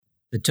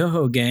The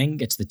Toho gang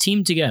gets the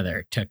team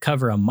together to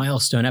cover a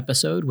milestone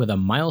episode with a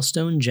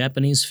milestone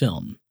Japanese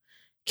film.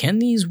 Can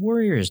these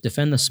warriors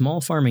defend the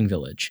small farming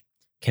village?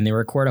 Can they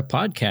record a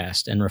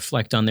podcast and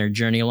reflect on their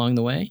journey along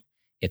the way?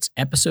 It's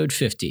episode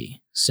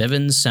 50,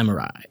 Seven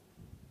Samurai.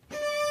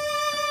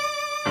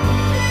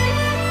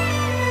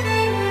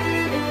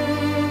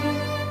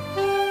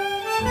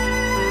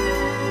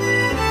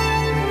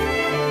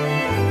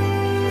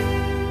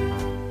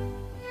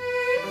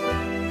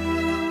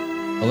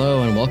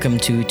 Hello and welcome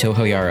to Toho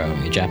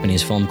Yaro, a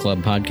Japanese film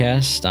club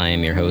podcast. I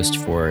am your host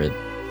for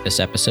this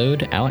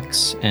episode,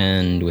 Alex,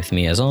 and with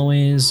me as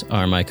always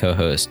are my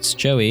co-hosts,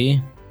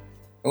 Joey.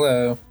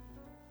 Hello.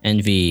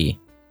 And V.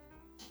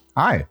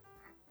 Hi.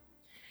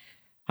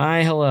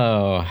 Hi,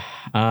 hello.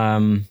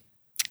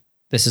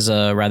 This is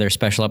a rather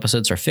special episode.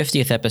 It's our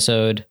 50th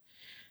episode,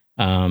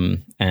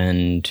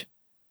 and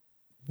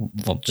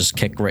we'll just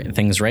kick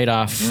things right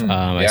off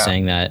by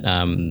saying that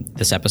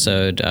this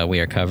episode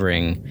we are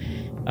covering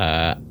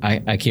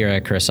Akira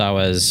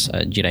Kurosawa's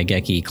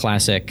Jiraiya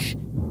classic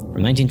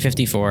from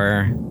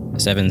 1954,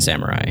 Seven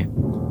Samurai.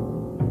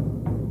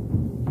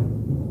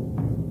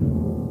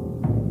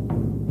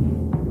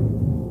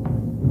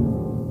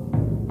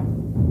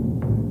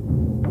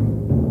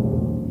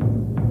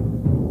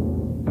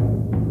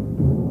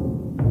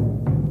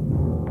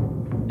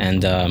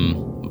 And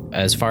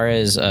as far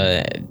as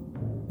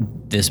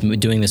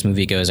doing this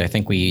movie goes, I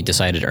think we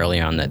decided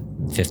early on that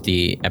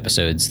 50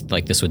 episodes,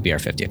 like this would be our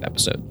 50th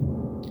episode.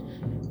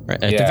 At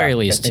the very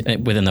least,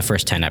 within the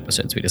first 10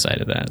 episodes, we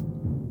decided that.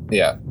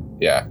 Yeah.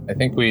 I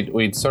think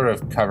we'd sort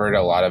of covered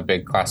a lot of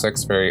big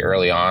classics very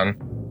early on,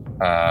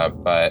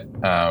 but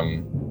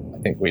I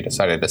think we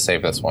decided to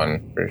save this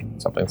one for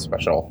something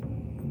special.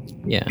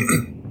 Yeah.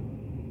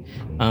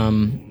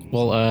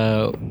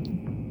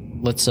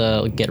 Let's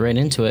get right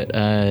into it.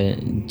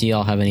 Do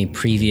y'all have any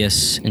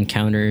previous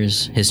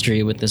encounters,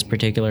 history with this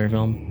particular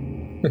film?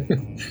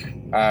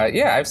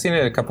 Yeah, I've seen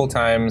it a couple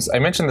times. I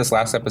mentioned this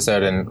last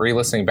episode, and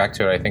re-listening back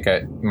to it, I think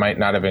it might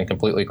not have been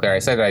completely clear. I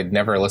said I'd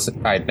never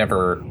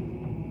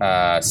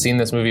seen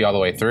this movie all the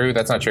way through.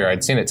 That's not true.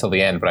 I'd seen it till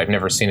the end, but I've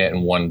never seen it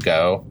in one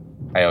go.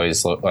 I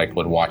always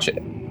would watch it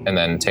and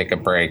then take a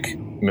break,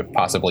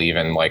 possibly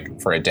even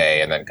for a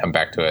day, and then come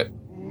back to it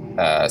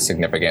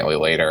significantly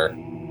later.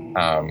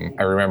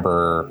 I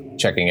remember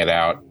checking it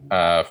out,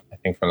 I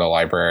think from the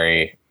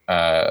library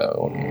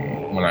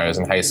when I was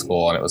in high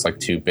school, and it was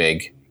two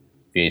big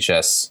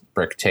VHS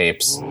brick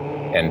tapes,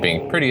 and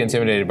being pretty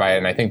intimidated by it.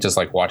 And I think just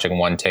watching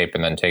one tape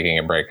and then taking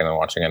a break and then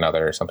watching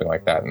another or something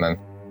like that. And then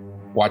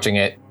watching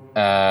it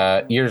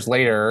years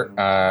later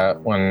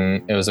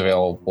when it was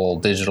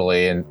available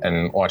digitally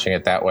and watching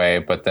it that way,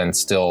 but then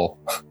still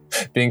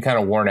being kind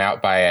of worn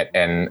out by it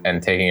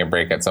and taking a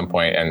break at some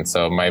point. And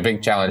so my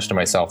big challenge to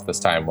myself this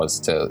time was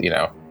to,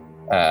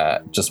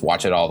 just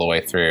watch it all the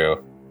way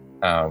through,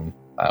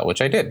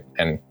 which I did.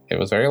 And it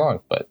was very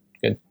long, but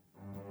good.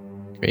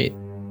 Great.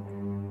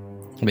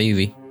 What about you,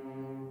 V?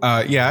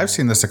 Yeah, I've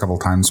seen this a couple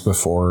times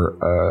before.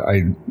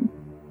 I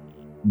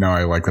know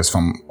I like this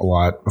film a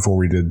lot before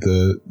we did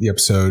the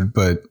episode,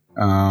 but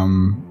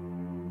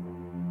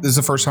this is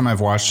the first time I've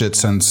watched it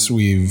since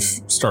we've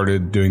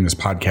started doing this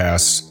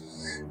podcast,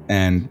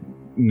 and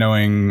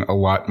knowing a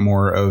lot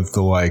more of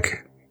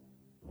the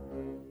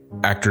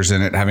actors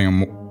in it,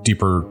 having a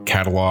deeper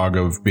catalog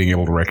of being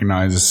able to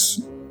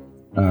recognize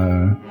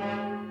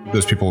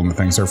those people and the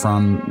things they're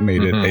from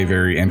made it a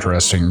very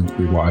interesting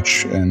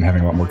rewatch, and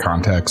having a lot more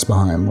context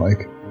behind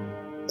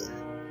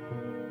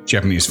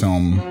Japanese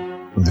film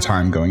of the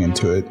time going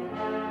into it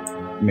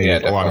made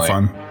it a lot of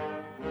fun.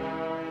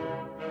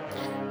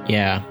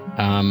 Yeah.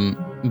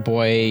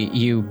 Boy,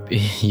 you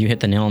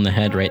hit the nail on the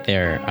head right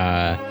there.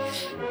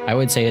 I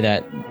would say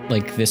that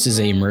this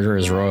is a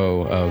murderer's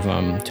row of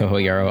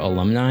Toho Yaro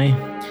alumni.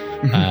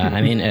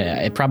 I mean,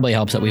 it probably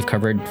helps that we've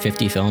covered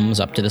 50 films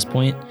up to this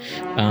point.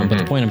 But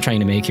the point I'm trying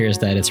to make here is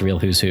that it's a real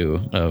who's who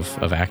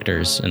of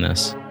actors in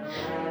this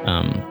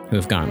who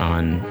have gone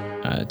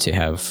on to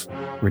have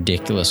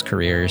ridiculous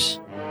careers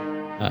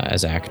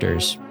as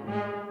actors.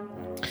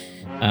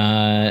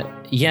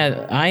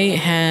 Yeah, I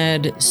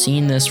had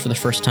seen this for the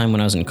first time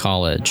when I was in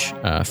college.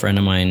 A friend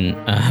of mine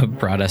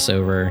brought us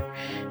over.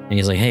 And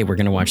he's like, hey, we're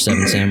going to watch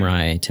Seven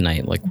Samurai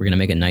tonight. We're going to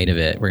make a night of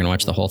it. We're going to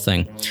watch the whole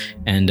thing.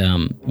 And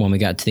when we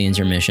got to the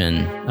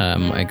intermission,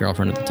 my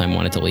girlfriend at the time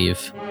wanted to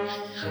leave.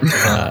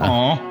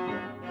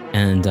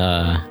 And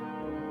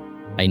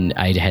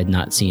I had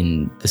not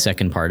seen the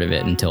second part of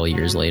it until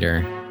years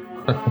later.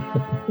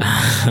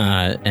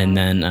 And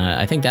then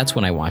I think that's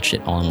when I watched it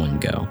all in one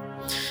go.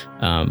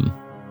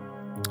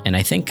 And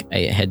I think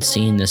I had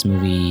seen this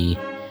movie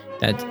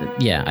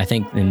I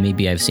think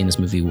maybe I've seen this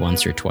movie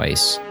once or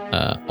twice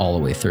all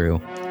the way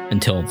through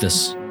until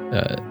this,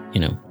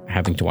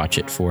 having to watch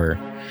it for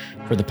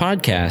the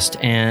podcast.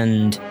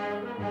 And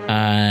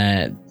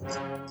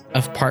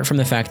apart from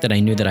the fact that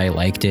I knew that I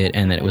liked it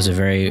and that it was a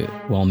very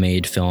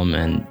well-made film,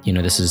 and,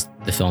 this is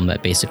the film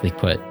that basically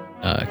put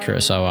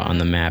Kurosawa on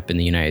the map in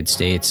the United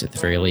States at the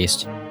very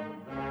least.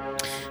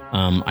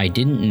 I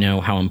didn't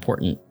know how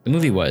important the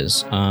movie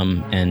was.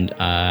 And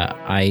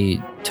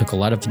I took a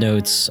lot of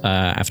notes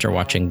after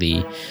watching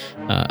the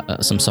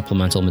some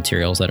supplemental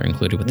materials that are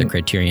included with the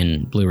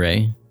Criterion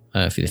Blu-ray.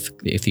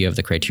 If you have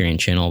the Criterion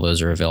channel,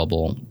 those are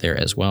available there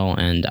as well.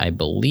 And I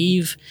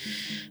believe,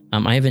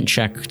 I haven't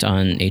checked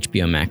on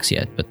HBO Max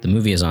yet, but the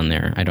movie is on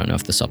there. I don't know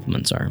if the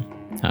supplements are.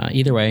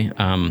 Either way,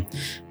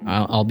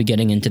 I'll be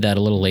getting into that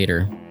a little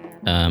later.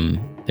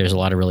 There's a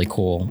lot of really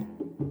cool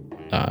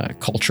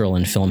cultural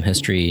and film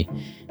history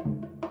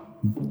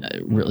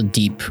really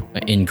deep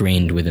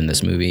ingrained within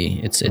this movie.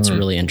 It's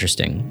really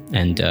interesting,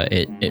 and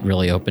it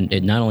really opened.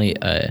 It not only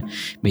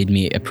made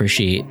me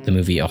appreciate the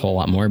movie a whole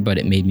lot more, but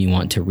it made me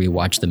want to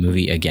rewatch the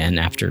movie again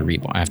after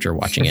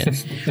watching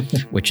it,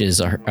 which is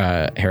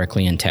a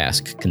Herculean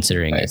task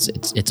considering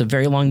it's a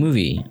very long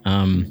movie.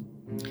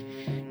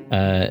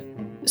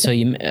 So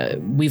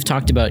we've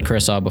talked about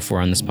Kurosawa before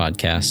on this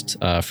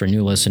podcast. For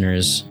new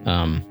listeners,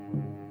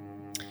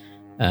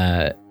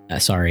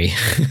 sorry.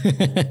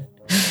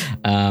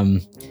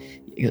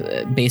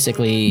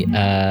 Basically,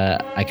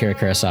 Akira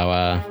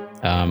Kurosawa,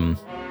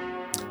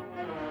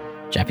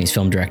 Japanese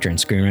film director and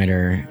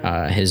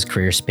screenwriter. His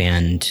career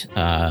spanned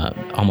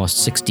almost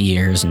 60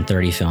 years and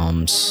 30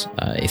 films.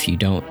 If you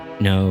don't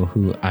know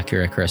who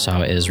Akira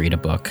Kurosawa is, read a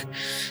book.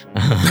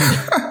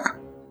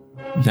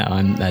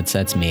 No,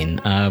 that's mean.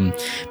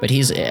 But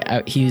he's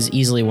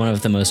easily one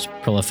of the most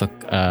prolific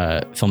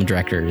film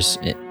directors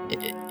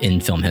in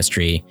film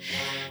history.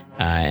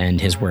 And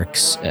his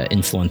works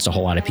influenced a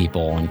whole lot of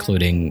people,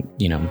 including,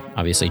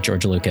 obviously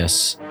George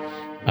Lucas,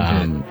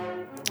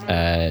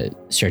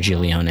 Sergio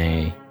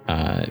Leone,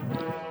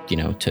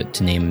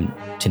 to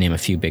name a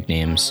few big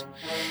names.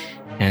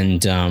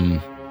 And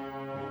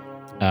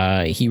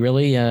he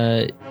really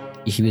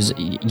he was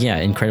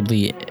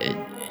incredibly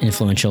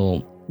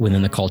influential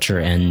within the culture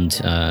and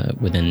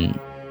within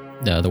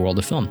the world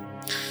of film.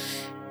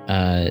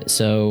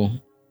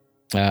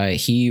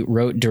 He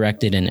wrote,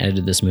 directed, and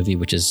edited this movie,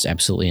 which is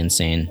absolutely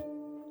insane.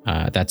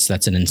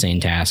 That's an insane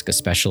task,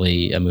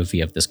 especially a movie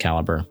of this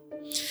caliber.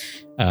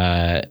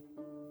 The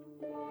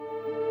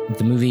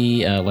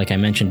movie, like I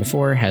mentioned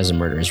before, has a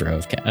murderer's row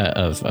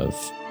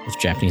of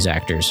Japanese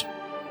actors,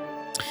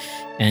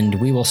 and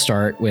we will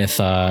start with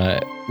I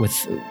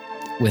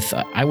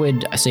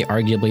would say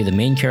arguably the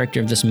main character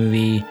of this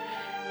movie.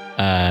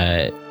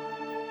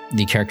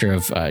 The character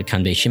of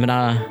Kanbei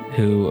Shimura,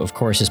 who, of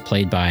course, is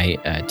played by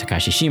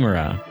Takashi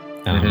Shimura,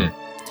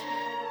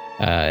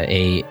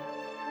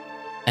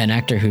 an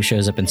actor who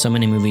shows up in so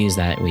many movies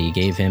that we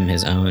gave him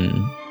his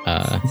own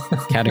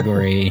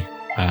category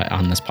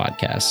on this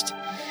podcast.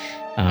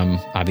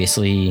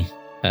 Obviously,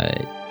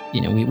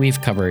 we've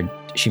covered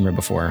Shimura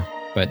before,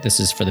 but this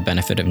is for the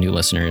benefit of new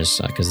listeners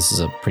because this is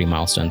a pretty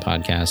milestone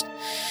podcast.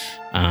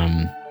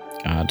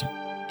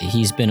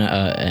 He's been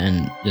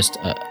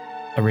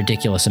a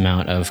ridiculous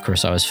amount of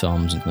Kurosawa's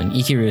films, including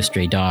Ikiru,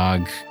 Stray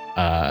Dog,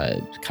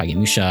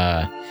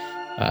 Kagemusha,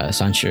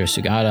 Sanshiro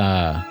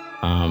Sugata,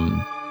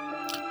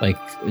 like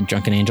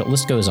Drunken Angel,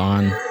 list goes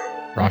on,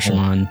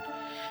 Rashomon.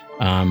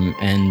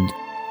 And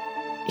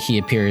he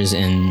appears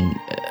in,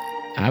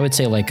 I would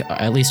say, like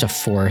at least a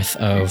fourth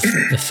of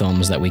the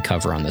films that we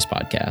cover on this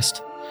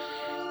podcast,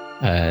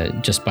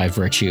 just by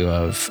virtue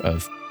of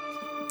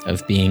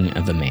being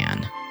the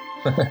man.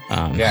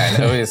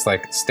 And always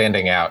like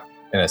standing out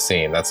in a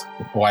scene. That's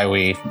why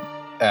we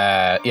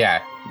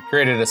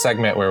created a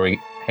segment where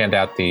we hand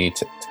out the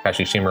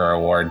Takashi Shimura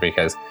Award,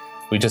 because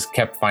we just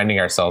kept finding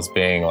ourselves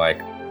being like,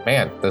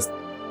 man, this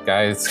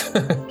guy's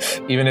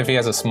even if he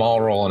has a small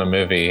role in a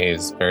movie,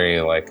 he's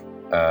very like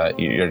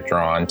you're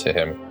drawn to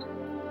him.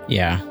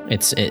 Yeah,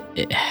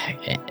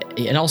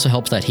 it also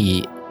helps that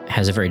he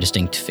has a very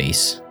distinct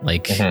face.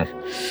 Like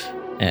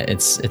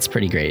it's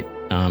pretty great.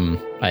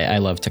 I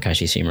love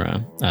Takashi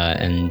Shimura,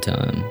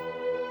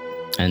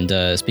 and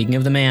speaking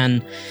of the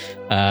man,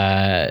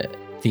 I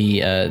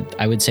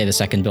would say the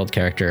second build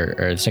character,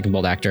 or the second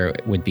build actor,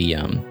 would be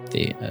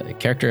the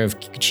character of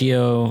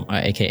Kikuchiyo,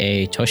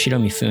 aka Toshiro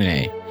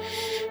Mifune,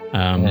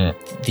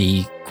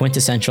 the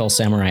quintessential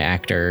samurai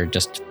actor,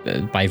 just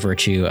by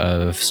virtue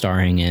of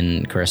starring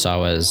in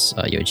Kurosawa's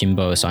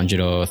Yojimbo,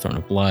 Sanjuro, Throne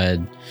of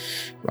Blood.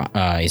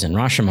 He's in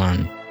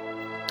Rashomon.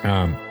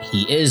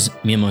 He is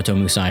Miyamoto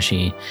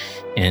Musashi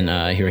in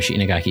Hiroshi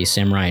Inagaki's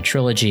Samurai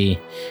Trilogy.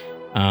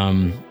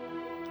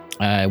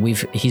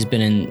 He's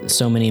been in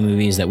so many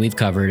movies that we've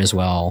covered as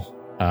well.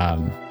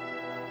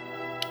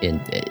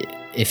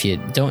 If you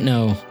don't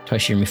know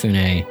Toshiro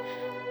Mifune,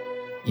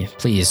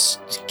 please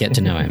get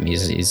to know him.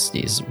 He's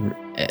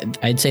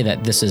I'd say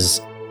that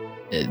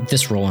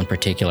this role in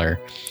particular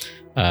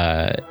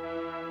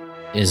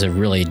is a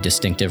really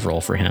distinctive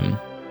role for him.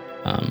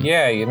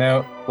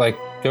 Like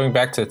going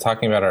back to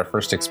talking about our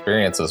first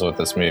experiences with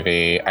this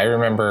movie, I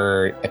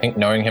remember, I think,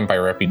 knowing him by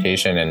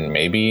reputation and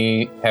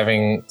maybe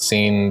having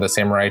seen the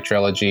Samurai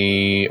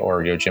Trilogy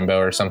or Yojimbo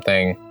or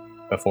something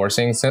before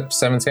seeing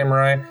Seven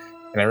Samurai.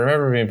 And I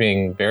remember me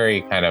being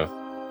very kind of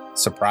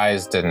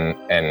surprised and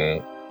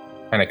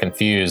kind of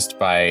confused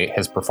by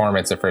his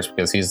performance at first,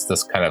 because he's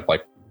this kind of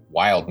like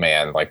wild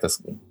man, like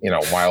this,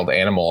 wild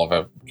animal of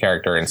a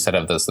character instead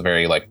of this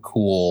very like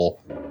cool,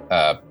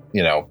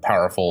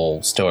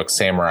 powerful stoic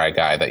samurai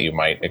guy that you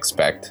might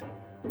expect.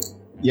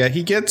 Yeah,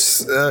 he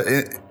gets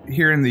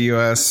here in the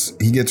U.S.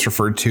 he gets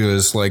referred to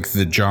as like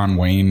the John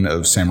Wayne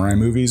of samurai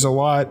movies a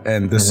lot,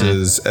 and this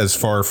is as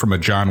far from a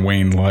John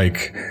Wayne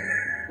like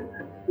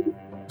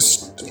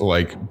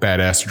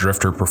badass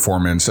drifter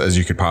performance as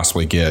you could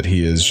possibly get.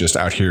 He is just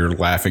out here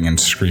laughing and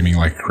screaming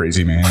like a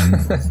crazy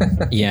man.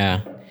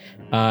 Yeah.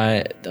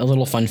 A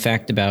little fun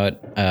fact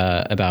about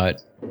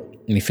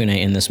Mifune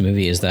in this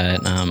movie is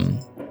that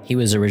he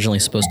was originally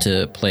supposed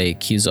to play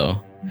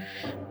Kyuzo.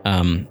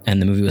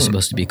 And the movie was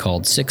supposed to be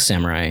called Six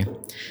Samurai,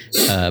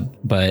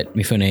 but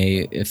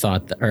Mifune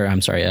thought,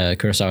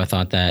 Kurosawa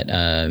thought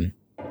that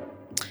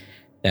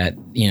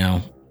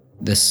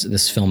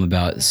this film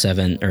about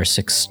 7 or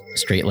 6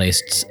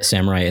 straight-laced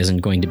samurai isn't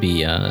going to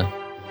be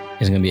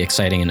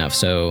exciting enough.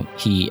 So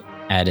he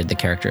added the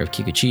character of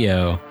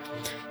Kikuchiyo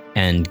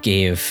and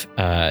gave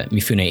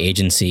Mifune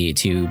agency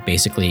to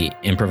basically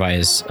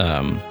improvise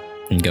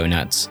and go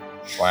nuts.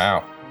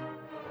 Wow.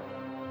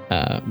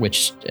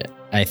 Which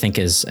I think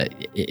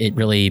it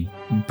really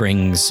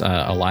brings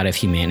a lot of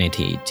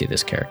humanity to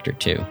this character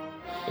too.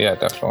 Yeah,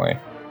 definitely.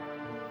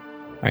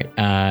 All right,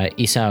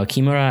 Isao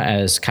Kimura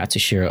as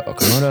Katsushiro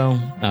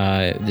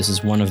Okamoto. This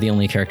is one of the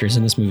only characters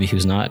in this movie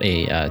who's not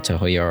a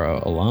Toho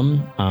Yaro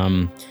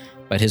alum,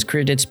 but his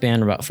career did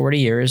span about 40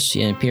 years.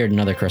 He appeared in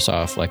other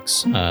Kurosawa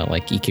flicks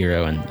like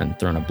Ikiro and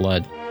Throne of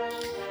Blood,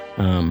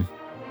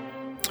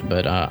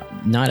 but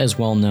not as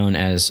well known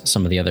as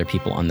some of the other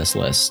people on this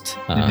list,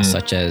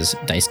 such as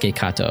Daisuke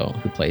Kato,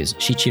 who plays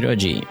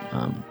Shichiroji.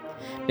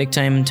 Big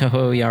time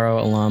Toho Yaro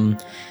alum.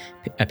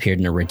 Appeared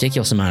in a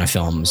ridiculous amount of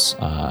films,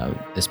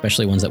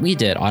 especially ones that we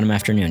did, Autumn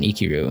Afternoon,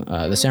 Ikiru,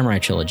 the Samurai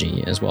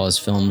Trilogy, as well as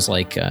films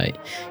like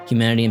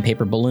Humanity in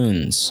Paper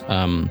Balloons,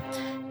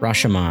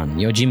 Rashomon,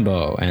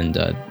 Yojimbo, and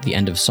The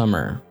End of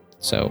Summer.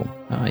 So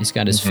he's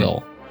got his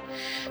fill.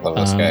 Love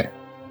this guy.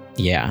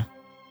 Yeah,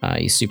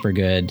 he's super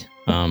good.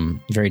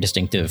 Very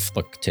distinctive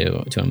look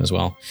to him as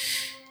well.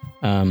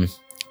 Minoru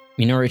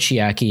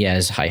Chiaki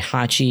as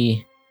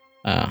Hayashi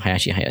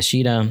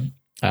Hayashida.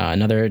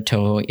 Another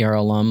Toho Yaro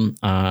alum.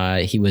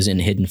 He was in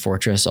Hidden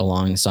Fortress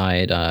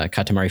alongside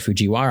Katamari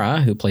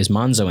Fujiwara, who plays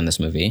Manzo in this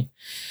movie,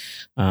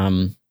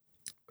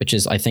 which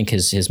is, I think,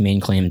 his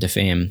main claim to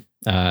fame.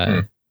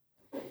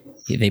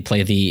 They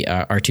play the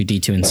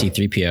R2-D2 and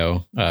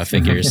C-3PO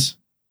figures.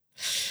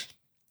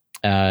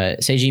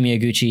 Seiji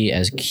Miyaguchi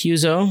as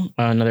Kyuzo,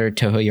 another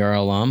Toho Yaro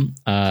alum.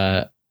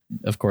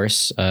 Of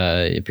course,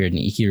 appeared in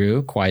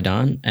Ikiru,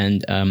 Kwaidan,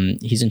 and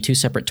he's in 2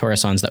 separate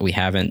Torasons that we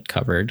haven't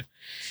covered.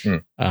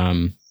 In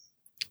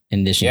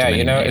addition to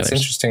many it's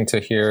interesting to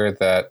hear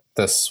that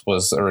this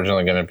was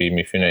originally going to be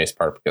Mifune's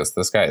part, because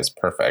this guy is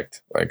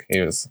perfect. Like, he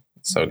was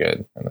so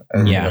good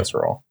in this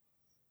role.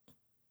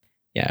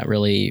 Yeah,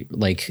 really,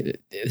 like,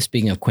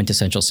 speaking of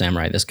quintessential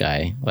samurai, this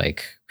guy,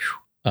 like,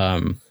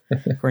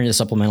 according to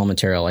supplemental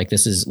material, like,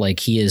 this is, like,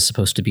 he is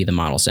supposed to be the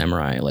model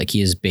samurai. Like,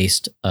 he is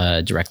based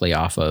directly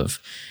off of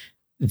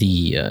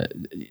the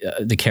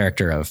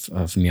character of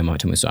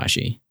Miyamoto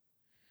Musashi.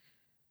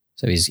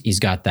 So he's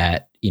got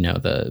that,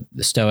 the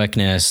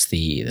stoicness,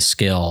 the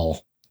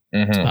skill,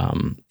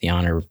 the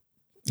honor,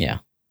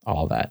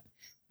 all that.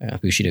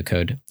 Bushido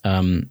Code.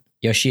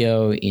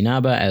 Yoshio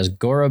Inaba as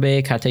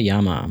Gorobe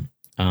Katayama.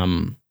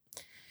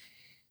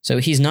 So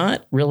he's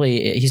not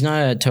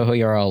a Toho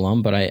Yaro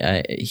alum,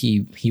 but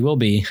he will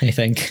be, I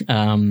think.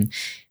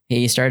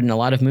 He starred in a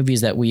lot of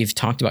movies that we've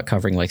talked about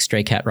covering, like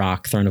Stray Cat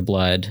Rock, Throne of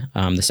Blood,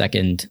 the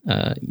second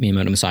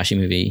Miyamoto Musashi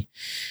movie,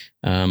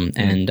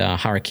 and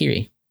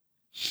Harakiri.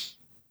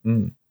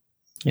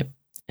 Yep.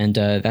 And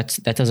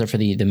that does it for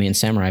the main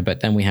samurai. But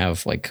then we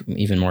have like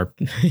even more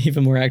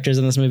actors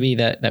in this movie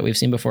that we've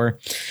seen before.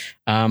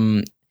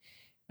 A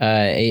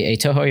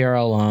Toho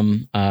Yaro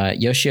alum,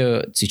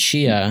 Yoshio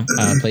Tsuchiya,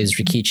 plays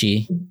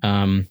Rikichi,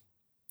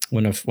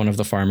 one of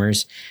the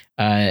farmers.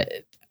 I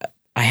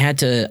had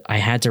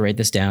to write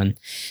this down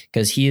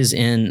because he is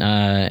in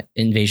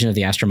Invasion of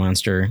the Astro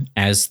Monster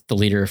as the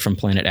leader from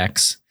Planet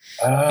X.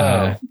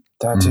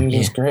 That dude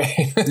is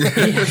great.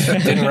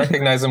 Didn't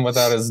recognize him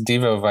without his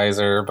Devo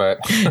visor, but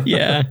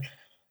yeah.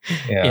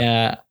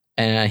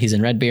 He's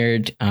in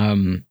Redbeard.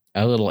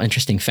 A little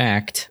interesting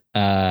fact,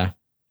 and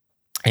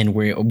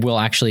we'll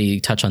actually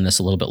touch on this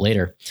a little bit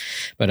later.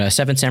 But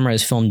Seven Samurai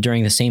is filmed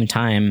during the same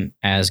time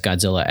as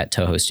Godzilla at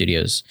Toho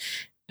Studios,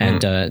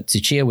 and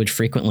Tsuchiya would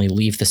frequently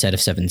leave the set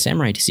of Seven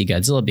Samurai to see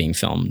Godzilla being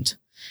filmed.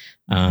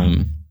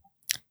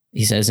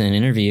 He says in an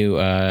interview,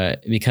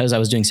 because I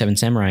was doing Seven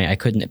Samurai, I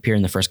couldn't appear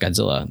in the first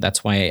Godzilla.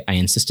 That's why I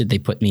insisted they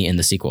put me in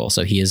the sequel.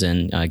 So he is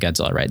in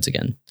Godzilla Rides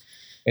Again.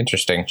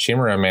 Interesting.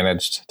 Shimura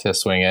managed to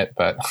swing it,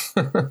 but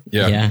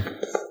yeah.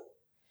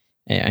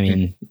 I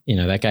mean,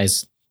 that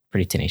guy's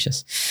pretty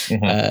tenacious.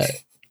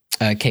 Keiko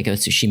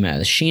Tsushima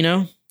as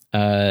Shino,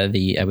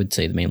 I would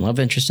say the main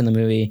love interest in the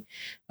movie.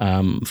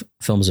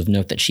 Films of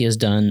note that she has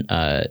done,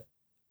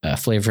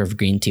 Flavor of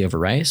Green Tea Over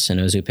Rice, an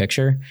Ozu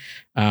picture.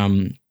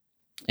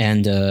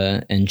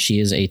 And she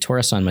is a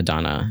Tora-san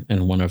Madonna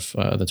in one of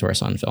the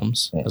Tora-san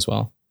films as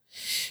well.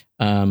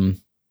 The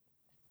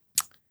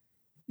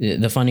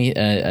funny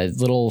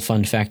little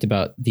fun fact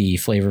about the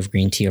flavor of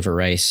green tea over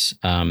rice.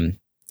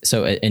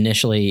 So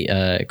initially,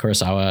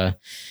 Kurosawa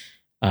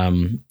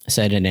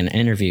said in an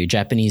interview,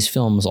 Japanese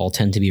films all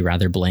tend to be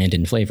rather bland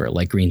in flavor,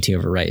 like green tea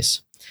over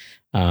rice.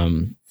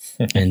 And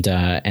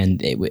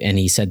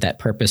he said that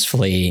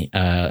purposefully,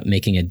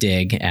 making a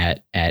dig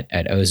at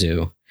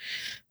Ozu.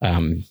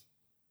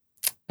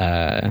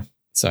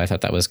 So I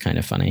thought that was kind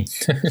of funny.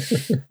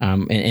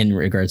 In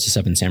regards to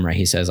Seven Samurai,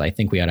 he says, I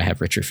think we ought to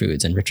have richer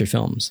foods and richer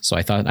films. So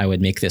I thought I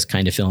would make this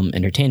kind of film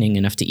entertaining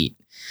enough to eat.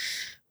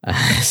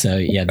 So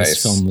yeah, this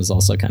Nice. film was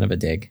also kind of a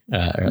dig,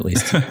 or at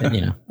least,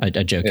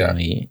 a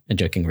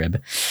joking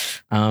rib.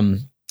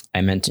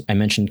 I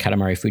mentioned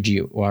Katamari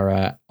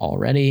Fujiwara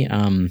already.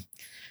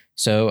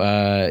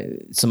 So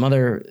some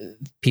other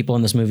people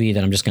in this movie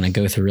that I'm just going to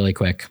go through really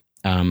quick.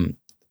 Bokuzen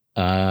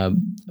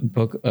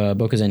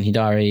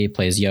Hidari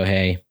plays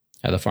Yohei,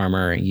 the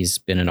farmer. He's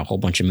been in a whole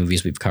bunch of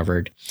movies we've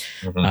covered.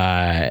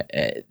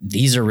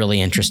 These are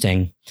really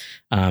interesting.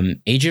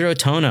 Eijiro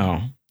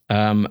Tono,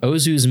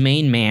 Ozu's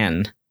main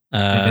man,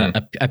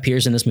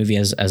 appears in this movie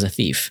as a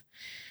thief.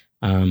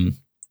 I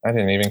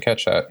didn't even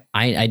catch that.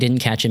 I didn't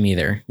catch him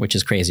either, which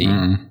is crazy.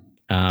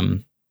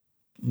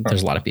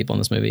 There's a lot of people in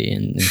this movie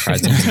and crowd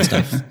scenes and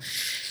stuff.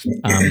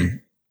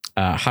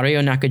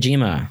 Haruyo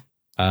Nakajima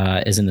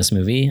is in this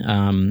movie.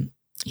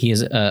 He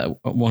is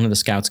one of the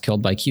scouts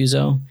killed by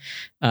Kyuzo.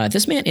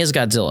 This man is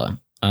Godzilla.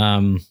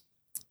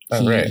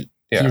 Right.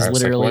 Yeah, he's I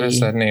was literally, like, what does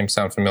that name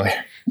sound familiar?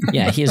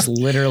 yeah, he is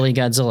literally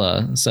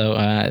Godzilla. So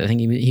I think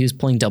he was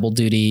pulling double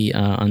duty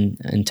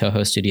in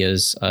Toho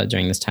Studios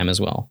during this time as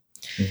well.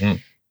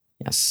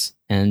 Yes,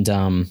 and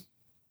the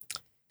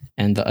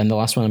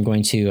last one I'm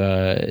going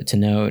to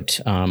note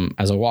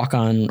as a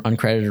walk-on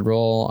uncredited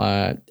role,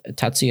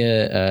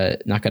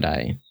 Tatsuya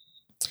Nakadai,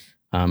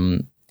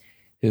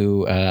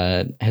 who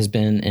has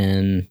been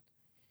in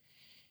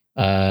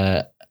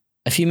a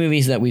few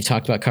movies that we've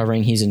talked about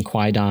covering. He's in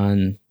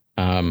Kwaidan.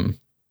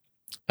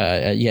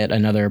 Yet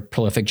another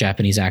prolific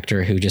Japanese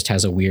actor who just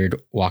has a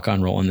weird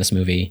walk-on role in this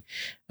movie.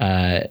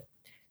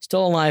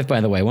 Still alive,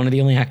 by the way. One of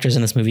the only actors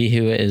in this movie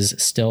who is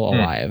still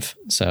alive.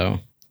 So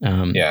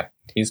yeah,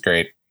 he's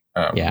great.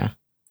 Yeah,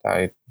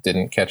 I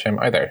didn't catch him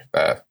either.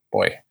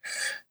 Boy,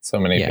 so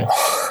many people.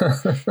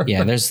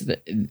 Yeah,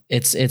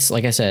 it's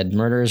like I said,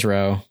 Murderer's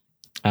Row.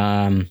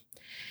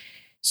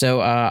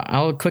 So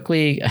I'll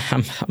quickly,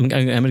 I'm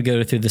going to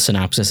go through the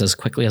synopsis as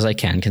quickly as I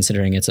can,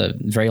 considering it's a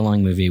very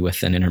long movie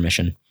with an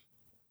intermission.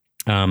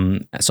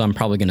 So I'm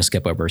probably going to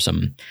skip over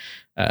some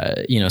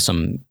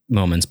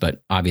moments,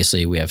 but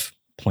obviously we have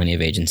plenty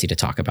of agency to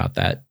talk about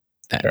that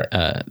Sure.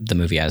 The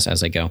movie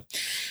as I go.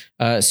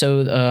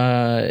 So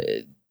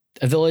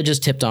a village is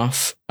tipped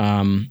off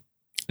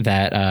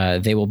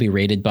that they will be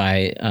raided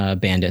by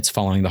bandits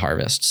following the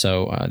harvest.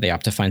 So they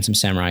opt to find some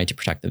samurai to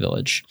protect the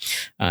village.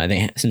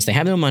 Since they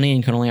have no money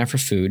and can only offer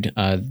food,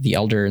 the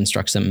elder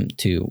instructs them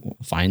to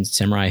find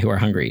samurai who are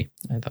hungry.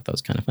 I thought that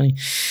was kind of funny.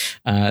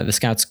 The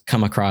scouts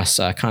come across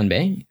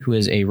Kanbei, who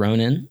is a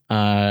ronin,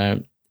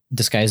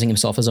 disguising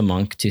himself as a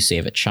monk to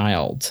save a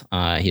child.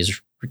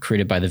 He's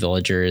recruited by the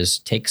villagers,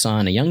 takes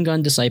on a young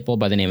gun disciple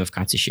by the name of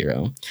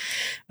Katsushiro.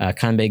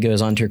 Kanbei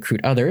goes on to recruit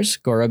others,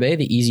 Gorobe,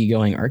 the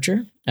easygoing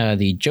archer,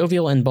 the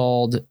jovial and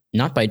bald,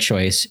 not by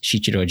choice,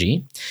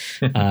 Shichiroji,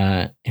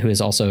 who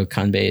is also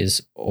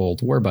Kanbei's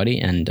old war buddy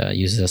and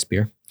uses a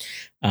spear.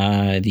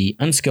 The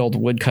unskilled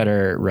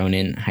woodcutter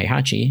Ronin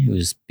Heihachi,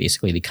 who's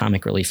basically the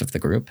comic relief of the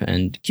group,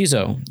 and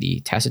Kyuzo, the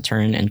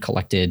taciturn and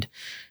collected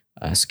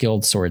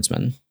skilled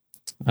swordsman.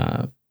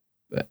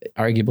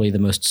 Arguably the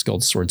most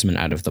skilled swordsman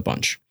out of the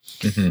bunch.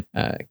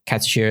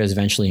 Katsushiro is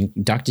eventually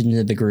inducted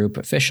into the group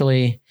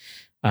officially,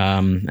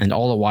 and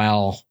all the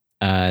while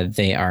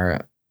they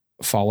are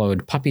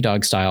followed puppy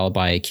dog style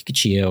by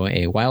Kikuchiyo,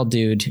 a wild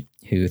dude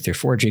who through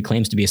forgery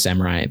claims to be a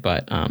samurai,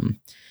 but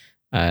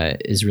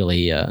is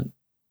really a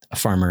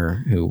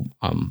farmer who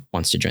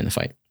wants to join the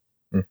fight.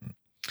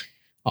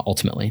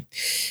 Ultimately.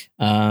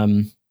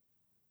 When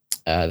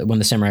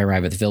the samurai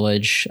arrive at the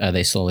village,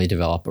 they slowly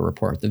develop a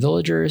rapport with the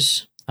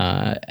villagers.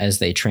 As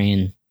they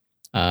train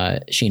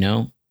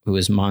Shino, who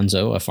is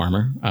Monzo, a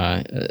farmer,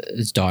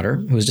 his daughter,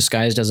 who is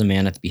disguised as a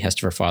man at the behest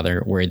of her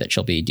father, worried that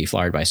she'll be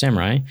deflowered by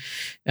samurai,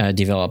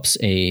 develops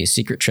a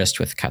secret tryst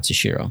with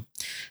Katsushiro.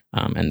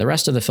 And the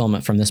rest of the film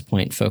from this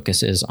point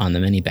focuses on the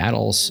many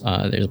battles.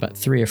 There's about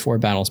 3 or 4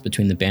 battles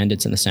between the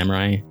bandits and the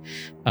samurai.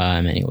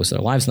 Many lose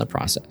their lives in the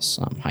process.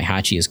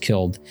 Heihachi is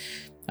killed,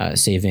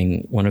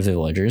 saving one of the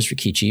villagers,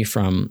 Rikichi,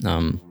 from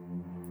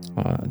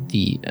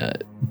the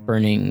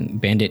burning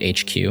bandit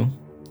HQ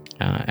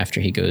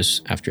after he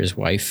goes after his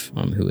wife,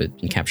 who had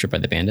been captured by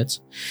the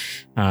bandits.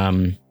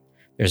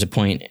 There's a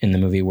point in the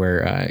movie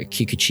where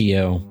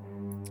Kikuchiyo,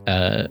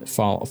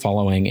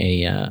 following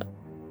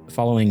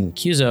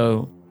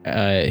Kyuzo,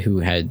 who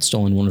had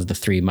stolen one of the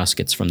 3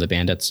 muskets from the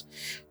bandits,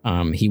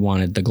 he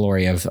wanted the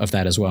glory of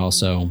that as well.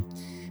 So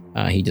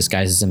He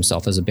disguises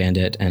himself as a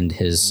bandit, and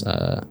his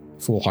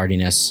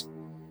foolhardiness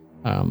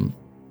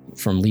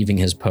from leaving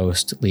his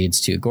post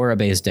leads to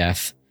Gorabei's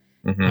death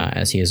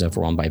as he is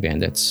overwhelmed by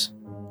bandits.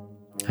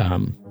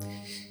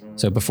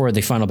 So before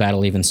the final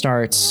battle even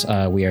starts,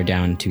 we are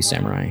down 2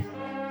 samurai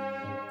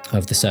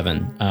of the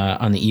 7.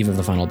 On the eve of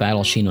the final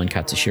battle, Shino and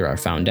Katsushiro are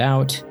found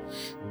out.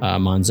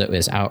 Monzo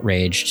is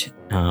outraged,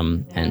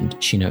 and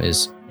Shino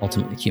is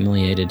ultimately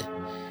humiliated.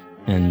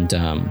 And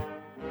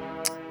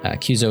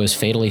Kyuzo is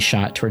fatally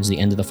shot towards the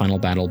end of the final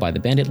battle by the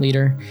bandit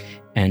leader,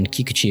 and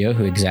Kikuchiyo,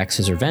 who exacts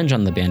his revenge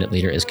on the bandit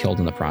leader, is killed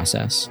in the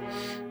process.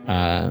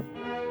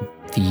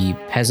 The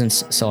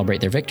peasants celebrate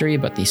their victory,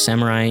 but the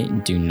samurai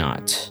do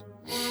not.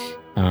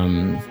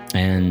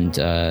 And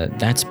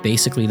that's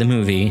basically the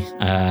movie.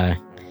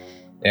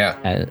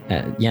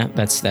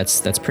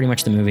 That's pretty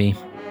much the movie.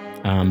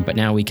 But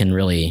now we can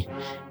really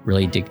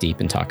dig deep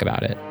and talk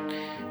about it.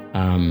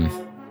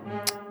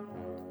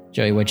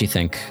 Joey, what'd you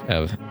think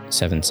of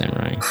Seven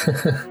Samurai?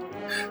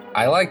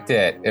 I liked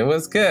it. It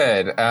was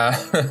good. At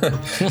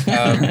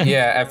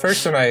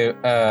first when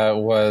I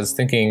was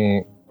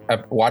thinking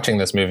of watching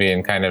this movie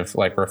and kind of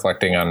like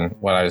reflecting on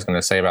what I was going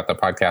to say about the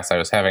podcast, I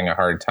was having a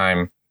hard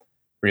time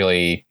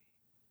really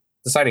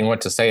deciding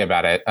what to say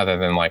about it other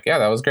than like, yeah,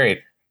 that was great.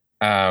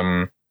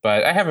 But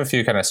I have a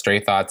few kind of stray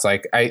thoughts.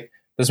 Like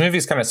this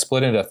movie's kind of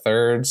split into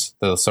thirds,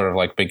 the sort of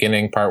like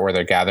beginning part where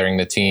they're gathering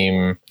the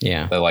team,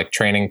 the like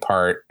training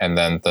part, and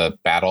then the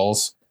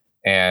battles.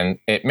 And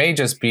it may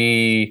just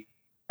be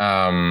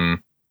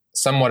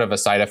somewhat of a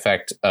side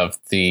effect of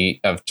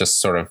just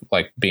sort of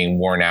like being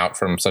worn out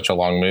from such a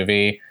long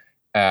movie.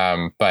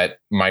 But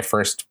my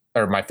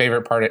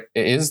favorite part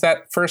is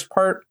that first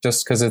part,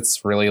 just because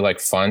it's really like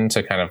fun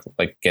to kind of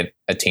like get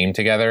a team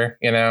together,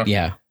 you know?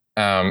 Yeah.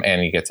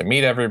 And you get to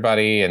meet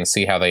everybody and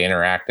see how they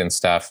interact and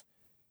stuff.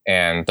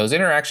 And those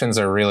interactions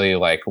are really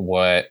like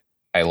what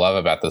I love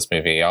about this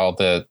movie. All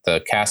the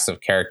cast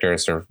of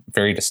characters are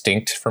very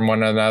distinct from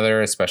one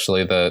another,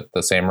 especially the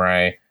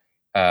samurai.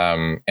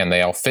 And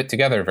they all fit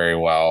together very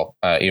well,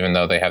 even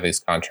though they have these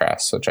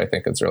contrasts, which I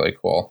think is really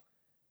cool.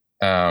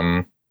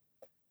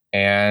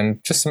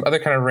 And just some other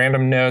kind of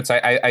random notes.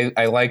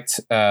 I liked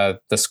the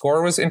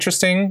score was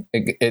interesting.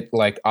 It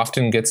like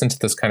often gets into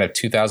this kind of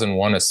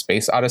 2001: A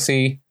Space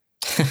Odyssey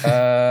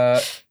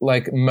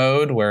like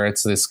mode where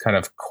it's this kind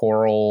of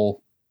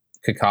choral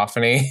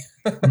cacophony.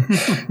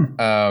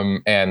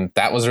 And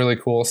that was really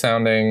cool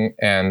sounding.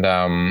 And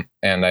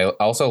I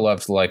also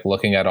loved like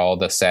looking at all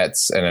the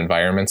sets and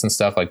environments and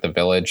stuff. Like the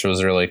village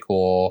was really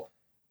cool.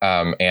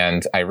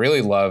 And I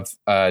really love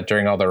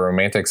during all the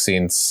romantic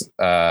scenes,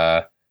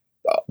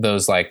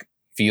 those like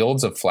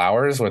fields of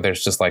flowers where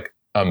there's just like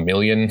a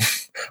million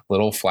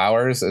little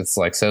flowers. It's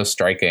like so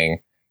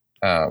striking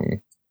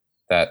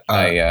that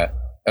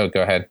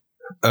go ahead.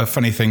 A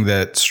funny thing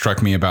that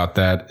struck me about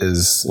that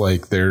is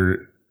like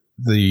they're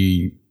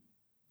the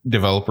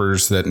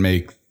developers that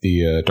make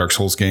the Dark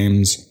Souls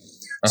games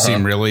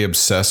seem really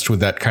obsessed with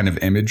that kind of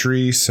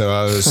imagery. So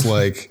I was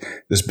like,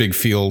 this big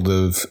field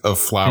of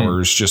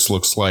flowers just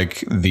looks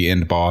like the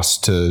end boss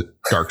to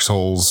Dark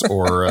Souls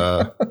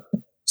or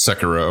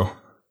Sekiro.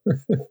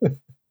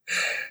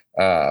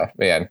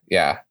 Man,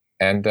 yeah.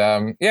 And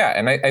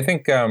and I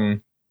think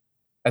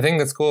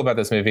that's cool about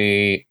this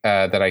movie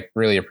that I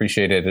really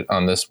appreciated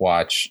on this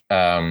watch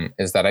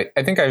is that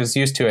I think I was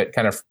used to it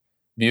kind of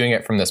viewing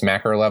it from this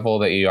macro level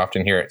that you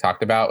often hear it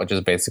talked about, which is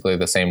basically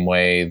the same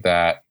way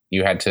that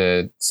you had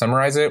to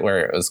summarize it, where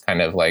it was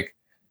kind of like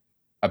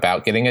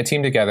about getting a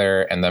team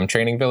together and them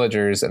training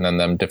villagers and then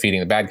them defeating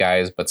the bad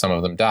guys, but some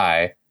of them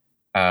die.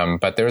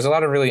 But there was a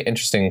lot of really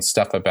interesting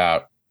stuff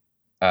about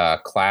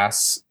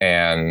class,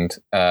 and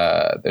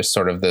there's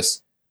sort of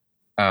this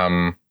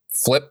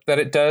flip that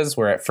it does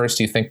where at first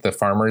you think the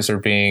farmers are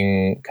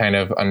being kind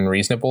of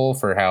unreasonable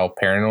for how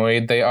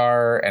paranoid they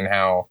are and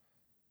how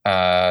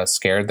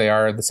scared they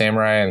are of the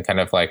samurai and kind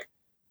of like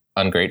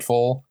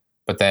ungrateful.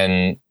 But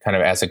then kind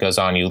of as it goes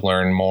on, you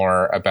learn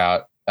more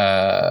about,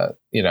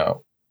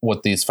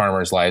 what these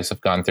farmers' lives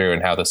have gone through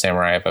and how the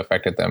samurai have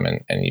affected them.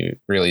 And you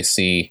really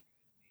see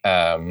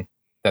that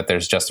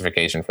there's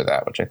justification for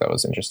that, which I thought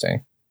was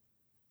interesting.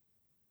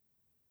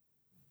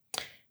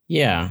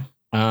 Yeah.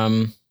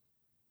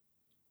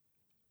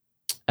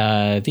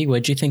 V,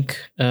 what'd you think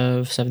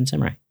of Seven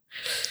Samurai?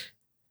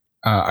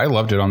 I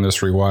loved it on this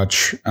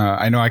rewatch.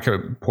 I know I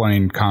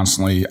complain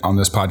constantly on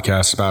this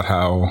podcast about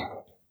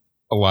how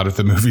a lot of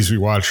the movies we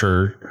watch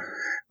are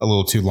a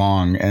little too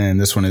long, and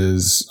this one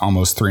is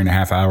almost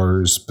 3.5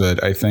 hours.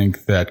 But I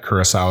think that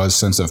Kurosawa's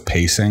sense of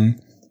pacing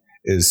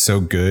is so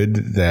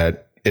good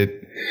that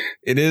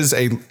it is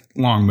a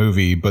long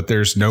movie, but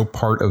there's no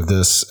part of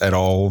this at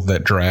all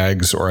that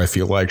drags or I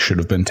feel like should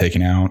have been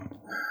taken out.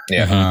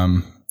 Yeah.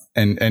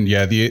 And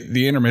yeah,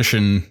 the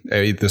intermission,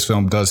 this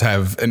film does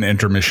have an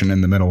intermission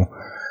in the middle.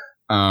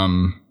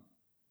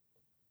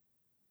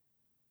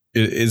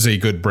 It is a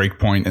good break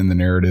point in the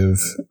narrative.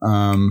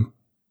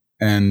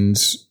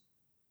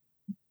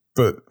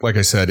 But like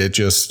I said, it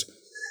just,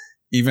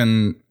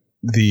 even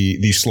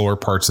the slower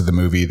parts of the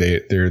movie,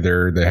 they're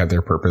there, they have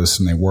their purpose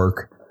and they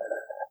work.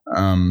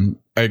 I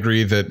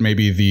agree that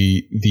maybe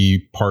the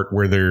part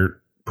where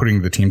they're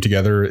putting the team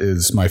together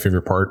is my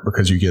favorite part,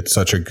 because you get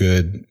such a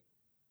good,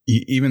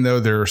 even though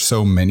there are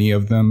so many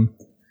of them,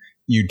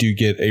 you do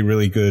get a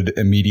really good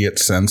immediate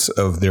sense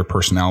of their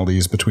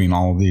personalities between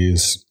all of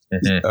these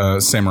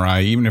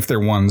samurai, even if they're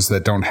ones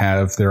that don't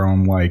have their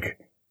own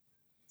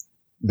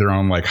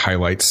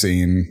highlight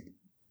scene.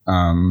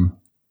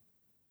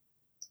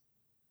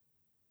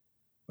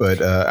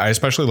 But I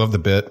especially love the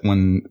bit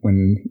when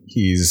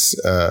he's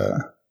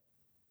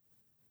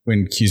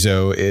when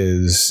Kizo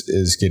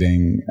is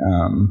getting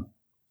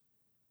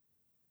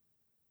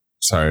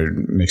sorry,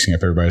 mixing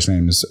up everybody's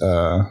names.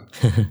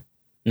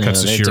 No,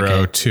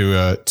 Katsushiro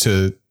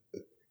okay.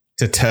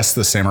 to test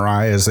the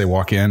samurai as they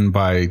walk in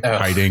by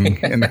hiding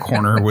in the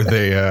corner with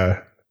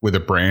a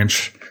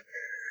branch.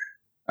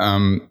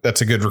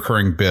 That's a good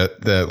recurring bit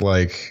that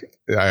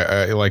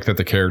I like that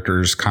the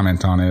characters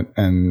comment on it.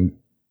 And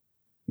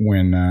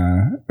when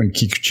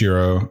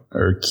Kikuchio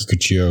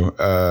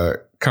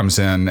comes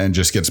in and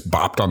just gets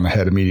bopped on the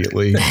head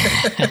immediately.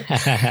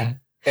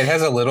 It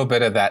has a little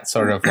bit of that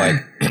sort of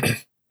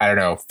I don't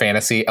know,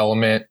 fantasy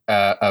element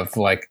of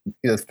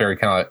it's very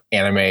kind of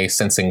anime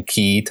sensing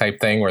ki type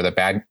thing, where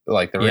the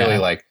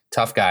really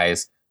tough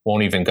guys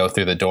won't even go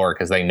through the door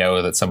because they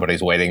know that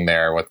somebody's waiting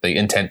there with the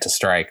intent to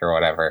strike or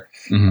whatever.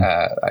 Mm-hmm.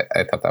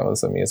 I thought that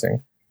was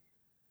amusing.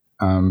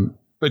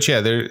 But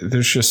yeah,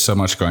 there's just so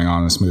much going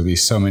on in this movie,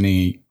 so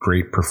many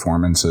great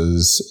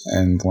performances,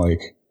 and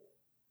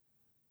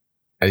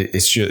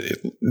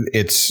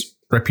its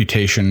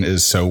reputation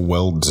is so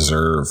well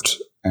deserved.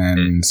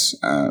 And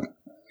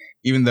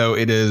even though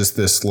it is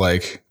this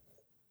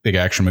big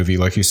action movie,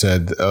 like you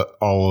said,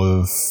 all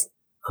of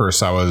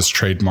Kurosawa's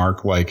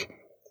trademark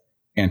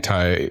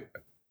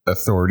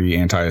anti-authority,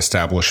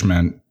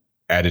 anti-establishment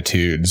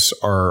attitudes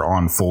are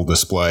on full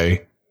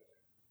display.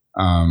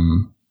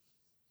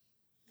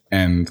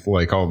 And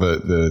all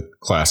the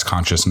class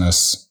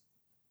consciousness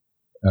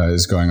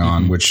is going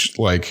on, which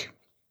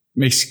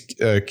makes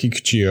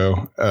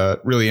Kikuchio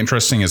really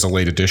interesting as a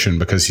late addition,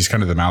 because he's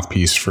kind of the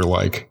mouthpiece for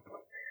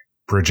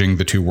bridging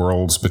the two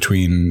worlds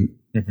between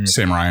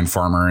samurai and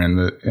farmer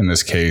in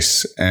this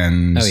case.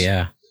 And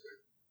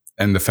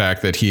and the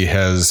fact that he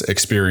has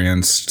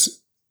experienced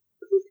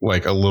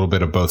a little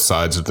bit of both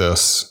sides of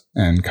this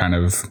and kind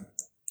of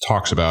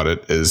talks about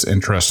it is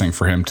interesting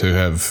for him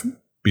to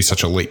be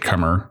such a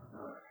latecomer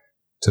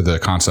to the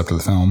concept of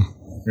the film.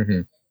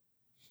 Mm-hmm.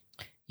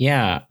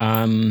 Yeah.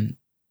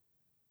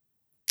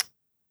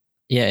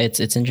 Yeah,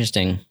 it's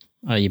interesting.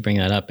 You bring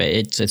that up.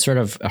 It's sort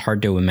of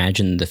hard to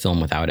imagine the film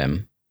without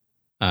him.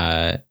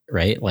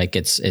 Right?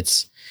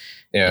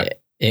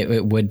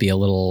 It would be a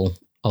little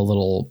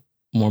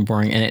more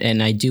boring.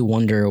 And I do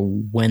wonder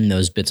when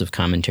those bits of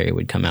commentary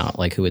would come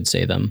out, who would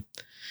say them.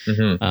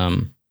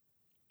 Mm-hmm.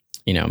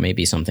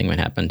 Maybe something would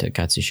happen to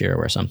Katsushiro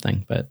or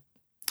something, but,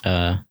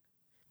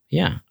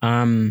 yeah.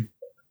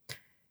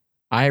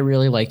 I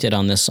really liked it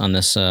on this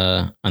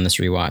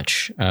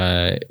rewatch.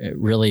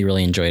 Really,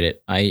 really enjoyed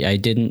it. I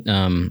didn't,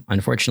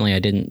 unfortunately I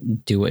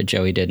didn't do what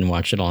Joey did and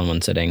watch it all in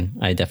one sitting.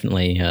 I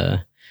definitely, I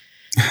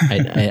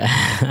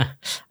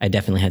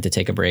definitely had to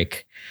take a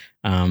break.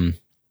 But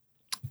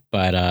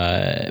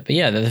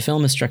yeah, the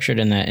film is structured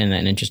in that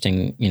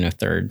interesting,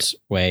 thirds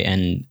way.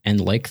 And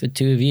like the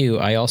two of you,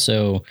 I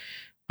also,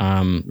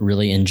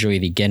 really enjoy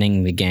the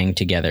getting the gang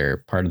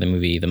together part of the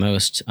movie the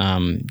most.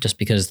 Just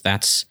because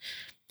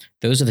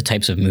those are the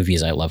types of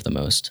movies I love the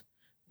most.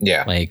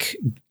 Yeah.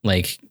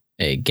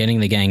 Getting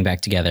the gang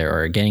back together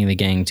or getting the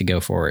gang to go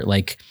forward.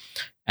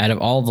 Out of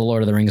all the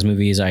Lord of the Rings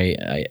movies,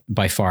 I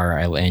by far,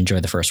 I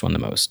enjoy the first one the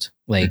most.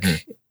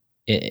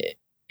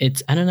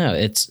 It's, I don't know.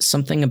 It's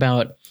something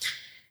about,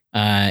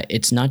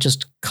 it's not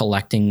just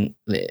collecting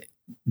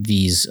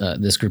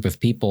this group of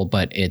people,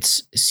 but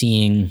it's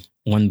seeing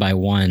one by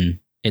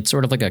one. It's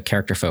sort of like a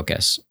character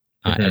focus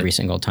every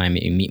single time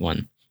you meet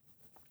one.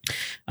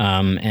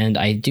 And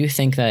I do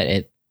think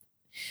that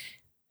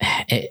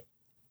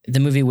the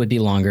movie would be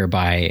longer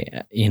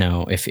by,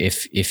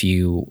 if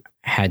you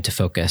had to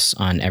focus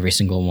on every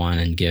single one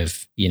and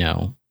give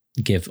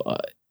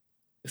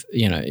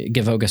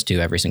focus to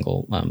every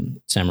single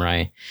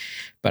samurai.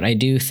 But I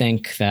do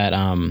think that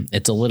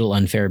it's a little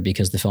unfair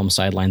because the film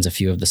sidelines a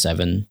few of the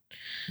seven.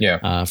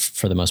 Yeah.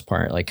 For the most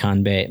part,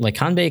 Kanbei,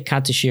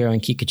 Katsushiro,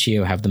 and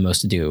Kikuchio have the most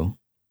to do.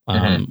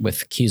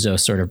 With Kizo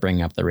sort of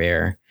bringing up the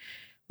rear.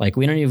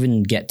 We don't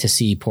even get to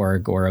see poor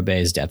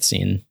Gorobe's death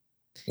scene.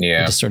 Yeah.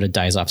 He just sort of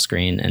dies off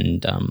screen,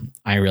 and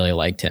I really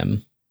liked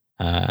him.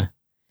 But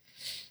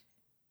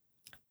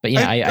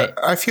yeah,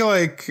 I feel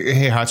like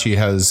Heihachi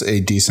has a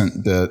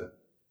decent bit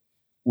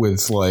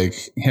with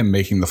him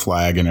making the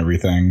flag and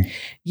everything.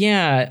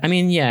 Yeah. I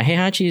mean, yeah,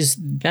 Heihachi's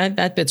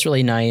that bit's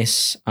really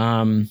nice.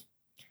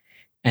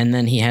 And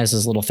then he has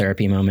his little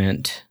therapy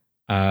moment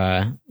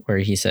where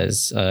he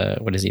says,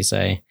 what does he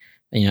say?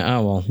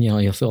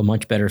 You'll feel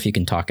much better if you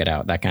can talk it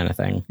out, that kind of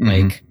thing.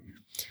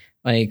 Mm-hmm.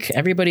 Like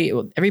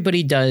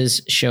everybody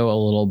does show a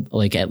little,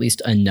 like at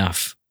least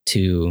enough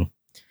to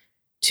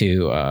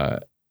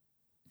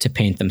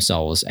paint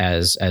themselves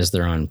as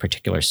their own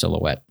particular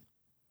silhouette.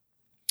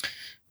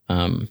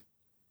 So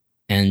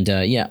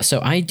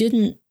I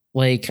didn't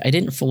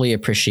fully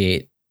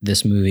appreciate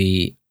this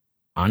movie,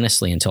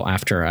 honestly, until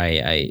after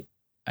I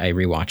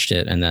rewatched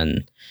it and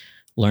then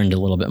learned a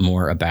little bit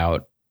more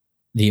about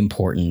the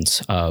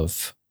importance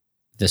of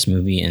this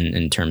movie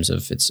in terms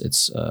of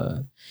its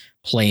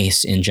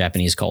place in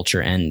Japanese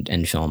culture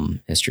and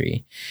film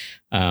history.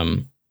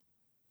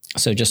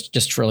 So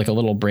just for like a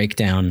little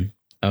breakdown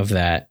of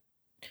that.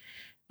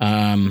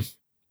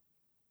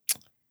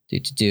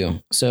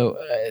 So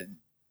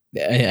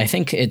I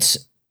think it's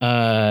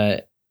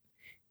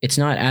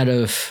not out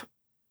of.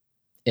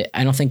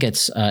 I don't think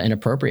it's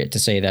inappropriate to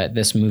say that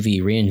this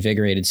movie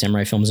reinvigorated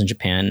samurai films in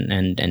Japan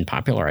and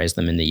popularized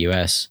them in the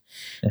U.S.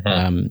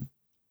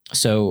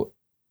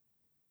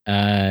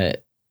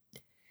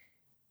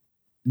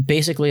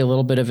 Basically, a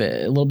little bit of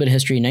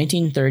history.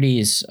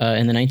 1930s.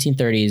 In the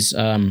 1930s,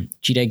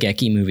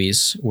 jidaigeki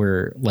movies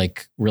were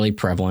like really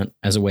prevalent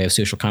as a way of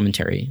social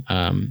commentary.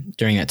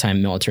 During that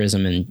time,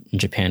 militarism in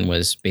Japan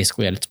was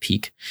basically at its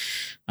peak,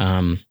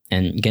 and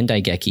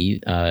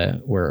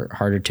gendaigeki were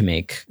harder to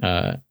make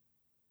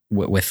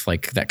with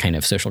like that kind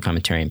of social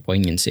commentary and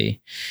poignancy.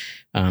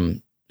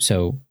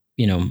 So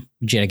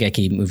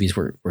jidaigeki movies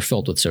were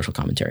filled with social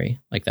commentary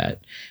like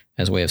that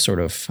as a way of sort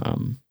of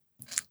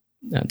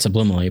not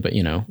subliminally, but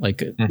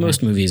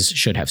most movies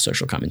should have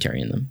social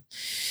commentary in them.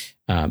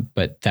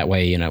 But that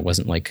way, it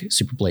wasn't like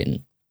super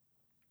blatant.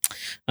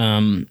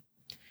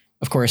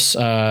 Of course,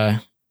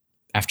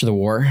 after the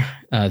war,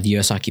 the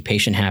U.S.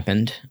 occupation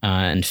happened,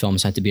 and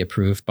films had to be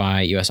approved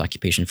by U.S.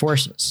 occupation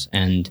forces.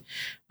 And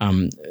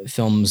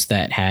films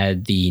that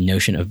had the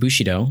notion of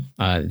Bushido,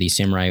 the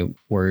samurai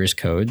warriors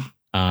code,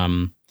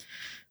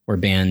 were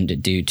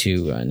banned due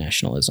to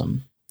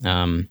nationalism.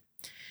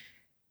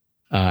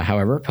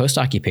 However,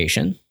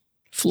 post-occupation,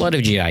 flood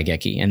of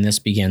jidaigeki, and this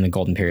began the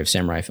golden period of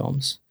samurai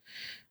films.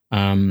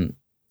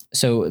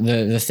 So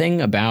the thing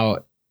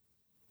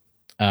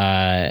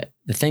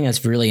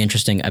that's really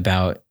interesting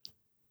about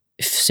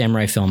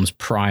samurai films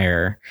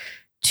prior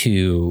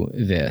to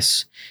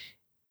this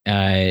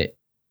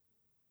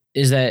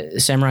is that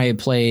samurai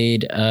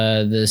played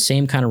the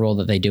same kind of role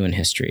that they do in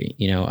history.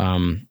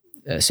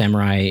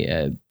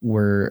 Samurai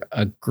were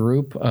a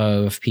group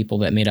of people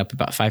that made up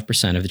about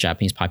 5% of the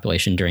Japanese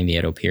population during the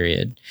Edo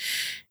period,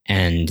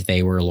 and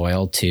they were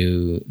loyal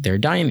to their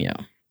daimyo.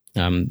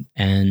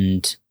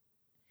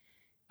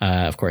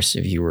 Of course,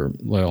 if you were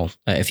loyal,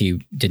 if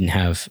you didn't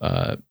have,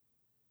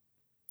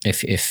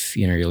 if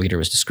your leader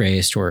was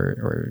disgraced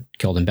or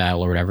killed in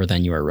battle or whatever,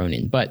 then you are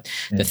Ronin. But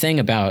the thing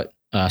about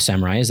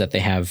samurai is that they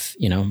have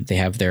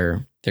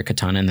their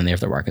katana, and then they have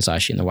their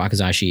wakizashi, and the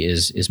wakizashi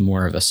is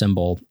more of a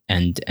symbol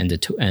and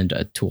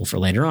a tool for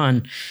later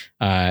on.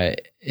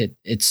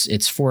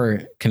 It's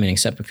for committing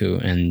seppuku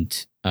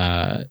and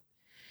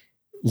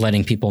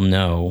letting people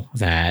know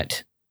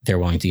that they're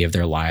willing to give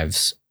their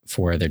lives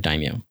for their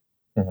daimyo.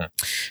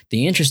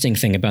 The interesting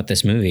thing about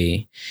this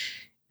movie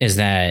is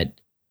that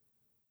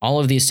all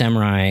of these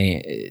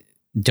samurai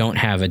don't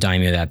have a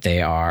daimyo that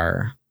they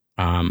are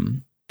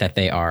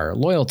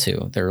loyal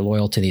to. They're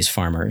loyal to these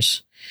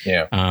farmers.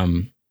 Yeah.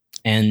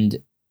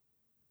 And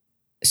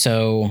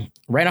so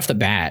right off the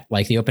bat,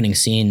 like the opening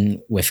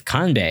scene with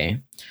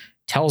Kanbei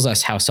tells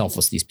us how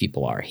selfless these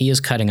people are. He is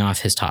cutting off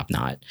his top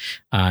knot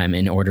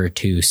in order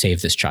to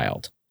save this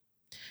child.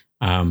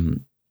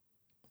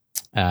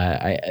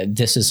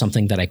 This is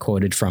something that I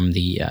quoted from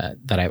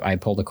I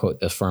pulled a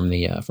quote from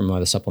one of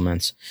the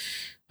supplements.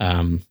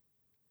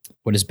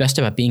 What is best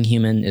about being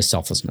human is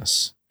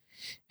selflessness.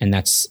 And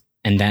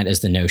that is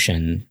the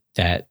notion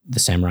that the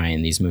samurai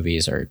in these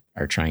movies are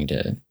trying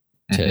to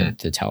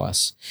tell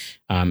us.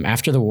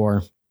 After the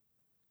war,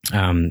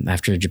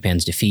 after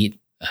Japan's defeat,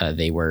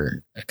 they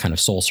were kind of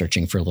soul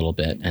searching for a little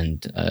bit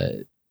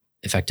and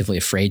effectively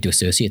afraid to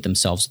associate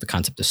themselves with the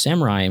concept of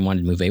samurai and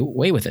wanted to move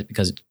away with it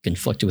because it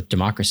conflicted with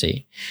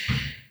democracy.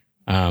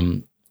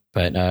 But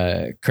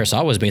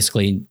Kurosawa was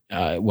basically,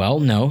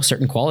 no,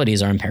 certain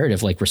qualities are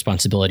imperative, like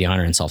responsibility,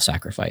 honor, and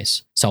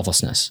self-sacrifice,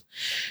 selflessness.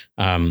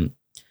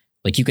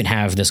 Like you can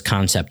have this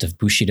concept of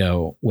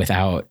Bushido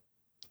without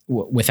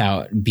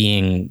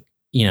being,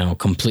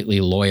 completely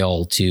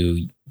loyal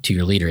to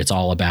your leader. It's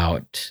all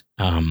about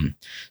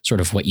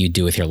sort of what you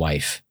do with your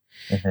life.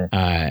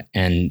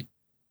 And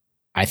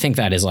I think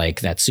that is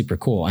that's super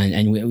cool.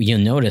 And you'll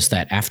notice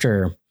that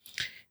after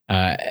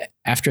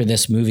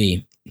this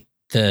movie,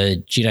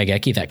 the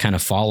jidaigeki that kind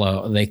of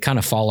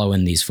follow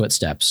in these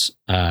footsteps.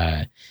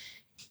 Not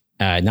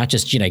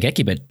just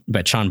jidaigeki,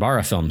 but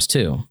Chanbara films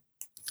too.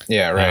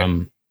 Yeah,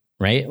 right.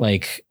 Right?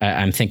 Like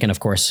I'm thinking,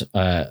 of course,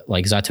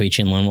 like Zatoichi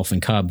and Lone Wolf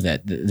and Cub,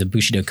 that the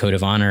Bushido Code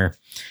of Honor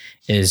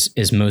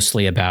is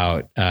mostly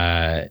about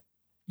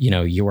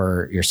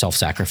your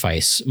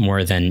self-sacrifice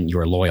more than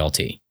your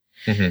loyalty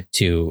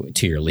to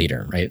your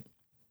leader, right?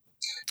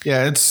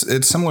 Yeah,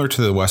 it's similar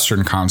to the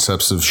Western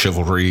concepts of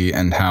chivalry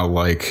and how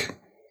like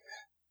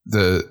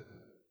the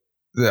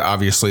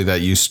obviously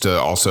that used to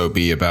also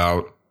be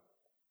about,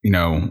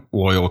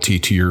 loyalty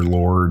to your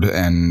lord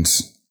and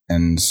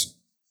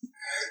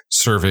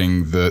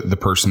serving the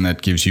person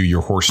that gives you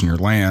your horse and your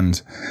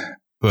land.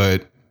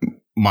 But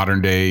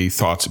modern day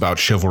thoughts about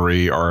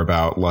chivalry are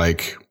about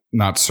like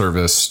not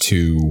service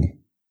to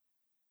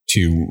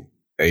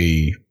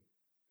a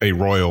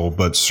royal,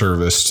 but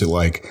service to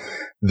like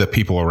the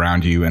people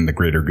around you and the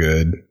greater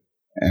good.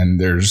 And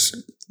there's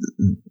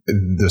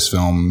this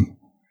film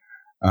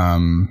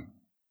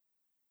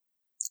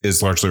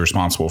is largely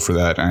responsible for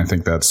that. And I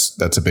think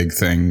that's a big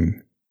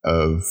thing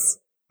of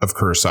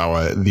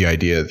Kurosawa, the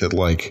idea that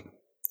like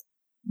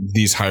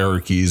these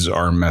hierarchies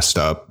are messed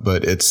up,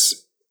 but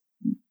it's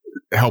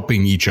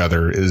helping each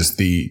other is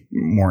the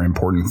more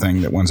important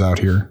thing that one's out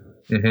here.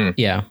 Mm-hmm.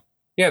 Yeah.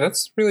 Yeah,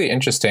 that's really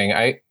interesting.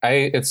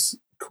 It's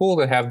cool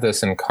to have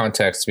this in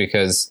context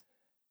because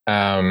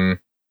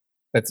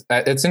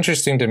it's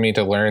interesting to me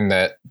to learn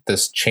that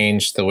this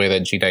changed the way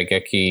that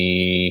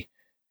Jidaigeki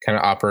kind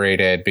of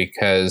operated,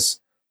 because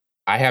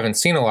I haven't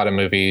seen a lot of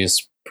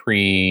movies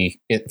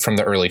from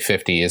the early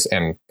 50s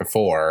and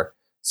before.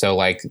 So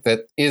like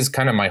that is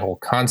kind of my whole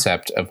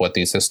concept of what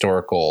these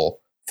historical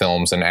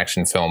films and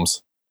action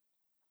films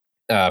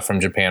from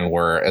Japan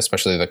were,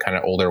 especially the kind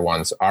of older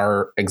ones,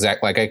 are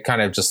exact. Like I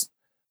kind of just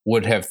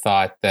would have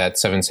thought that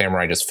Seven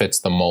Samurai just fits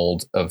the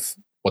mold of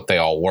what they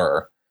all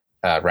were,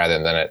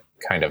 rather than it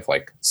kind of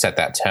like set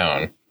that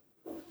tone.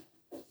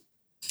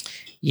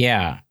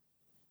 Yeah.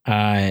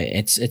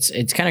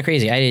 It's kind of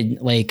crazy.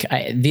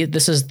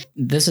 This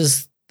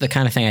is the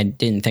kind of thing I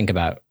didn't think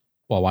about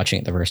while watching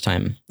it the first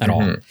time at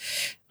all.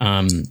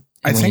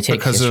 I think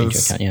because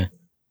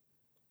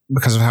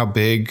of how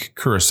big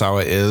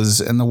Kurosawa is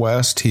in the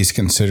West, he's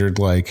considered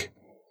like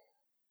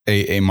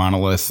a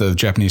monolith of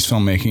Japanese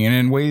filmmaking, and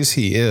in ways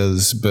he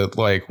is. But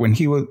like when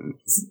he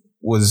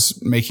was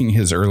making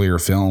his earlier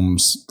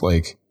films,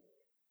 like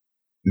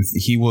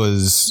he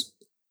was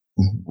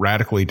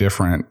radically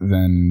different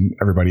than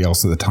everybody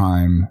else at the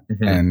time.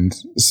 And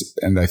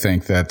I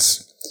think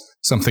that's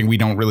something we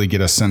don't really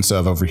get a sense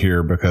of over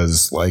here,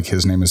 because like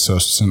his name is so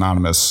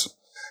synonymous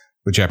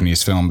with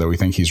Japanese film that we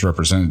think he's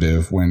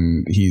representative,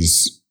 when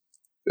he's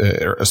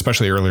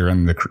especially earlier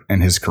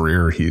in his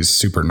career, he's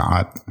super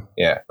not.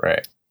 Yeah,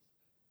 right.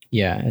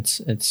 Yeah, it's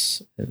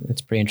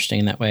pretty interesting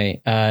in that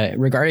way.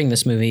 Regarding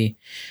this movie,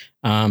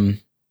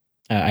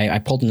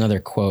 I pulled another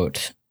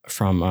quote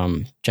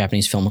from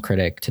Japanese film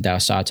critic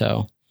Tadao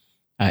Sato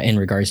in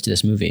regards to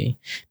this movie.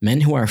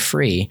 Men who are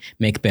free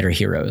make better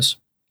heroes,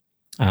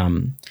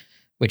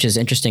 which is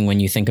interesting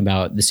when you think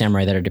about the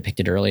samurai that are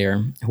depicted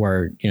earlier, who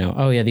are,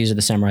 these are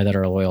the samurai that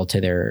are loyal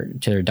to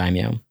their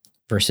daimyo,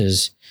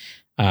 versus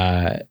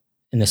in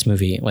this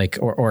movie, like,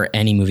 or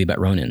any movie but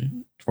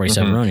Ronin,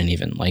 47 Ronin,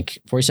 even like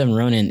 47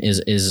 Ronin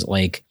is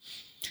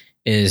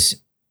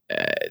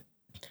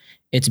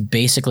it's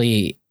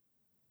basically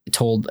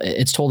told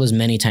as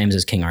many times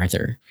as King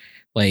Arthur.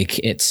 Like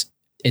it's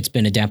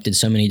been adapted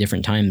so many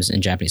different times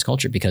in Japanese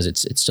culture, because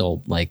it's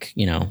still like,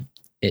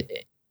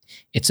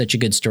 it's such a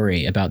good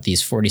story about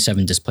these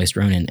 47 displaced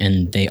Ronin,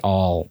 and they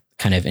all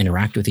kind of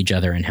interact with each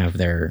other and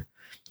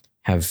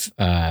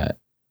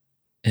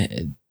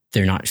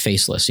they're not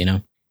faceless,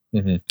 And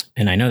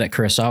I know that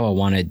Kurosawa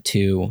wanted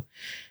to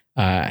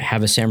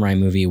have a samurai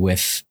movie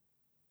with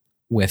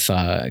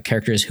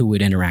characters who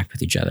would interact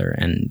with each other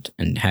and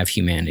have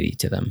humanity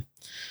to them.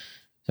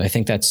 So I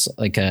think that's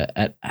like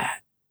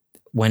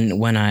when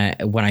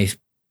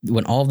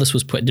all of this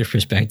was put into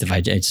perspective, I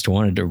just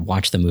wanted to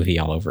watch the movie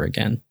all over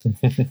again.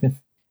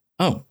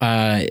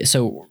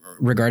 So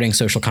regarding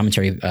social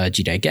commentary,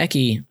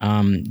 Jidaigeki,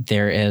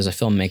 there is a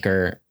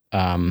filmmaker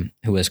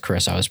who was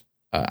Kurosawa's,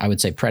 I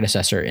would say,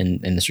 predecessor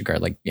in this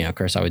regard. Like,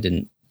 Kurosawa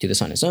didn't do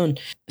this on his own.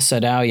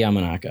 Sadao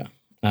Yamanaka.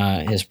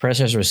 His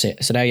predecessor was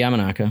Sadao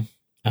Yamanaka,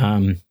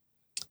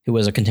 who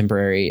was a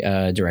contemporary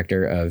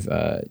director of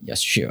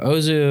Yasushiro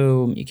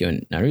Ozu,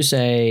 Mikio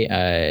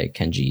Naruse,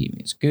 Kenji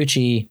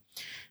Mizuguchi,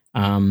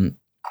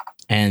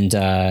 and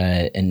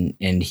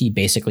he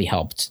basically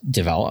helped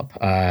develop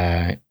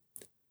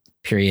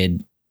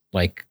period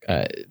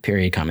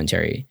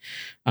commentary.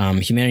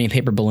 Humanity and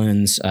Paper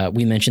Balloons.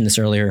 We mentioned this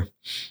earlier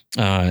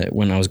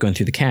when I was going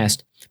through the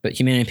cast, but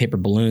Humanity and Paper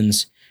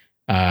Balloons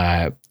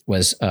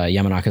was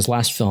Yamanaka's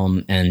last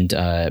film, and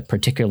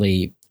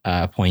particularly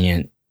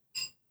poignant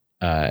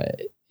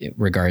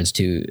regards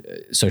to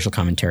social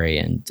commentary,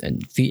 and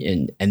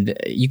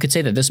you could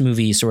say that this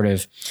movie sort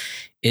of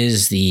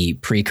is the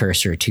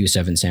precursor to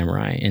Seven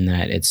Samurai, in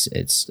that it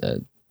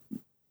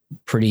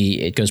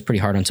goes pretty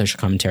hard on social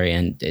commentary,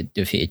 and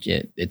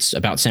it's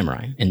about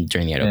samurai and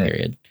during the Edo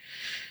period.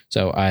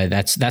 So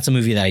that's a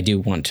movie that I do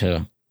want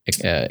to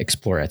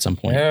explore at some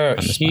point. Yeah,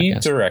 on this he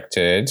podcast.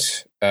 directed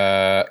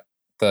the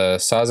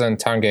Sazen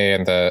Tange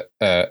and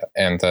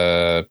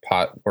the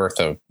pot worth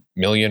of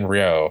Million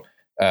Ryo,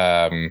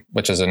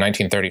 which is a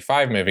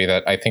 1935 movie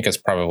that I think is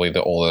probably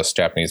the oldest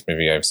Japanese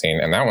movie I've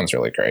seen, and that one's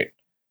really great.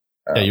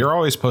 Yeah, you're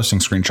always posting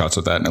screenshots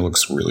of that, and it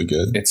looks really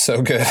good. It's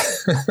so good.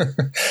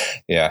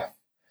 Yeah.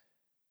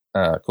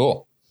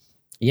 Cool.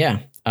 Yeah.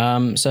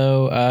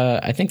 So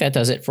I think that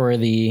does it for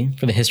the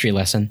history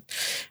lesson.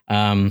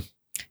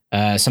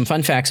 Some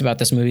fun facts about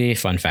this movie.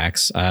 Fun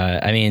facts.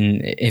 I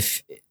mean,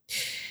 if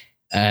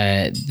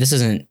this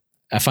isn't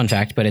a fun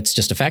fact, but it's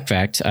just a fact.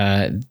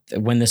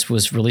 When this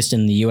was released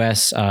in the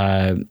U.S.,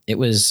 it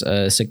was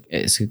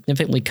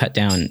significantly cut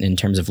down in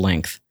terms of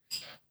length.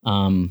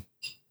 I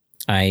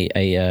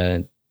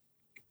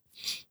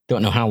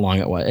don't know how long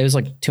it was. It was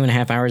like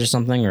 2.5 hours or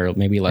something, or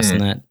maybe less than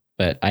that.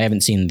 But I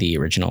haven't seen the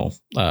original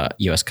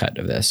U.S. cut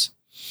of this,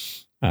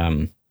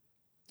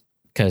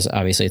 because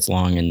obviously it's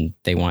long and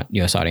they want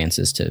U.S.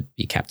 audiences to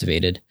be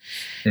captivated.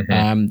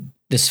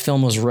 This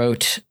film was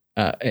written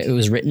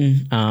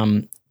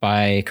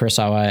by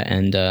Kurosawa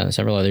and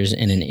several others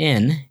in an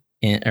inn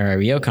or a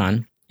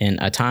ryokan in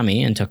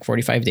Atami, and took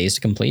 45 days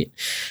to complete.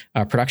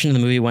 Production of the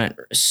movie went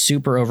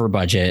super over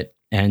budget.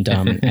 And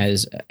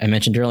as I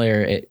mentioned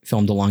earlier, it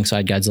filmed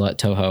alongside Godzilla at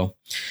Toho,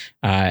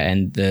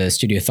 and the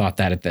studio thought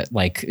that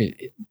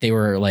they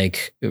were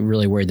like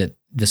really worried that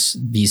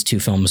these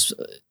two films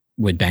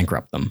would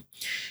bankrupt them,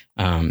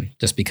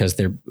 just because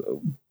they're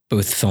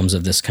both films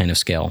of this kind of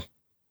scale.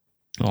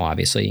 Well,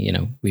 obviously, you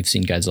know, we've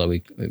seen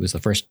Godzilla. It was the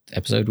first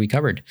episode we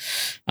covered.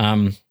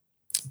 Seven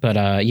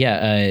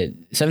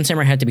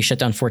Samurai had to be shut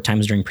down 4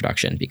 times during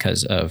production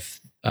because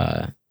of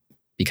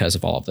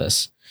all of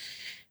this.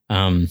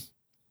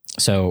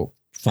 So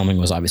filming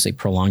was obviously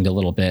prolonged a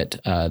little bit.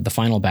 The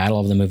final battle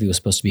of the movie was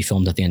supposed to be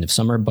filmed at the end of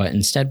summer, but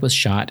instead was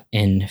shot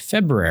in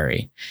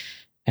February.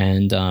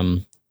 And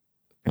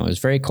it was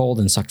very cold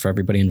and sucked for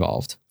everybody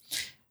involved.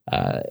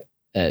 A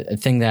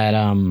thing that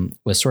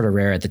was sort of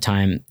rare at the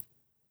time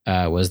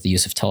was the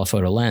use of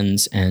telephoto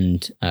lens,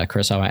 and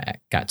Kurosawa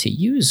got to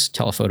use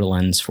telephoto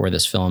lens for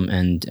this film.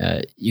 And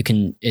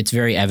it's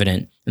very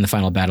evident in the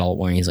final battle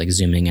when he's like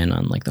zooming in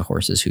on like the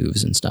horse's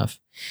hooves and stuff.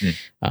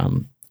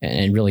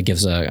 And it really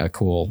gives a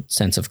cool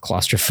sense of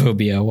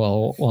claustrophobia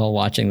while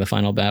watching the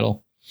final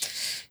battle.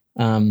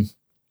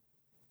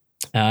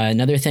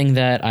 Another thing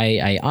that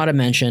I ought to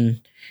mention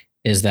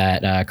is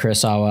that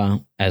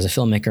Kurosawa, as a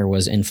filmmaker,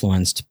 was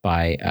influenced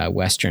by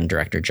Western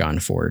director John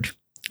Ford,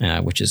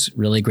 which is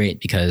really great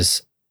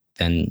because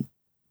then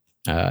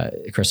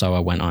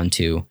Kurosawa went on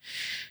to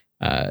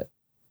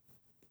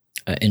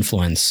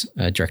influence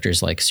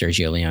directors like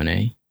Sergio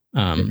Leone.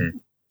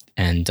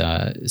 And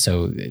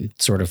so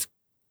it's sort of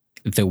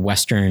the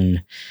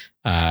Western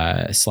 /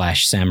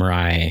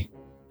 samurai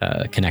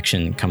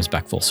connection comes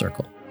back full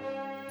circle.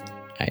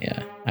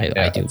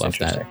 I do love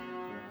that.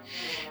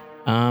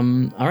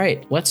 All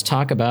right, let's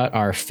talk about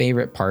our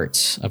favorite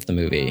parts of the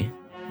movie.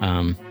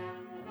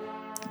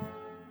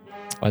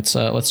 Let's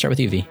start with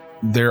you, V.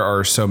 There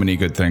are so many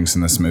good things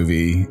in this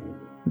movie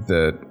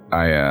that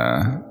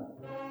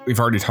we've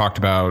already talked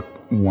about.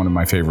 One of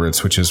my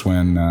favorites, which is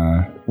when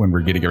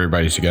we're getting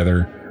everybody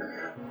together.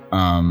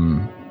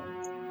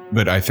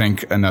 But I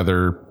think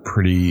another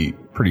pretty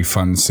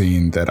fun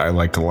scene that I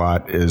liked a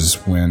lot is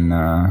when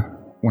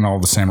all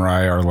the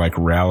samurai are like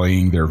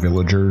rallying their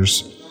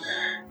villagers,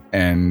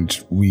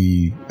 and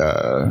we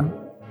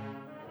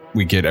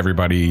get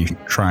everybody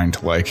trying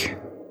to like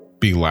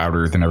be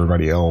louder than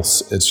everybody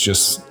else. It's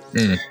just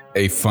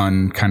a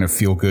fun kind of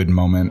feel good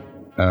moment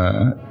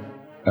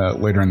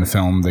later in the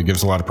film that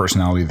gives a lot of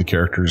personality to the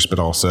characters, but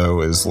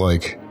also is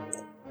like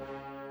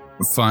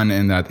fun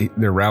in that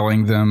they're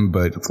rallying them,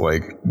 but it's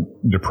like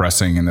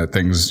depressing in that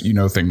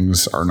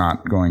things are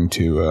not going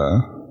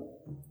to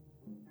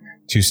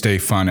stay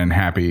fun and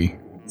happy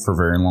for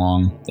very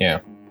long.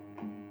 Yeah.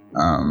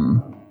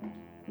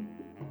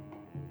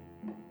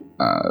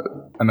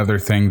 Another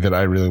thing that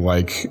I really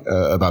like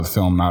about the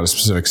film, not a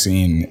specific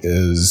scene,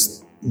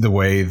 is the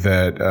way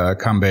that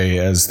Kanbei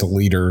as the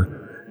leader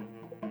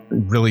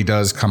really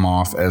does come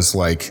off as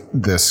like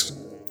this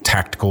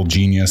tactical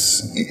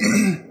genius,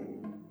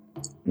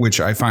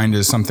 which I find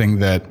is something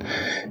that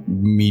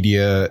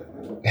media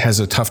has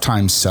a tough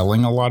time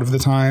selling a lot of the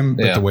time.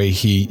 But the way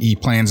he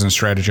plans and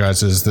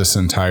strategizes this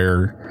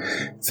entire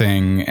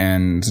thing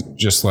and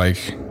just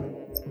like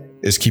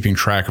is keeping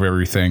track of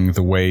everything,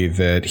 the way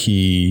that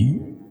he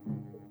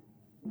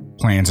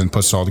plans and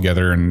puts it all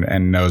together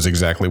and knows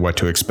exactly what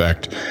to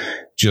expect,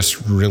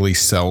 just really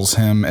sells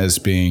him as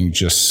being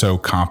just so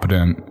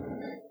competent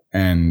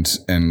and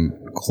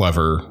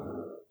clever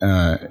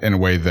in a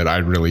way that I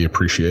really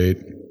appreciate.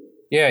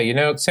 Yeah, you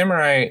know,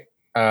 samurai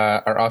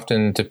are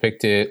often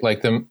depicted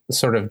like the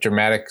sort of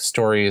dramatic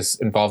stories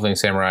involving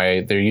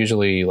samurai. They're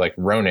usually like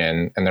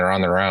ronin and they're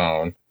on their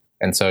own.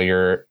 And so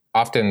you're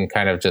often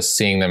kind of just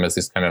seeing them as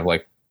these kind of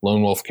like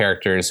lone wolf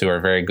characters who are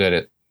very good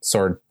at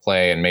sword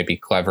play and maybe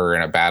clever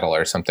in a battle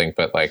or something.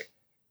 But like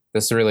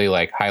this really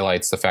like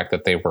highlights the fact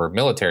that they were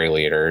military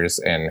leaders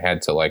and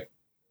had to like,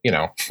 you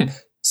know,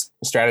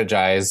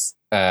 strategize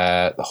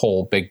the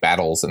whole big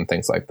battles and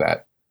things like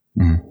that.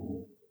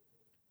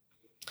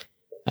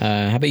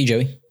 How about you,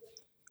 Joey?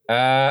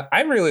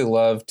 I really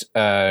loved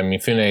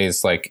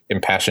Mifune's like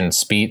impassioned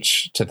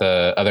speech to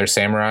the other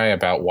samurai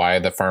about why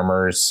the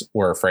farmers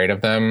were afraid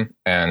of them,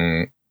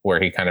 and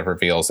where he kind of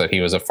reveals that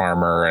he was a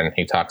farmer, and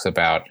he talks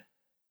about,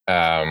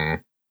 how,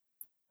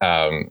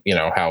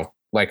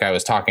 like I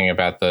was talking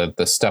about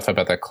the stuff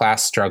about the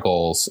class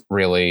struggles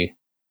really,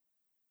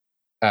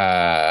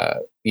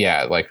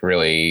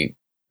 really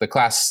the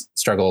class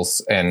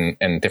struggles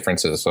and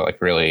differences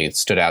like really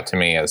stood out to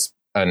me as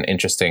an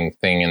interesting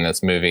thing in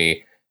this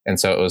movie. And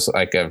so it was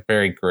like a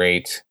very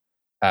great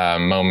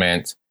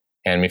moment.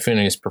 And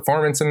Mifune's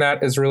performance in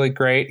that is really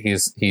great.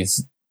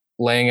 He's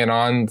laying it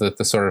on the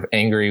sort of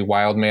angry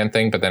wild man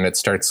thing, but then it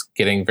starts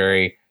getting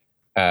very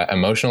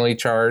emotionally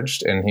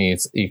charged, and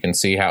you can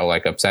see how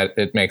like upset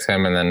it makes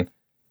him. And then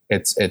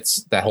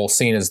it's that whole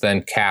scene is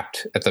then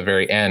capped at the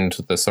very end.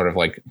 The sort of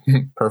like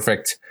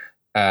perfect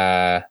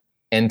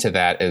end to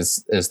that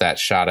is that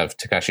shot of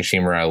Takashi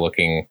Shimura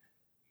looking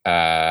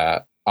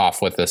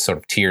off with this sort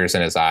of tears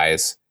in his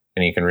eyes,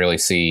 and you can really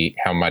see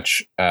how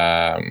much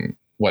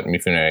what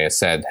Mifune has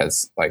said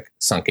has like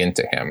sunk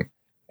into him.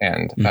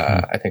 And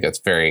I think that's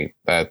very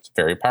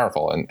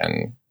powerful,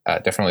 and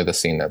definitely the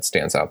scene that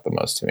stands out the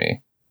most to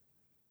me.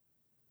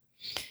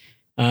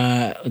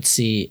 Let's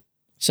see.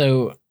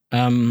 So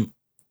I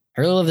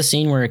really love the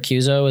scene where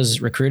Kyuzo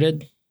is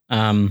recruited.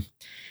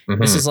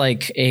 This is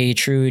like a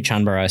true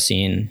Chanbara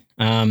scene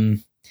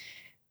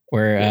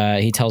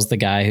where he tells the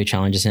guy who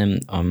challenges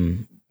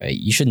him,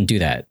 you shouldn't do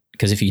that,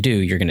 because if you do,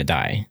 you're going to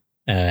die.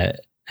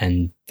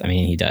 And I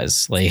mean, he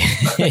does. Like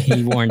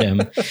he warned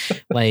him.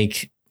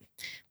 Like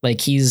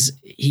Kyuzo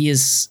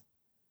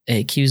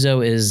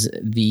is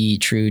the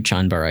true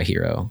Chanbara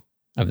hero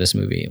of this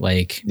movie.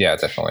 Like, yeah,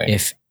 definitely.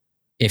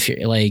 If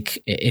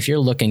you're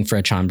looking for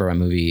a Chanbara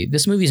movie,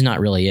 this movie's not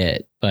really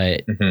it,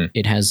 but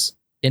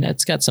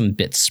it's got some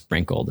bits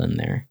sprinkled in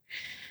there.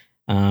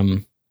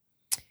 The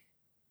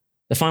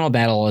final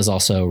battle is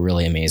also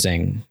really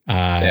amazing.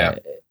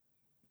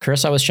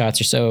 Kurosawa's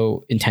shots are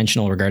so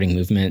intentional regarding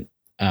movement.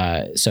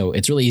 So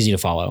it's really easy to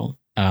follow.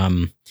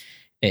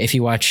 If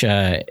you watch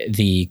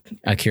the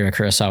Akira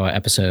Kurosawa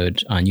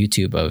episode on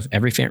YouTube of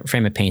every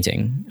frame of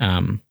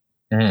painting,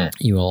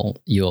 you'll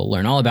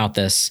learn all about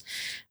this.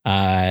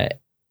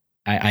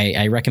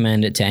 I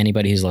recommend it to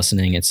anybody who's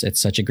listening. It's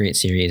such a great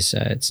series.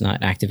 It's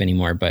not active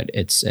anymore, but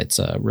it's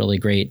a really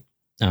great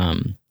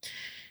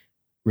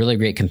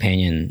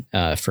companion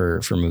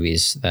for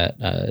movies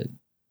that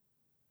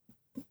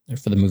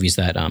for the movies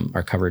that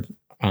are covered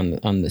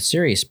on the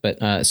series.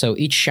 But so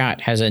each shot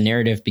has a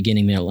narrative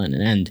beginning, middle, and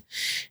an end,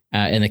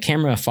 and the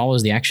camera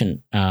follows the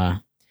action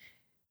from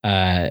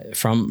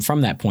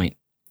that point.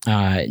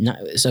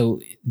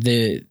 So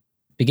the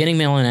beginning,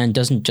 middle, and end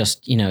doesn't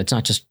just, it's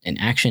not just an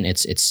action.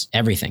 It's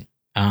everything.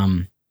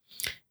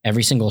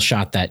 Every single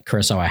shot that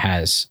Kurosawa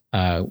has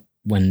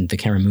when the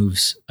camera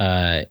moves,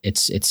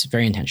 it's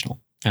very intentional.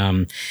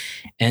 And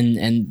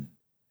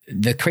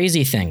the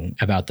crazy thing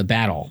about the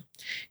battle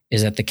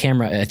is that the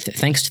camera,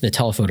 thanks to the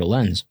telephoto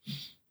lens,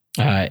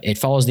 it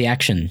follows the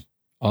action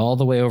all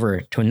the way over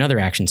to another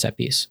action set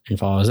piece and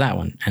follows that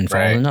one and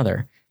follows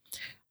another.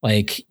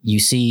 Like you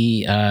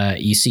see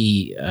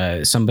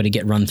somebody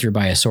get run through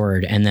by a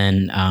sword, and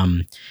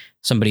then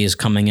somebody is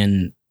coming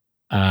in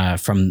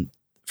from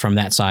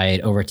that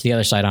side over to the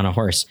other side on a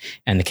horse,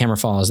 and the camera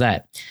follows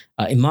that.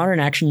 In modern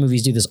action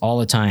movies do this all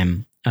the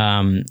time.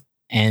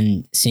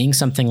 And seeing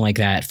something like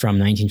that from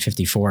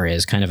 1954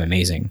 is kind of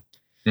amazing.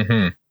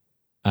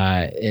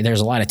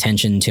 There's a lot of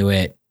tension to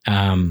it.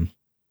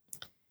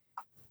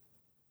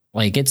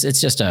 Like it's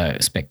just a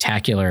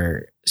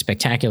spectacular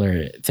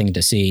thing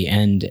to see.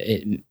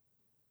 And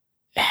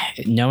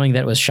knowing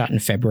that it was shot in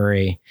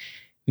February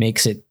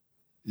makes it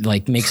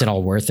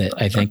all worth it,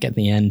 I think, at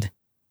the end.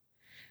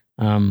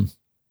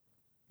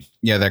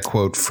 Yeah, that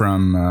quote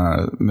from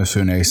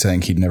Mifune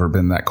saying he'd never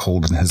been that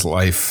cold in his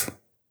life.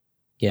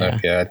 Yeah. Oh,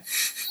 God.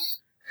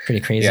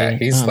 Pretty crazy. Yeah,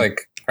 he's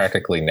like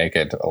practically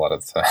naked a lot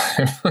of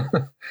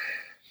the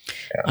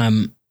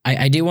time.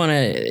 I do want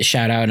to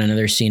shout out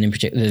another scene in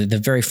particular, the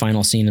very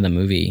final scene of the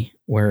movie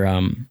where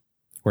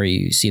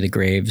you see the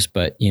graves,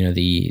 but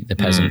the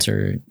peasants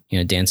are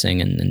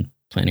dancing and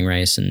planting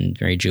rice and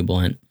very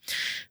jubilant.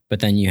 But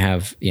then you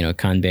have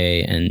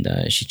Kanbei and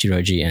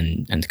Shichiroji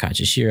and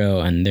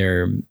Takashishiro, and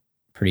they're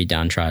pretty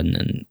downtrodden.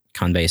 And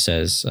Kanbei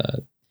says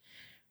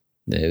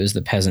it was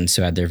the peasants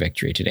who had their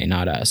victory today,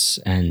 not us.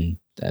 And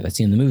that's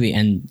in the movie.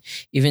 And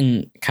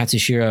even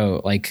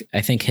Katsushiro, like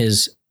I think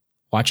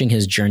watching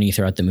his journey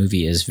throughout the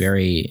movie is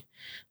very,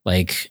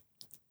 like,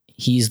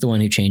 he's the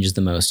one who changes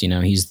the most.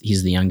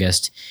 He's the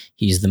youngest.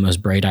 He's the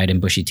most bright-eyed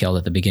and bushy-tailed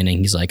at the beginning.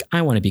 He's like,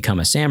 I want to become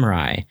a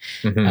samurai.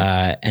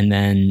 And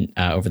then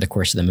over the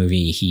course of the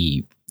movie,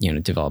 he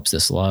develops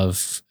this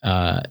love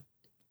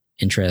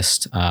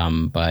interest,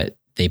 but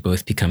they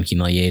both become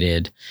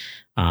humiliated.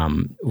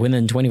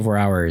 Within 24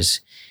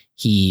 hours,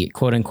 he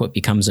quote unquote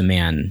becomes a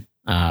man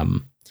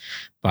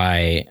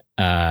by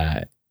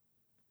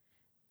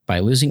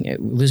losing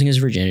his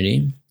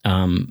virginity,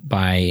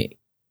 by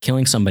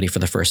killing somebody for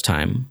the first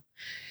time,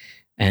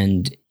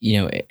 and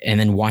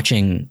then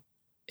watching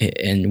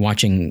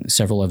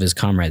several of his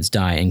comrades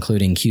die,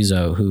 including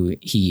Kyuzo, who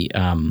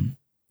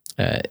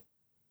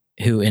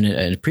who in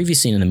a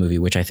previous scene in the movie,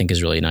 which I think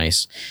is really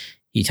nice,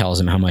 he tells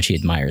him how much he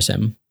admires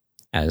him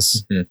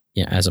as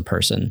as a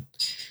person.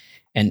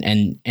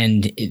 And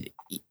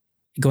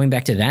going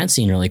back to that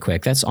scene really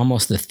quick, that's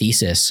almost the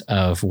thesis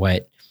of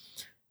what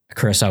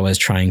Kurosawa is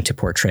trying to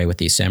portray with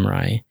these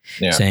samurai,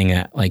 saying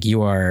that like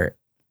you are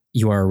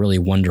a really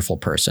wonderful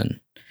person.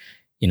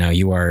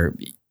 You are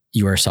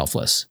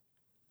selfless.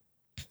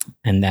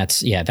 And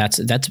that's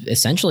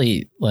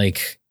essentially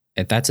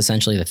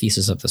the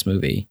thesis of this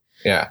movie.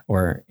 Yeah.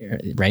 Or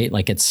right.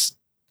 Like it's,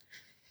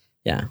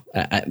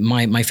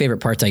 my favorite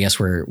parts, I guess,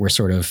 were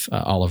sort of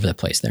all over the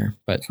place there,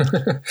 but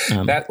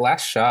that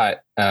last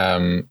shot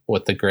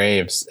with the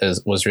graves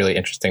was really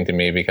interesting to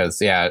me because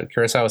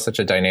Kurosawa is such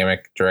a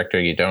dynamic director.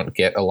 You don't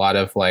get a lot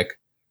of like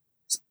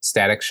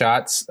static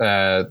shots.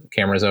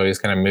 Camera's always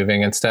kind of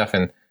moving and stuff.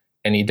 And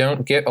you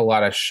don't get a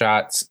lot of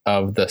shots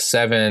of the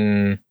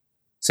 7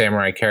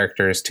 samurai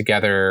characters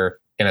together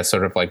in a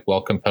sort of like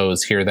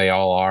well-composed, here they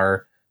all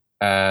are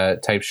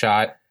type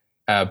shot.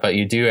 But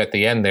you do at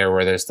the end there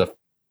where there's the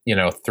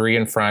 3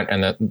 in front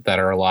and that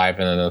are alive,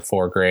 and then the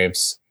 4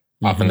 graves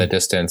off in the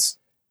distance.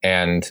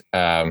 And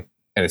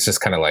it's just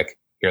kind of like,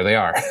 here they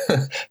are,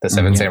 the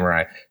 7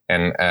 samurai.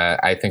 And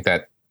I think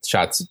that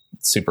shot's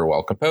super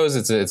well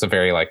composed. It's a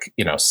very like,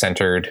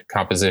 centered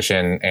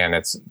composition, and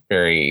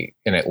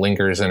it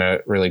lingers in a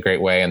really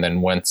great way. And then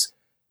once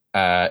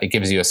it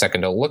gives you a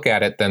second to look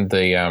at it, then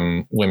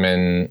the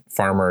women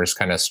farmers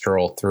kind of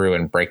stroll through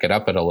and break it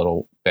up a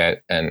little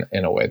bit, and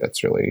in a way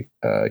that's really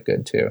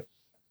good too.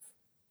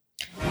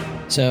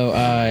 So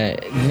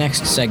the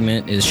next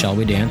segment is Shall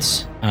We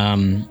Dance?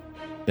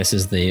 This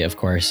is of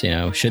course,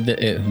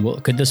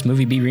 could this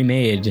movie be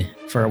remade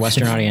for a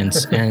Western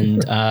audience?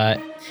 And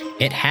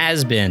it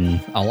has been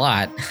a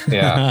lot.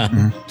 Yeah.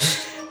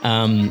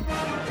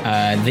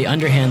 The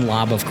underhand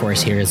lob, of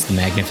course, here is the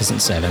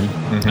Magnificent Seven,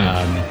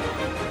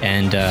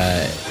 and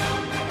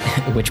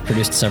which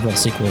produced several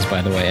sequels,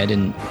 by the way. I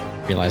didn't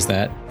realize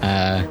that.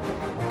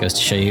 Goes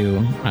to show you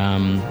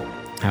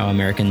how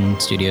American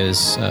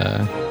studios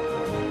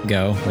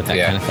go with that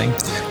kind of thing.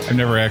 I've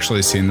never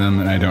actually seen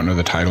them, and I don't know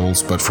the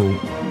titles, but for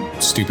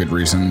stupid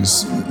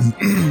reasons,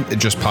 it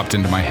just popped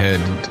into my head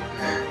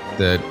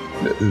that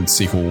the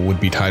sequel would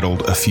be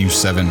titled A Few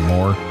 7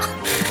 More.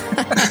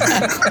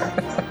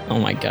 Oh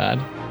my god,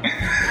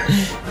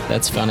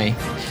 that's funny.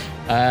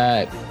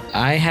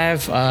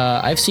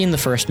 I've seen the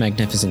first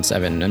Magnificent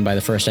Seven, and by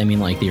the first I mean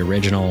like the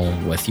original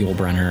with Yul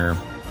Brynner,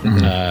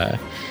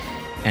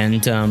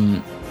 and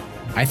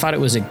I thought it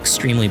was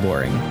extremely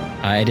boring.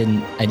 I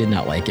did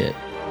not like it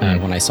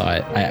when I saw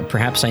it.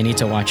 Perhaps I need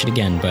to watch it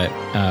again, but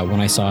when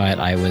I saw it,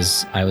 I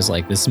was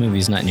like, this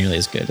movie's not nearly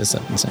as good as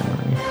Seven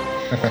Samurai.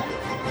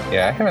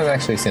 Yeah, I haven't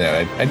actually seen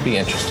it. I'd be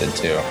interested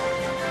too.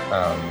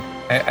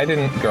 I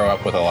didn't grow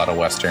up with a lot of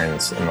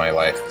Westerns in my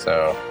life,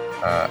 so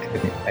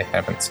I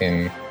haven't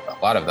seen a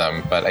lot of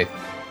them, but I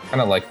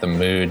kind of like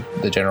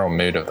the general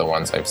mood of the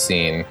ones I've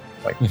seen,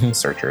 like The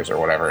Searchers or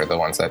whatever, the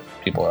ones that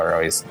people are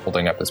always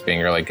holding up as being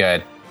really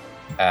good.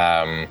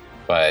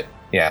 But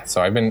yeah,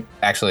 so I've been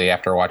actually,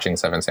 after watching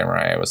Seven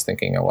Samurai, I was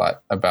thinking a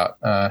lot about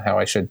how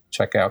I should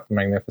check out the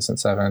Magnificent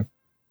Seven.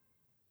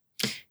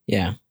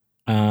 Yeah.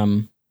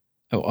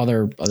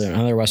 Other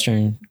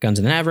Western, Guns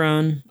of the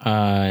Navarone,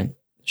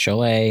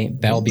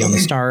 Cholet, Battle Beyond the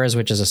Stars,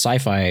 which is a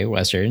sci-fi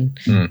Western,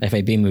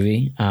 FAB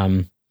movie,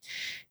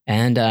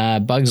 and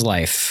Bug's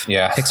Life.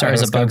 Yeah,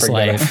 Pixar's A Bug's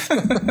Life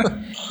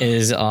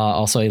is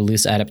also a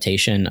loose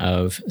adaptation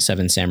of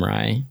Seven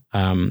Samurai.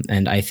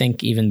 And I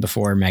think even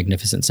before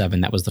Magnificent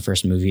Seven, that was the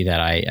first movie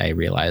that I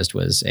realized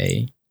was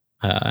a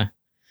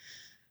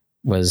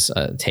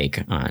take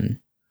on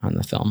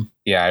the film.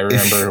 Yeah, I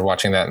remember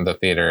watching that in the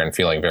theater and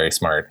feeling very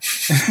smart.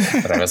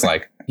 But I was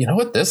like, you know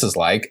what this is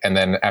like? And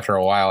then after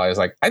a while, I was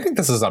like, I think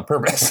this is on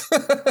purpose.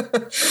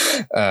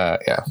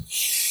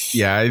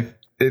 Yeah,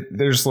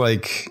 there's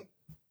like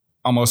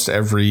almost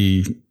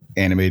every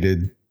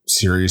animated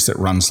series that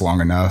runs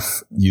long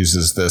enough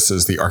uses this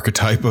as the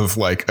archetype of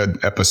like an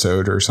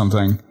episode or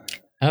something.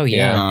 Oh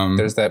yeah.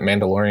 There's that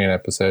Mandalorian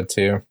episode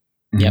too.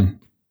 Yep.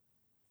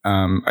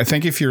 I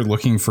think if you're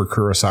looking for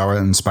Kurosawa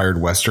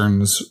inspired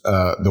Westerns,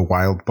 The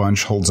Wild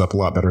Bunch holds up a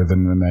lot better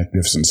than The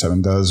Magnificent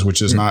Seven does,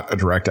 which is not a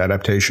direct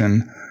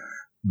adaptation,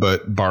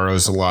 but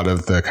borrows a lot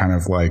of the kind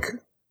of like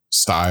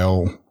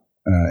style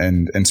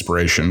and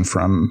inspiration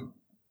from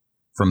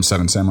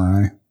Seven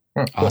Samurai.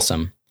 Cool.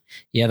 Awesome.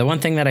 Yeah, the one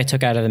thing that I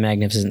took out of The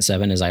Magnificent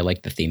Seven is I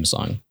like the theme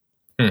song.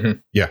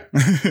 Yeah.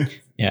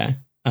 Yeah.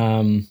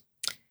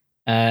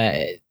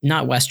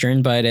 Not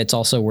Western, but it's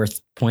also worth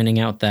pointing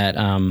out that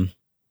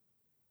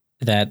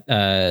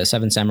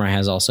Seven Samurai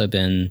has also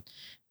been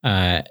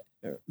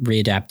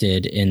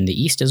readapted in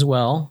the East as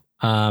well,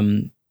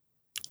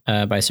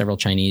 by several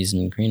Chinese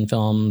and Korean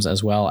films,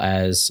 as well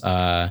as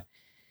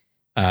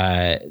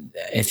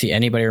if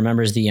anybody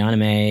remembers the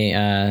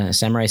anime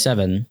Samurai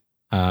 7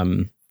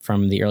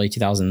 from the early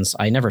 2000s.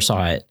 I never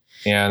saw it.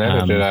 Yeah,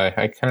 never did I.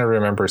 I kind of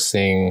remember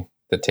seeing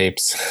the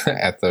tapes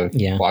at the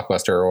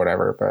Blockbuster or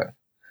whatever, but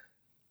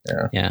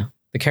yeah.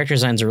 the character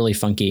designs are really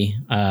funky.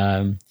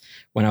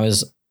 When I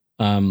was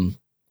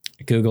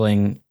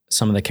Googling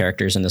some of the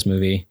characters in this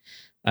movie,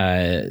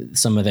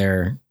 some of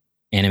their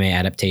anime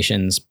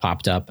adaptations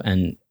popped up,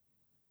 and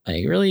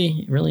like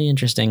really, really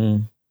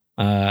interesting.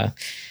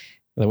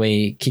 The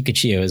way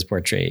Kikuchiyo is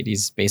portrayed,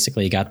 he's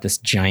basically got this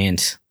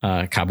giant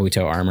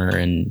Kabuto armor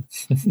and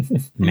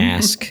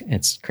mask.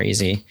 It's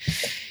crazy.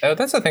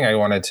 That's the thing I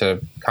wanted to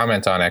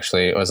comment on,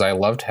 actually, was I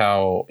loved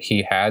how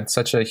he had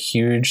such a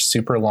huge,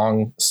 super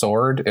long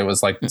sword. It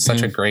was like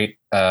such a great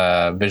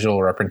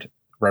visual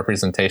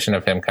representation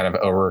of him kind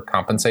of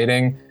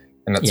overcompensating.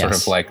 And that's sort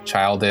of like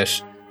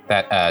childish,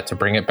 that to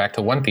bring it back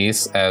to One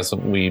Piece, as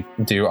we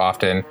do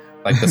often,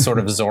 like the sort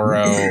of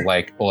Zoro,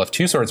 like, well, if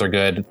 2 swords are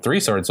good, 3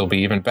 swords will be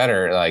even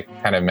better, like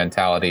kind of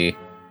mentality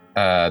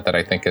that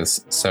I think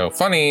is so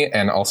funny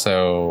and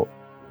also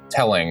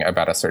telling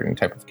about a certain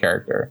type of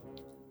character.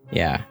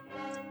 Yeah.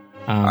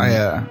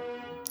 Oh,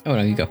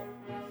 no, you go.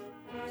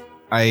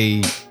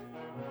 I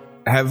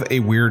have a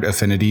weird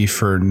affinity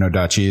for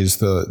Nodachis,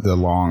 the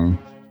long,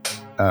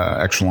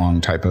 extra long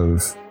type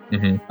of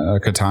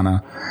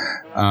katana.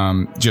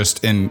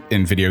 Just in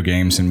video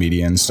games and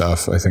media and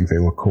stuff, I think they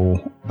look cool.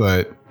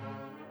 But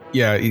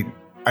yeah,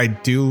 I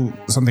do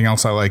something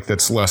else I like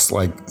that's less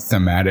like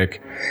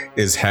thematic,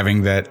 is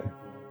having that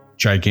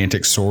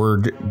gigantic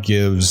sword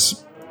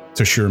gives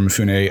Toshiro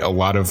Mifune a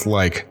lot of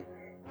like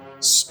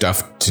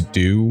stuff to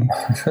do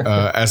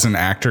as an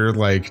actor,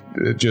 like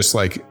just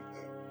like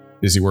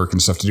busy work and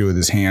stuff to do with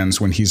his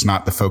hands when he's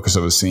not the focus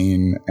of a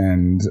scene.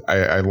 And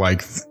I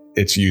like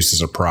its use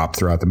as a prop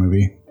throughout the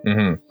movie.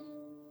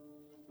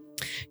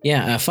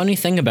 Yeah, a funny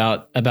thing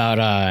about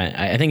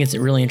I think it's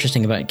really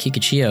interesting about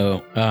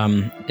Kikuchiyo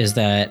is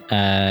that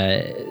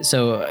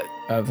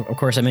of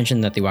course I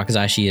mentioned that the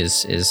wakizashi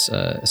is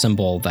a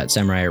symbol that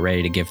samurai are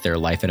ready to give their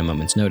life at a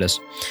moment's notice.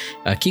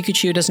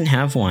 Kikuchiyo doesn't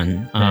have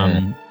one.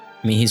 I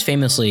mean, he's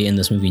famously in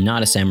this movie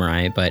not a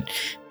samurai, but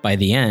by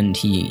the end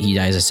he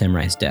dies a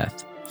samurai's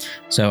death.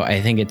 So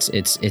I think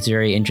it's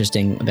very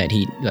interesting that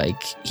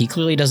he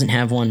clearly doesn't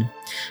have one,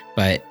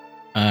 but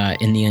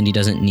in the end he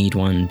doesn't need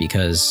one,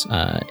 because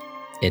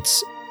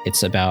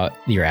it's about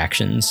your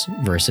actions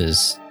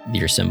versus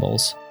your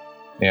symbols.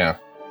 Yeah.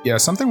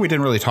 Something we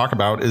didn't really talk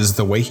about is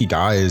the way he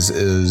dies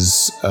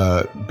is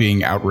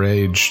being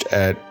outraged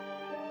at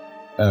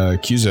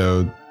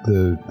Kyuzo,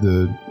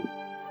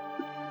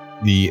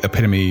 the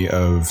epitome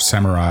of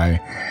samurai,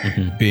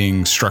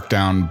 being struck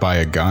down by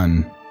a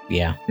gun.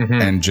 Yeah.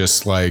 And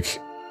just like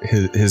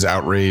his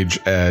outrage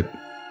at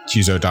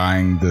Kyuzo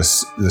dying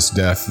this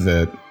death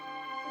that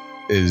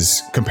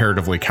is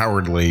comparatively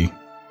cowardly.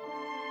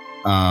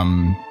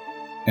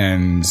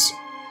 And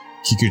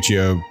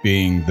Kikuchiyo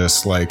being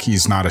this, like,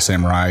 he's not a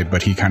samurai,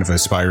 but he kind of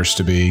aspires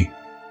to be.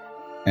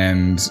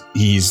 And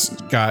he's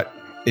got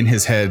in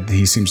his head,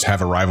 he seems to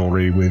have a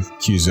rivalry with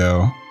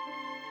Kyuzo.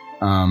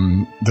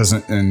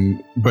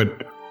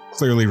 But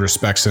clearly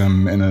respects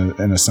him in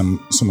a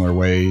similar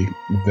way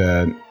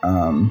that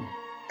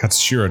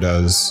Katsushiro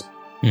does.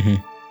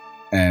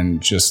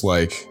 And just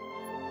like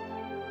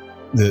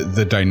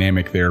the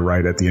dynamic there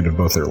right at the end of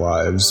both their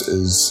lives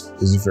is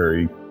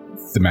very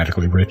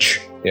thematically rich.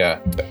 Yeah,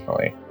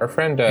 definitely. Our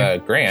friend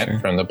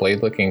Grant from the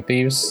Blade Looking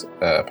Thieves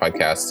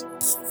podcast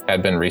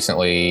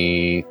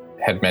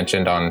had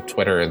mentioned on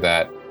Twitter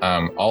that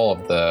all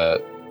of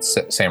the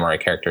samurai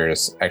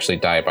characters actually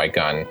die by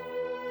gun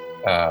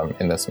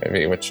in this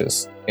movie, which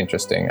is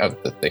interesting, of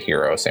the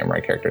hero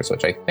samurai characters,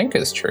 which I think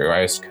is true.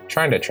 I was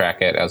trying to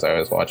track it as I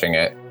was watching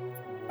it.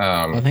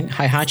 I think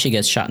Heihachi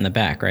gets shot in the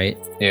back, right?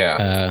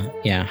 Yeah.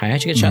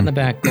 Heihachi gets shot in the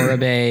back.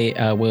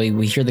 Gorobe,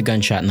 we hear the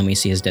gunshot and then we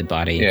see his dead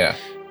body. Yeah.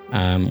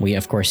 We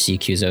of course see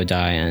Kyuzo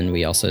die, and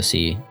we also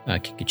see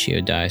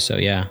Kikuchiyo die. So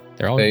yeah,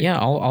 they're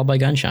all by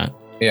gunshot.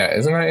 Yeah,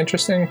 isn't that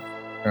interesting?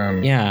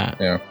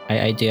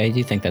 I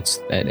do think that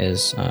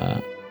is.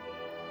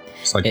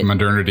 It's like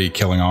modernity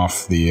killing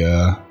off the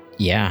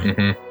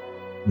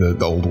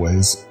old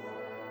ways,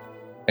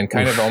 and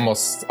kind of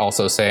almost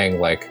also saying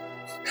like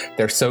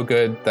they're so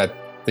good that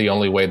the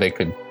only way they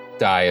could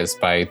die is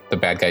by the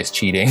bad guys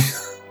cheating.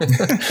 I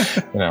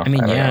don't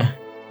know.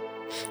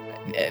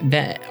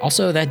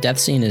 That death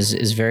scene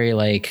is very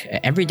like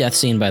every death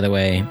scene, by the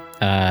way.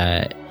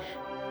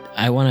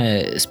 I want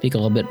to speak a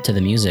little bit to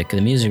the music.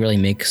 The music really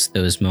makes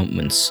those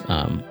moments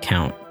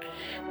count.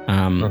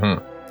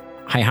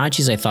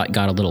 Heihachi's, I thought,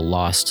 got a little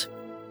lost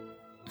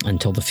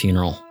until the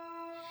funeral.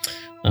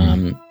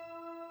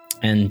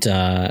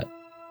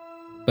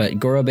 But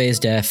Gorobe's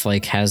death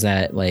has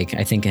that,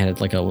 I think it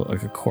had like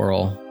a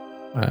choral,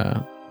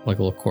 like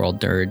a little choral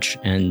dirge,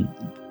 and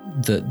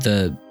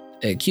the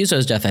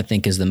Kyuzo's death, I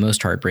think, is the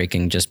most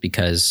heartbreaking, just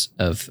because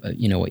of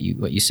what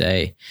you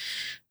say.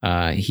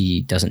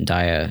 He doesn't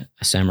die a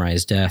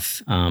samurai's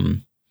death,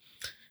 and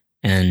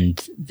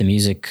the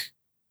music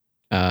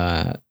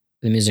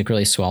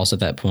really swells at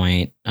that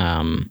point,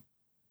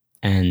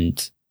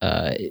 and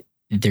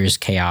there's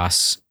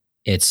chaos.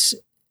 It's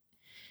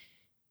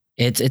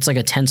like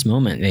a tense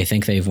moment. They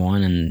think they've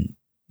won, and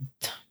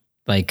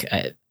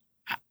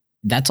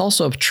that's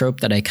also a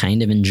trope that I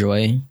kind of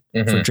enjoy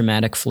for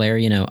dramatic flair.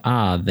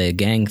 The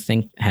gang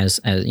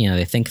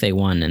they think they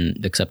won,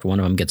 and except one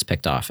of them gets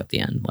picked off at the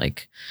end.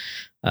 Like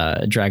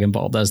Dragon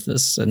Ball does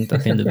this at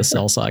the end of the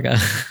Cell Saga.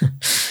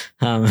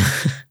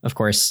 Of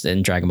course,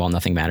 in Dragon Ball,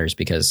 nothing matters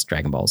because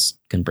Dragon Balls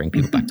can bring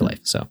people back to life.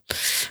 So,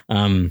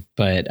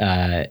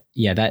 that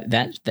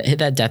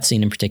death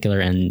scene in particular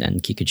and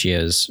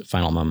Kikuchiyo's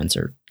final moments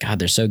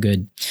they're so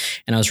good.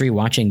 And I was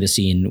rewatching the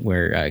scene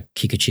where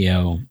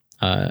Kikuchiyo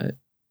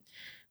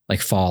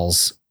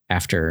falls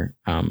after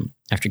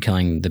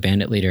killing the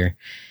bandit leader,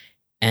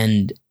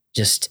 and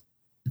just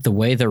the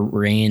way the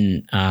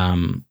rain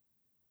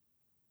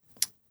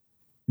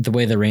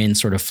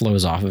sort of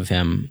flows off of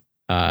him,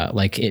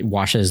 it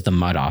washes the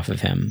mud off of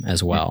him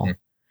as well,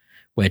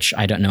 which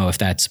I don't know if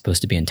that's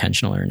supposed to be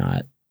intentional or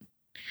not.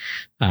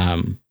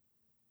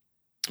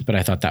 But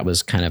I thought that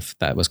was kind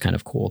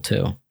of cool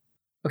too.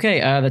 Okay,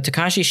 the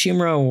Takashi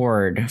Shimura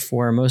Award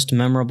for most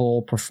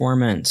memorable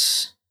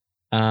performance.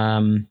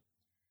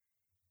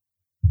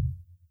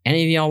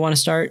 Any of y'all want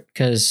to start?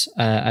 Because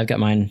I've got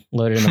mine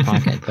loaded in the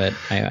pocket, but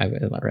I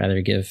would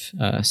rather give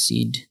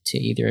seed to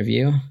either of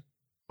you.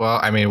 Well,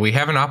 I mean, we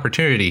have an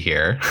opportunity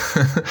here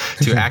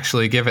to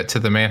actually give it to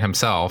the man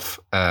himself,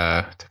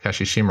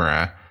 Takashi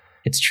Shimura.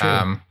 It's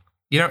true.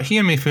 He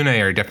and Mifune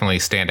are definitely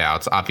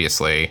standouts,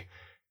 obviously.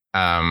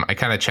 I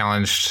kind of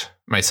challenged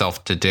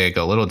myself to dig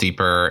a little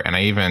deeper, and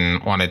I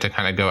even wanted to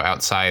kind of go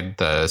outside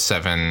the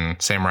 7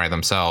 samurai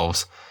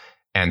themselves.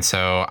 And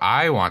so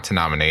I want to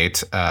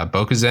nominate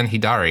Bokuzen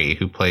Hidari,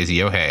 who plays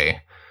Yohei,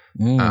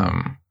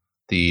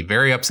 the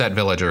very upset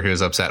villager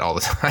who's upset all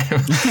the time.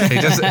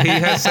 He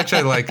has such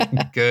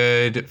a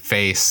good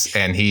face,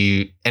 and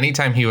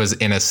anytime he was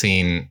in a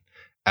scene,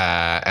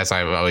 as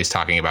I'm always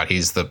talking about,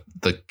 he's the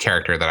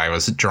character that I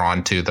was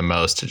drawn to the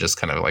most, to just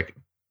kind of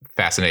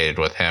fascinated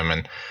with him.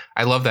 And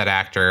I love that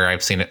actor.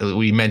 I've seen it.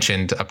 We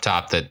mentioned up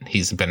top that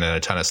he's been in a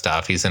ton of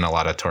stuff. He's in a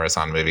lot of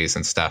Tora-san movies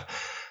and stuff.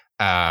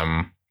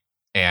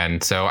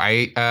 And so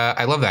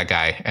I love that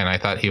guy, and I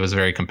thought he was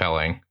very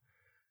compelling.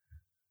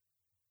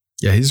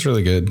 Yeah, he's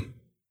really good.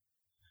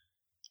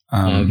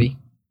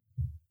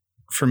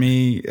 For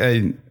me,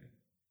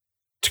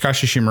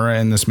 Takashi Shimura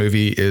in this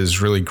movie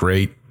is really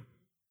great.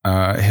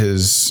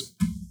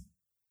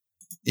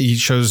 He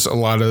shows a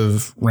lot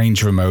of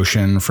range of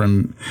emotion.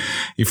 From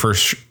he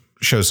first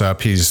shows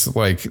up, he's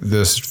like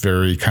this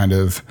very kind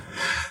of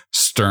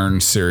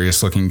stern,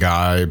 serious looking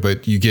guy,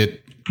 but you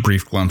get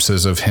brief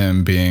glimpses of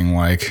him being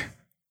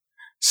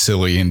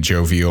silly and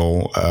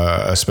jovial,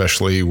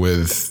 especially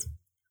with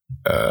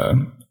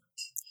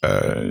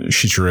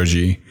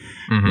Shichiroji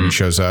when he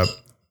shows up.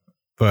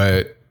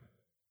 But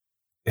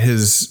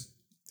his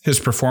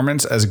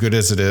performance, as good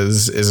as it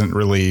isn't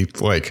really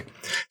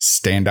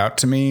stand out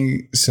to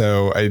me.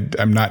 So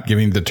I'm not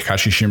giving the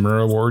Takashi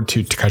Shimura award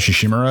to Takashi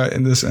Shimura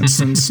in this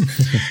instance.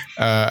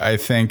 I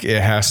think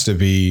it has to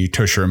be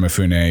Toshiro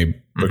Mifune,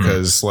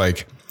 because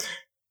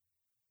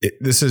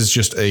this is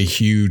just a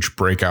huge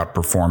breakout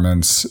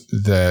performance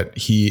that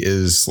he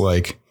is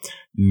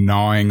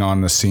gnawing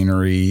on the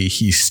scenery.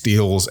 He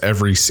steals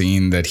every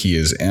scene that he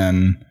is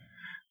in.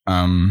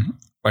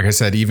 Like I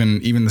said, even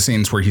the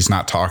scenes where he's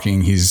not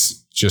talking,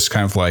 he's just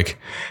kind of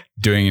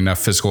doing enough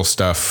physical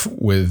stuff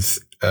with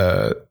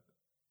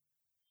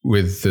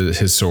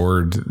his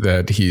sword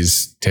that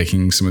he's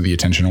taking some of the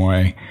attention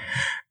away.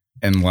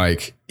 And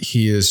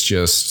he is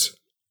just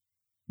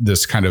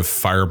this kind of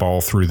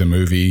fireball through the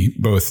movie,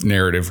 both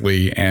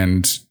narratively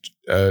and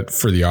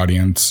for the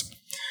audience.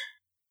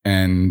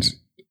 And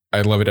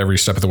I love it every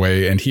step of the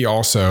way. And he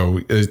also,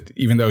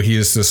 even though he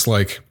is this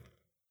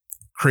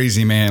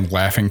crazy man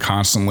laughing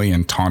constantly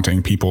and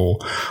taunting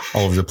people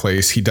all over the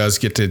place, he does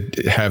get to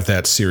have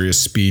that serious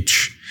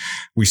speech.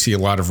 We see a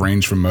lot of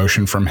range of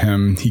emotion from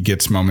him. He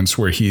gets moments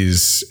where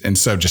he's,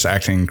 instead of just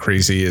acting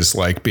crazy, is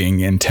being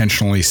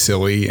intentionally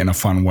silly in a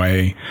fun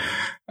way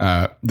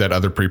that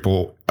other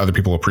people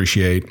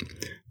appreciate.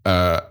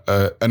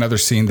 Another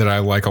scene that I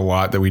like a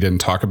lot that we didn't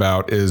talk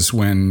about is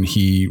when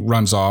he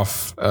runs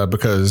off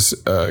because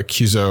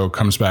Kyuzo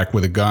comes back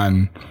with a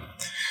gun.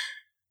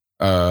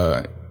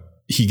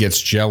 He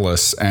gets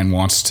jealous and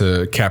wants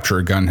to capture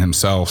a gun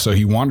himself. So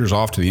he wanders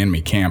off to the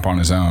enemy camp on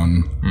his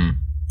own.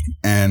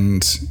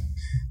 And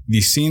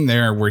the scene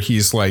there where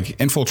he's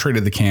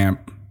infiltrated the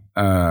camp,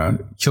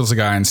 kills a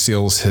guy and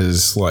steals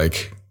his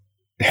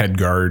head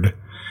guard,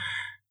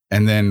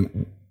 and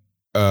then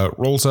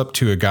rolls up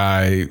to a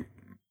guy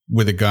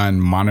with a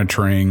gun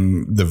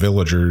monitoring the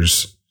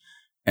villagers.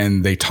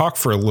 And they talk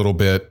for a little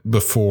bit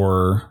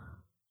before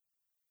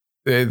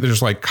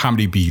there's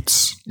comedy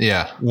beats.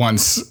 Yeah.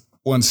 Once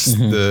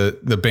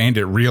the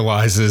bandit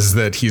realizes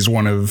that he's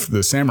one of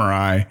the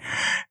samurai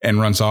and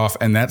runs off.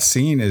 And that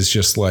scene is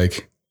just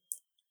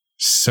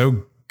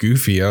so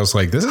goofy. I was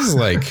this is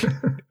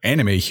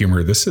anime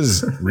humor. This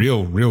is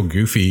real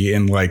goofy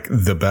in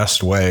the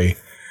best way.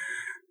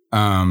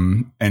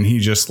 And he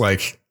just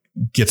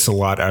gets a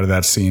lot out of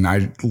that scene.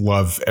 I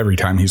love every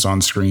time he's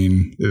on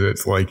screen.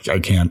 It's I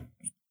can't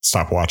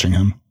stop watching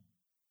him.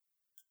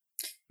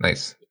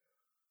 Nice.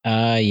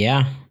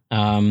 Yeah.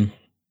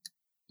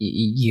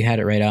 You had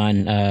it right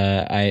on.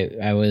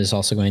 I was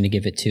also going to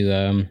give it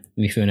to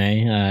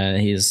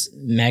Mifune. His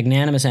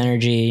magnanimous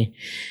energy,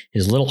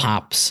 his little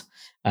hops,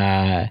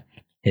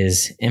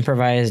 his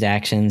improvised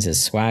actions,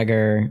 his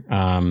swagger.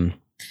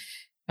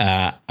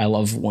 I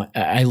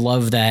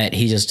love that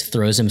he just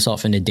throws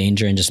himself into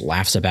danger and just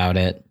laughs about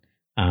it.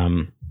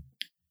 When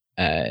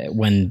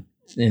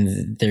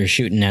they're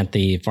shooting at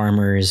the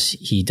farmers,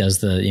 he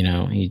does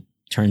he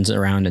turns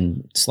around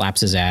and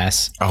slaps his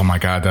ass. Oh my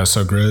God, that's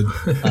so good.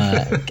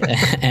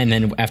 And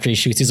then after he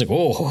shoots, he's like,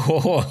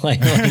 oh,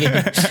 like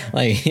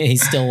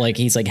he's still like,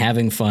 he's like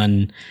having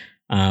fun,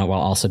 while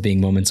also being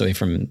moments away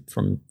from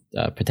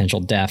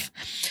potential death.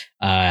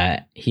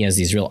 He has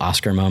these real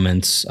Oscar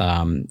moments,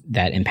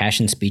 that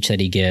impassioned speech that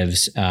he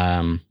gives,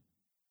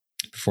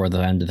 before the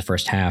end of the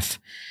first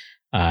half,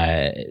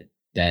 that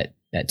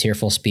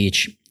tearful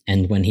speech.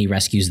 And when he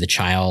rescues the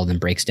child and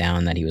breaks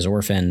down that he was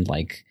orphaned,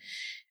 like,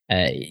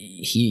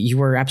 you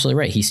were absolutely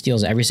right. He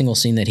steals every single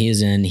scene that he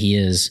is in. He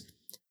is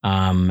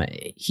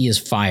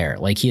fire.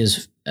 Like, he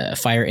is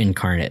fire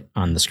incarnate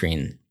on the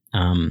screen.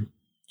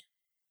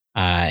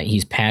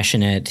 He's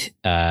passionate.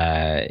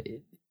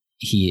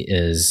 He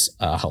is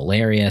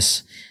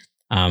hilarious.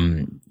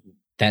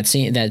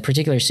 That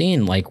particular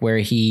scene, like where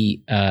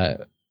he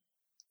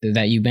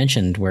that you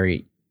mentioned, where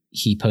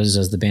he poses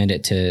as the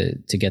bandit to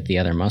get the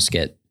other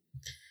musket,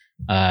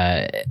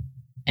 and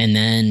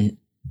then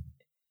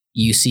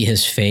you see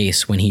his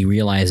face when he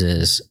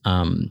realizes,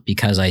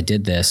 because I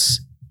did this,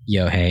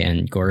 Yohei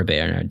and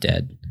Gorobei are now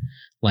dead.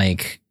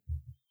 Like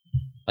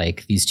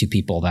these two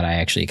people that I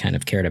actually kind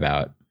of cared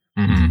about.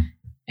 Mm-hmm.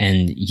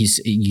 And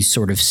you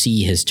sort of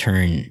see his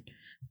turn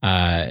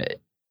a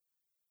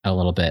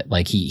little bit.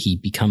 Like he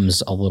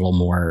becomes a little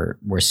more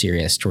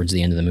serious towards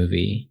the end of the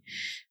movie.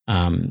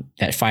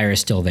 That fire is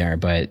still there,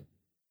 but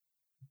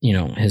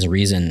his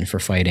reason for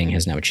fighting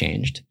has now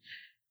changed.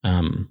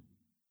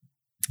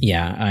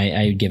 Yeah,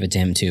 I give it to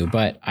him too.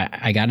 But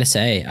I gotta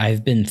say,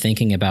 I've been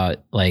thinking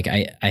about, like,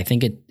 I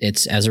think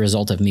it's as a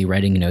result of me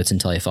writing notes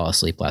until I fell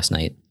asleep last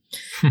night.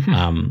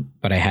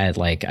 But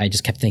I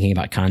just kept thinking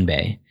about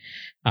Kanbei,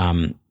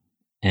 and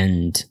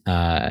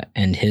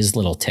his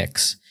little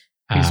ticks.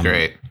 He's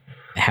great.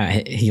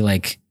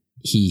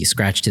 He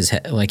scratched his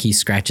head, like he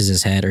scratches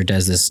his head or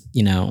does this,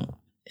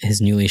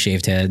 his newly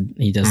shaved head.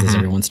 He does this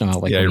every once in a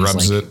while. Like, yeah, he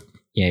rubs it.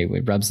 Yeah, he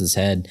rubs his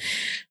head.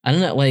 I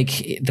don't know,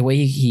 like the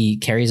way he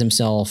carries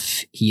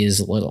himself, he is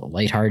a little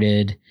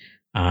lighthearted.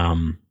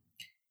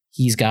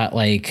 He's got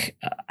like,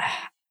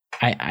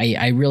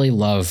 I really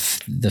love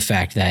the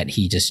fact that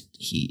he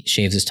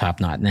shaves his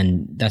top knot. And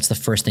then that's the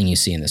first thing you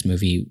see in this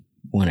movie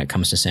when it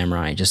comes to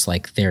samurai. Just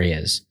like, there he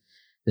is.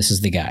 This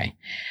is the guy.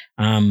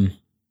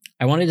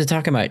 I wanted to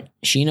talk about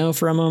Shino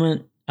for a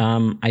moment.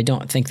 I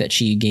don't think that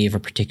she gave a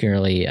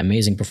particularly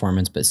amazing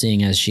performance, but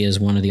seeing as she is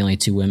one of the only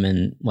two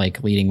women,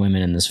 like leading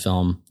women in this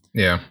film,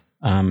 yeah,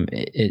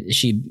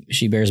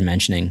 she bears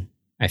mentioning,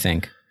 I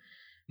think.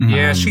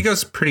 Yeah, she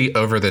goes pretty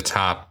over the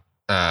top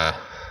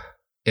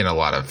in a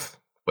lot of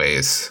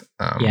ways.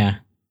 Yeah.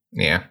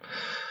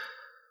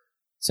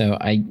 So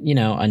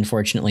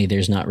unfortunately,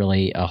 there's not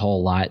really a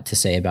whole lot to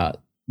say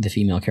about the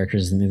female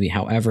characters in the movie.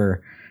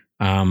 However,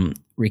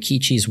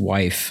 Rikichi's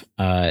wife,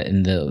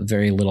 in the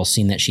very little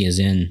scene that she is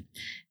in,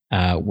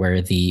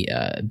 where the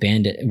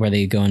where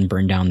they go and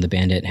burn down the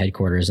bandit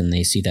headquarters and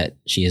they see that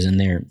she is in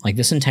there. Like,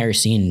 this entire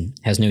scene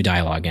has no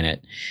dialogue in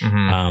it.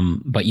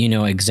 But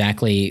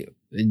exactly,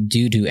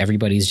 due to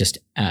everybody's just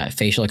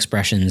facial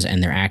expressions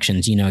and their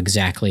actions,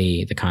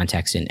 exactly the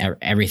context and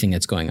everything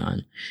that's going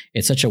on.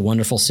 It's such a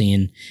wonderful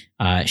scene.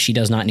 She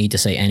does not need to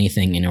say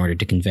anything in order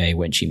to convey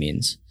what she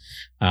means.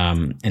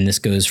 And this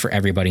goes for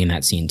everybody in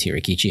that scene too.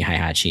 Rikichi,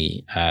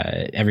 Heihachi,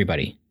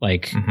 everybody.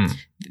 Like,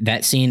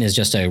 that scene is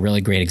just a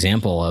really great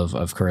example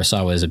of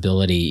Kurosawa's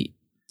ability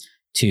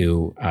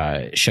to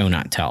show,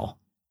 not tell.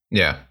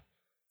 Yeah.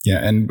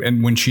 Yeah.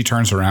 And when she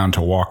turns around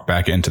to walk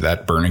back into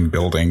that burning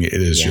building, it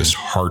is just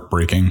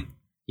heartbreaking.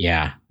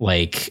 Yeah.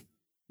 Like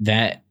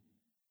that,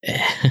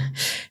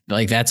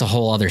 like that's a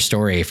whole other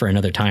story for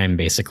another time,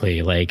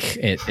 basically. Like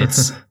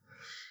it's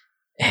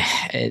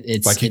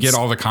like you get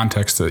all the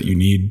context that you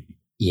need.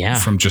 Yeah.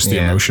 From just the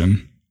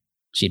emotion.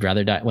 She'd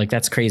rather die. Like,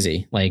 that's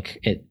crazy.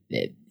 Like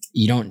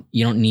you don't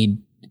need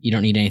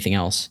anything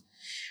else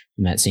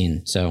in that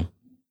scene. So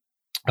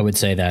I would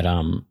say that,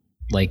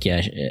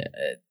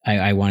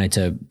 I wanted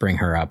to bring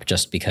her up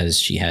just because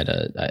she had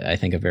I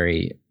think a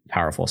very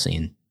powerful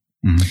scene.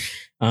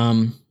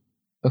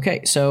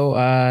 Okay. So,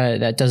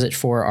 that does it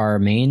for our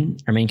main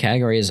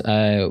categories.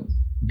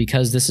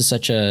 Because this is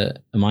such a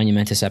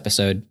monumentous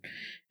episode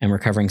and we're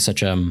covering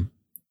such a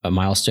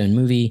milestone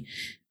movie,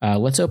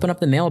 let's open up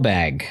the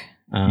mailbag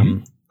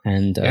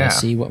and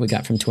see what we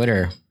got from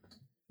Twitter.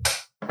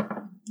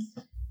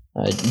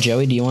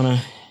 Joey, do you want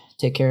to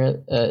take care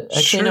of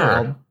actually, sure.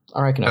 No,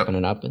 I can open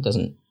it up. I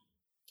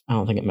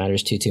don't think it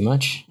matters too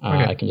much.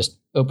 Okay. I can just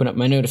open up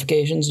my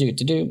notifications,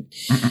 do.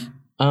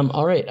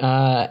 All right.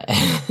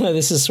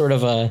 This is sort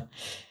of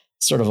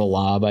sort of a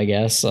lob, I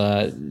guess.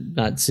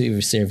 Not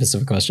too serious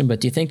of a question,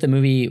 but do you think the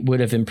movie would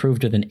have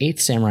improved with an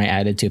 8th samurai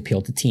added to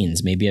appeal to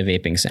teens, maybe a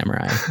vaping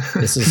samurai?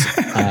 This is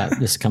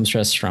this comes to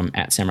us from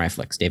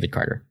 @SamuraiFlix, David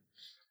Carter.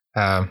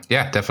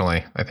 Yeah,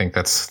 definitely. I think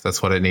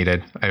that's what it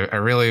needed. I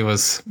really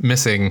was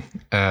missing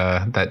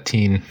that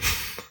teen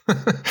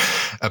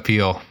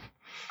appeal.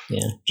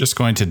 Yeah. Just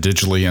going to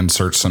digitally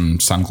insert some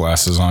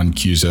sunglasses on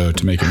Kyuzo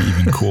to make him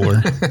even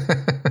cooler.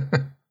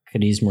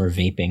 Could use more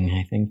vaping,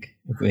 I think.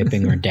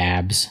 Vaping or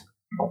dabs.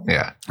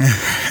 Yeah.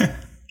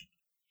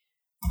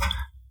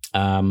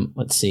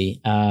 Let's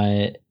see.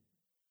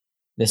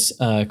 This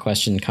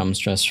question comes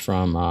to us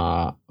from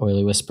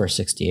Oily Whisper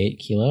 68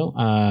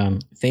 Kilo.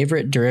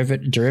 Favorite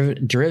derivative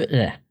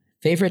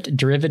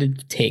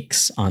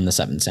takes on the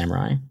Seventh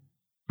Samurai?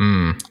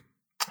 I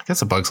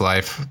guess A Bug's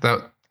Life.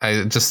 That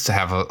I just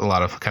have a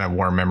lot of kind of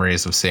warm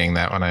memories of seeing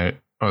that when I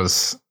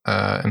was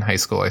in high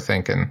school, I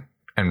think, and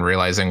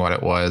realizing what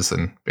it was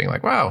and being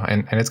like, wow,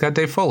 and it's got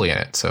Dave Foley in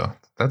it, so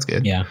that's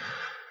good. Yeah.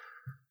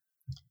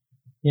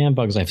 Yeah,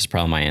 Bug's Life is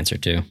probably my answer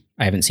too.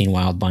 I haven't seen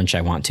Wild Bunch.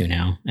 I want to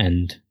now,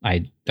 and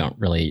I don't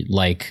really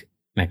like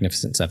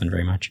Magnificent Seven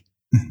very much.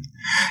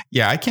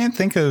 Yeah, I can't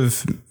think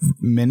of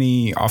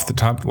many off the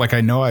top. Like, I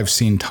know I've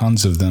seen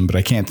tons of them, but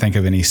I can't think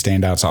of any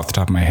standouts off the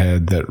top of my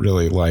head that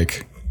really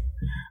like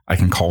I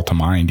can call to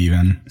mind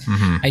even.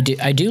 Mm-hmm. I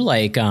do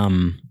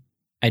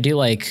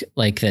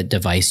like that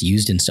device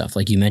used in stuff.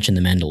 Like you mentioned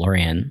The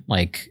Mandalorian.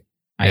 Like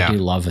I do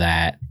love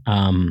that.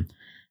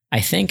 I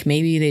think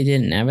maybe they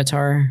did an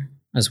Avatar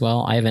as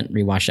well. I haven't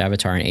rewatched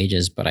Avatar in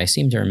ages, but I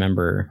seem to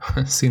remember.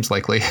 Seems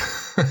likely.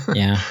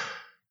 Yeah.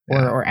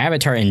 Or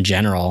Avatar in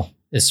general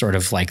is sort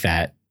of like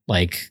that.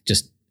 Like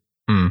just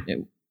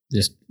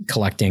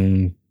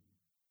collecting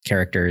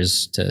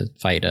characters to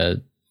fight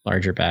a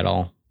larger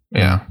battle.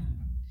 Yeah.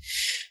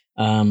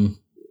 All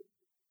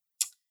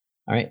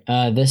right.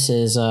 This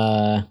is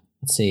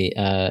let's see.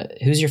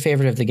 Who's your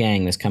favorite of the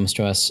gang? This comes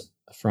to us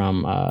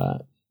from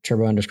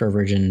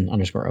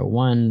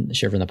Turbo_Virgin_01,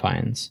 Shiver in the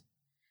Pines.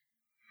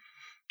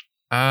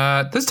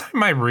 This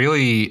time I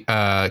really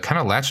kind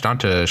of latched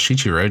onto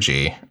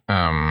Shichiroji.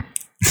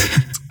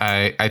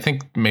 I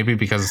think maybe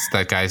because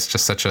that guy's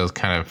just such a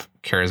kind of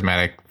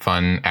charismatic,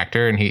 fun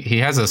actor, and he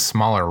has a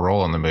smaller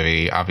role in the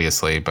movie,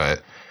 obviously,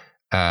 but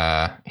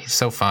he's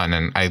so fun,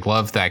 and I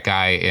love that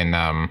guy in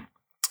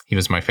he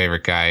was my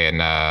favorite guy in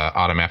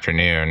Autumn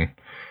Afternoon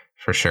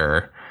for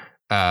sure.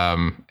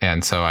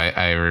 And so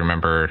I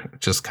remember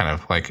just kind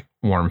of like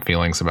warm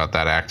feelings about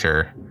that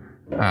actor.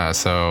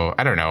 So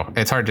I don't know.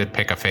 It's hard to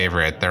pick a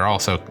favorite. They're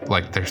also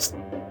like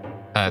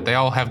they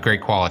all have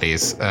great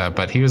qualities,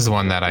 but he was the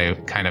one that I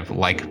kind of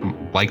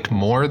liked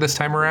more this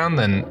time around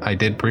than I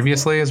did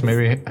previously, is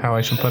maybe how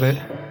I should put it.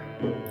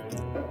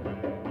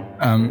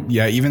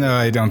 Yeah, even though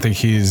I don't think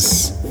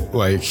he's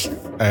like,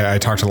 I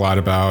talked a lot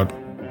about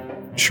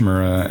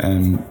Shimura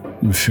and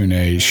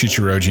Mifune,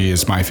 Shichiroji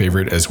is my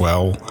favorite as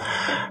well.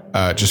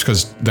 Just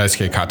because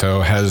Daisuke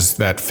Kato has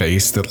that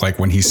face that, like,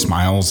 when he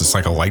smiles, it's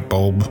like a light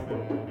bulb,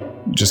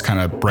 just kind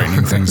of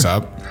brightening things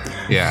up.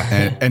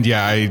 Yeah. And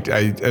yeah, I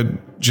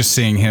just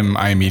seeing him,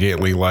 I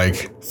immediately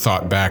like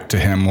thought back to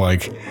him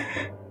like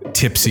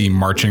tipsy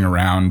marching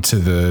around to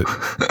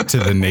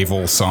the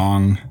naval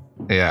song.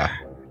 Yeah.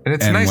 And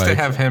it's nice to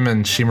have him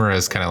and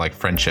Shimura's kind of like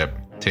friendship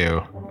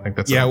too. Like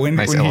that's when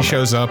nice he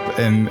shows up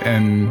and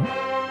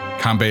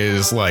Kanbei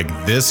is like,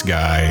 this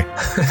guy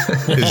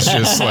is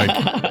just like,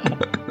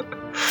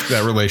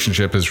 that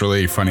relationship is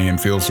really funny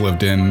and feels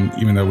lived in,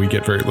 even though we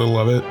get very little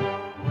of it.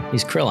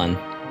 He's Krillin.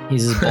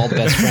 He's his bald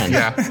best friend.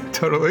 Yeah,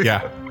 totally.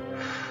 Yeah.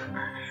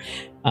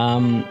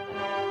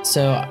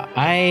 So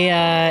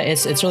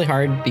it's really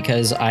hard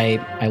because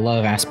I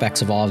love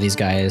aspects of all of these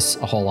guys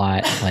a whole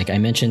lot. Like I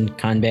mentioned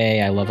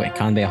Kanbei, I love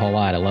Kanbei a whole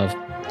lot. I love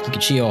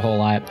Kikuchiyo a whole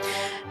lot.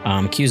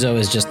 Kyuzo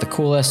is just the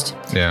coolest.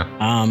 Yeah.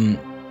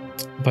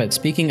 But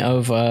speaking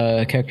of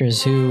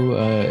characters who,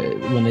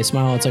 when they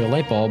smile, it's like a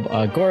light bulb.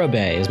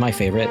 Gorobe is my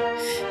favorite.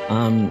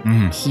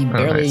 He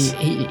barely,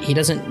 he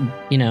doesn't,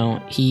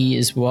 he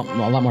is a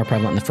lot more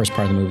prevalent in the first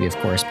part of the movie, of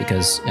course,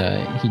 because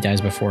he dies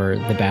before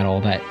the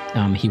battle that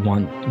he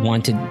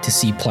wanted to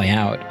see play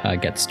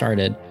out get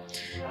started.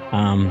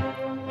 I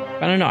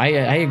don't know.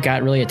 I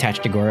got really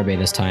attached to Gorobe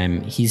this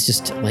time. He's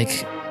just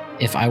like,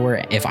 if I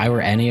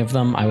were any of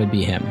them, I would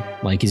be him.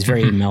 Like he's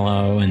very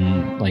mellow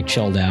and like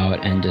chilled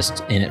out and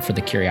just in it for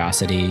the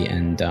curiosity,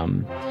 and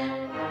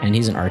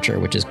he's an archer,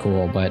 which is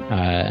cool. But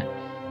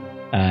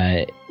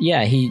yeah,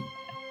 I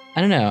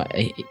don't know.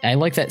 I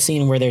like that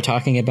scene where they're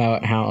talking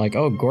about how like,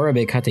 oh,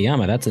 Gorobe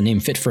Katayama, that's a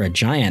name fit for a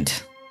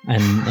giant,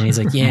 and he's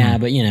like, yeah,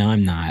 but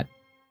I'm not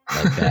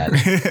like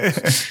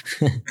that.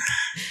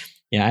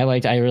 Yeah, I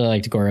really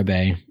liked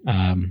Gorobe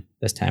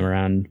this time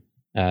around.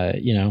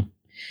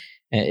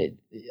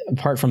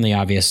 Apart from the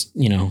obvious,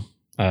 the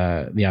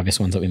obvious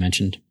ones that we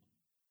mentioned.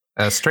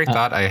 A stray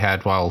thought I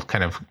had while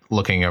kind of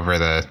looking over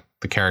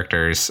the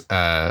characters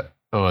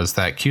was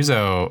that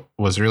Kyuzo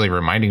was really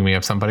reminding me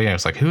of somebody. I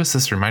was like, who is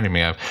this reminding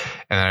me of?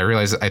 And I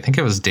realized I think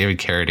it was David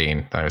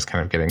Carradine that I was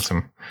kind of getting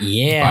some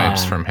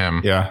vibes from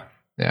him. Yeah.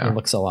 Yeah. It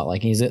looks a lot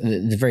like he's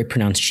the very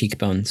pronounced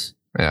cheekbones.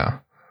 Yeah.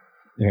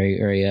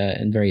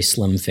 And very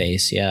slim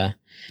face. Yeah.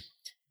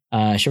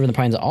 Shiver in the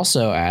Pines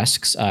also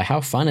asks, how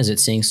fun is it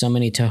seeing so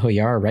many Toho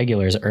Yaro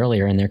regulars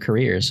earlier in their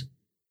careers?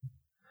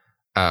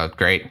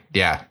 Great.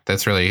 Yeah,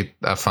 that's really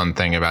a fun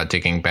thing about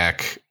digging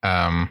back,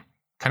 kind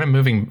of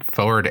moving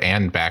forward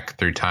and back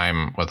through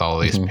time with all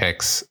these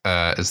picks,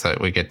 is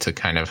that we get to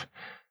kind of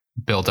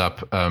build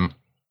up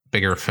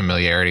bigger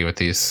familiarity with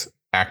these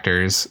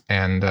actors,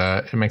 and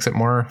it makes it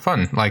more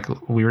fun. Like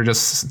we were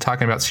just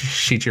talking about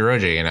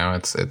Shichiroji,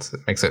 it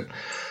makes it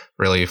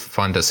really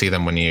fun to see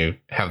them when you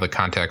have the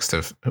context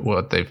of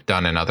what they've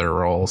done in other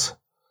roles.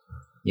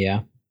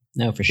 Yeah,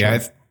 no, for sure.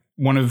 Yeah,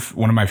 one of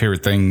my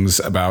favorite things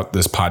about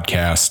this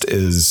podcast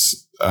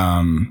is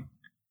in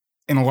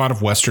a lot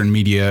of Western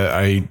media,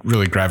 I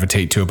really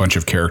gravitate to a bunch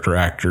of character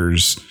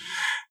actors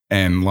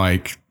and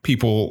like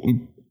people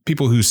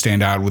who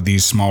stand out with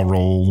these small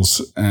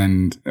roles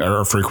and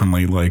are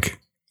frequently like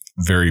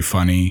very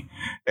funny.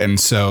 And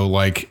so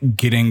like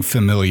getting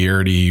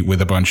familiarity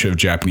with a bunch of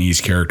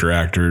Japanese character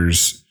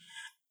actors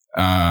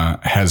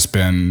has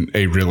been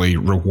a really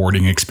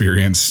rewarding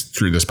experience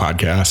through this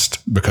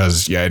podcast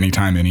because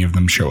anytime any of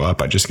them show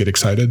up, I just get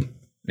excited.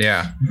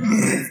 Yeah.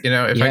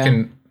 If I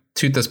can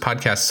toot this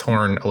podcast's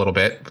horn a little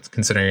bit,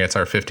 considering it's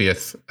our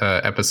 50th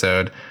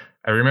episode,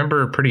 I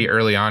remember pretty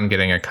early on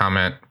getting a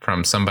comment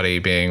from somebody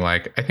being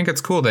like, I think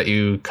it's cool that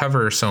you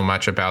cover so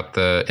much about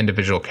the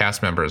individual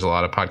cast members. A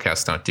lot of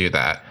podcasts don't do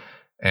that.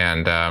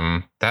 And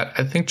that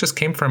I think just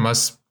came from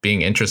us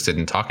being interested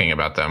in talking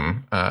about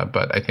them.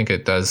 But I think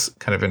it does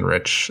kind of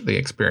enrich the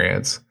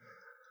experience.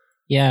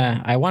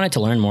 Yeah, I wanted to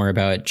learn more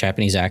about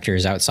Japanese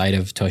actors outside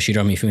of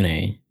Toshiro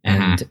Mifune.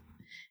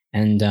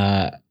 And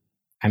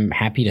I'm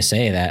happy to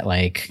say that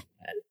like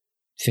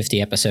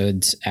 50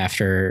 episodes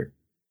after,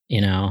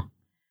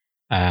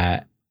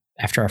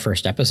 after our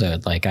first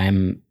episode, like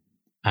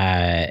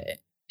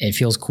it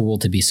feels cool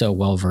to be so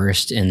well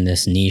versed in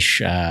this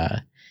niche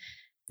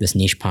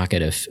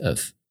pocket of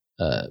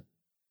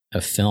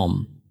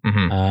film.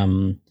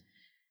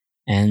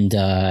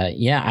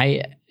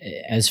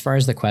 As far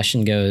as the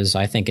question goes,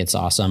 I think it's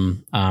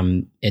awesome.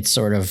 It's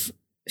sort of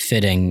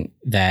fitting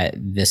that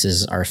this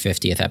is our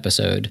 50th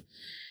episode.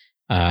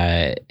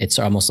 It's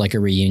almost like a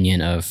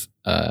reunion of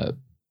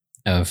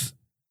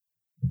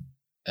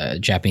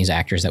Japanese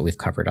actors that we've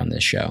covered on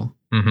this show,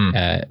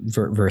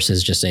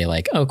 versus just say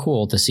like, oh,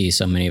 cool to see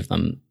so many of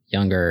them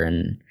younger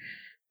and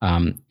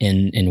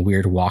in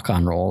weird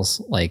walk-on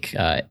roles like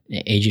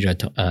Eijiro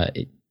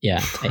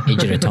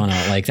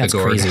Tono. Like that's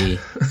crazy.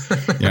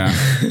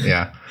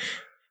 Yeah.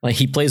 Like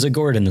he plays a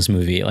gourd in this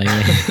movie, like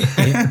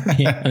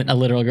a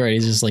literal gourd.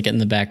 He's just like in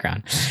the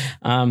background.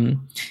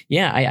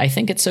 I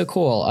think it's so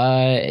cool.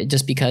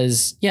 Just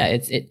because,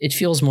 it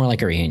feels more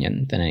like a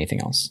reunion than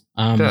anything else.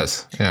 It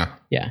does.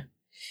 Yeah.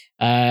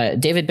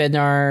 David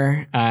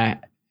Bednar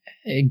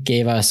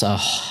gave us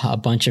a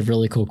bunch of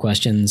really cool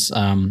questions.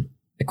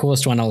 The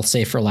coolest one I'll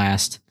save for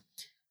last.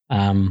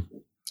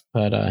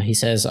 But he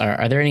says,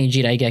 are there any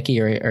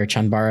Jiraigeki or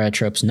Chanbara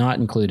tropes not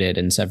included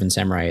in Seven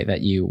Samurai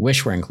that you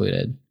wish were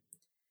included?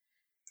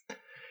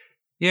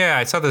 Yeah,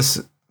 I saw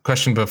this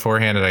question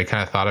beforehand and I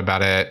kind of thought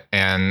about it,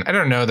 and I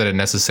don't know that it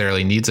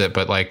necessarily needs it,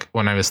 but like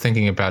when I was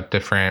thinking about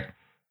different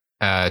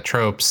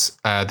tropes,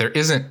 there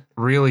isn't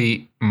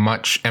really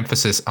much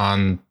emphasis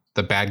on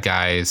the bad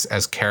guys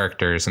as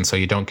characters, and so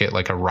you don't get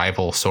like a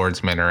rival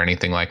swordsman or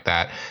anything like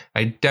that.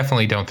 I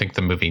definitely don't think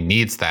the movie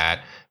needs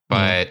that,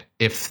 but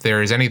if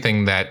there is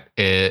anything that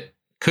it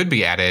could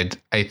be added,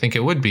 I think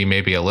it would be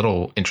maybe a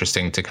little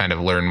interesting to kind of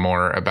learn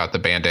more about the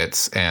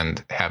bandits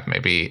and have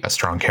maybe a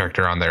strong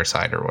character on their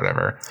side or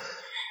whatever.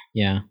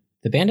 Yeah.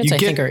 The bandits,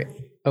 think are...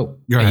 Oh,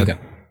 go ahead. You go.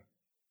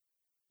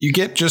 You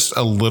get just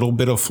a little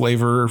bit of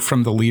flavor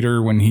from the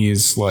leader when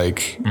he's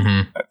like,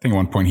 I think at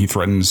one point he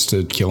threatens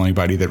to kill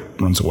anybody that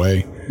runs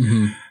away.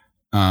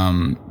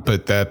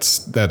 But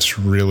that's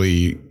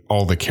really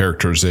all the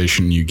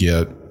characterization you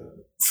get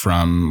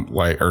from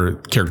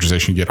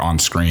characterization you get on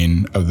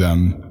screen of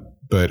them.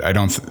 But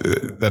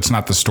that's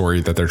not the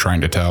story that they're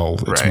trying to tell.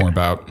 It's more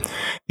about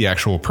the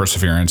actual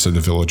perseverance of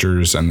the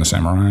villagers and the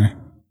samurai.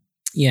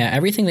 Yeah,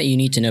 everything that you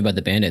need to know about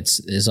the bandits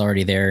is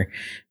already there.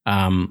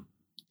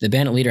 The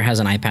bandit leader has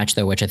an eye patch,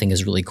 though, which I think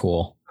is really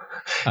cool.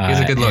 He has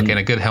a good look and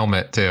a good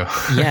helmet, too.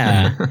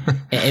 Yeah.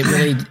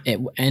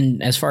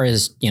 And as far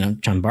as,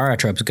 Chanbara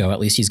tropes go, at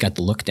least he's got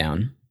the look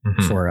down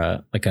for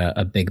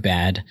a big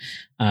bad.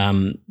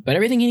 But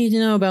everything you need to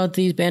know about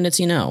these bandits,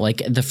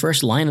 like the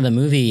first line of the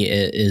movie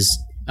is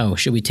oh,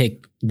 should we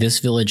take this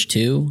village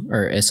too?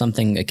 Or is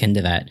something akin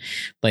to that?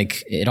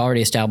 Like it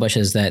already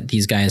establishes that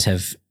these guys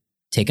have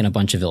taken a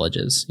bunch of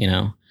villages,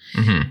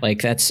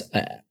 like that's,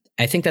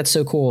 I think that's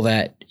so cool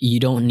that you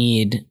don't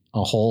need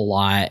a whole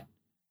lot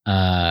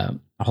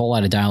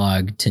of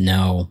dialogue to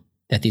know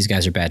that these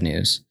guys are bad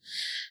news.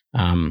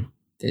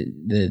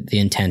 The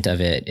intent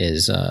of it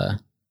is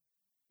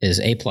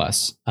A+.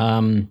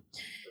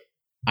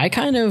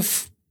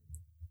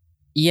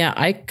 Yeah,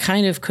 I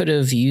kind of could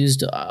have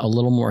used a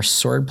little more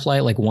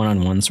swordplay, like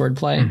one-on-one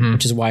swordplay,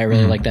 which is why I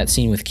really like that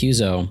scene with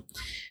Kyuzo.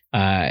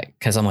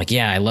 Because I'm like,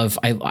 yeah,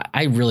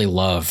 I really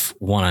love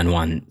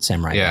one-on-one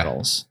samurai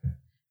battles.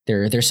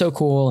 They're so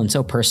cool and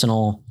so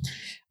personal,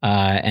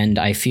 and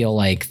I feel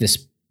like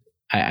this.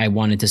 I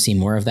wanted to see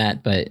more of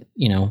that, but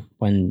you know,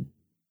 when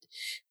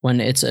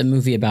it's a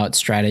movie about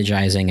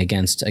strategizing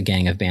against a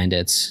gang of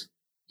bandits,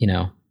 you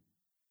know,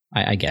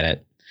 I get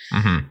it.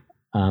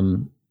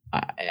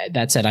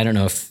 That said, I don't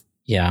know if,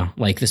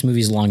 like this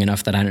movie's long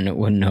enough that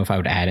wouldn't know if I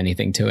would add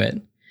anything to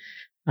it,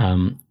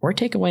 or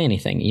take away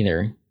anything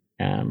either.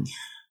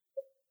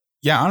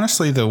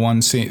 Honestly, the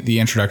one scene, the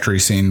introductory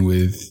scene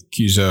with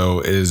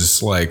Kyuzo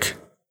is like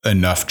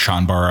enough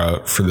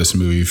Chanbara for this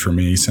movie for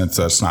me, since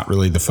that's not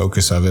really the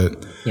focus of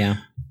it. Yeah.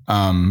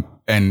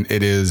 And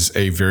it is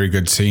a very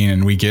good scene,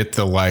 and we get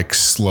the like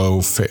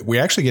slow. We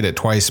actually get it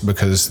twice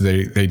because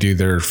they do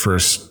their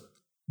first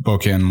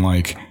bookend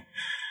like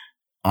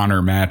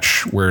honor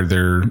match where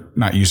they're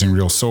not using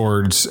real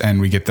swords, and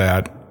we get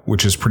that,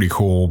 which is pretty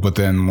cool. But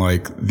then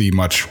like the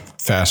much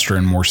faster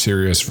and more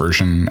serious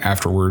version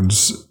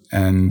afterwards,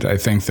 and I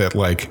think that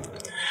like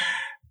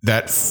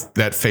that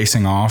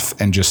facing off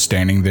and just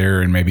standing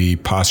there and maybe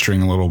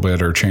posturing a little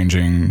bit or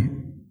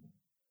changing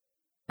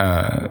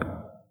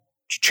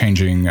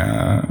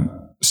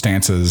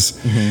stances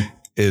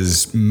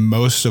is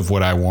most of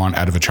what I want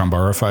out of a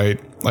Chanbara fight.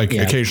 Like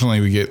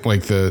occasionally we get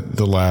like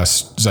the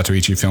last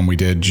Zatoichi film we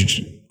did,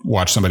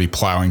 watch somebody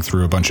plowing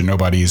through a bunch of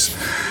nobodies.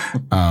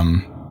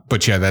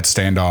 But yeah, that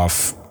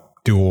standoff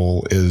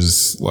duel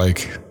is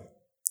like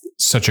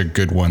such a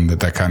good one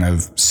that kind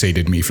of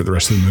sated me for the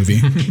rest of the movie.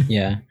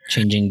 Yeah,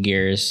 changing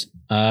gears.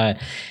 As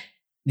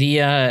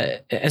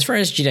far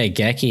as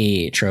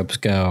Jidaigeki tropes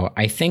go,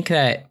 I think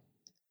that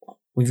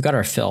we've got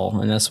our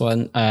fill in this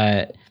one.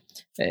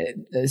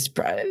 It's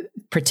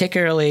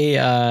particularly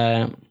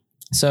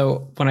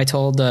so when I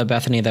told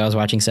Bethany that I was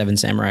watching Seven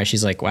Samurai,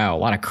 she's like, wow, a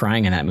lot of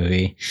crying in that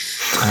movie.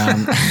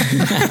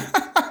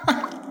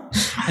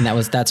 And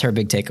that's her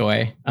big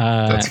takeaway.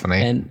 That's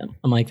funny. And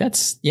I'm like,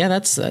 that's a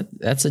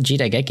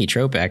Jidaigeki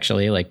trope,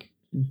 actually. Like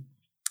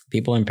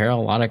people in peril,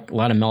 a lot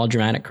of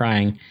melodramatic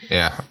crying.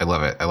 Yeah, I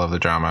love it. I love the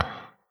drama.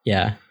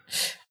 Yeah.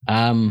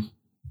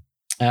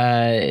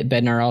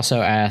 Bednar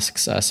also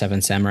asks,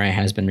 Seven Samurai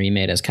has been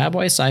remade as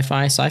cowboys,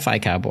 sci-fi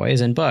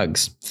cowboys, and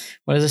bugs.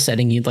 What is a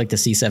setting you'd like to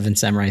see Seven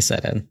Samurai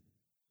set in?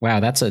 Wow,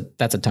 that's a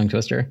tongue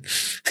twister.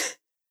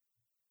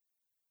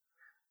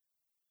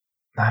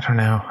 I don't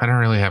know. I don't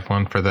really have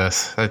one for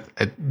this.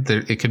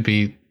 It could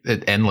be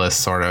endless,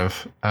 sort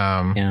of.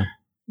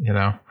 You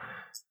know,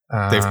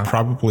 they've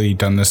probably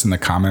done this in the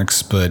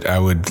comics, but I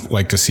would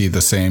like to see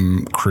the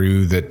same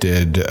crew that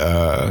did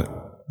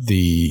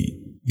the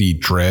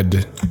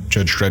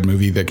Judge Dredd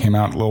movie that came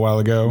out a little while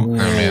ago. Oh,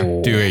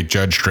 man. Do a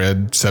Judge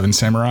Dredd Seven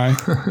Samurai.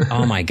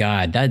 Oh my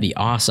God, that'd be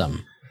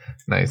awesome.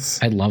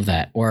 Nice. I'd love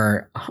that.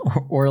 Or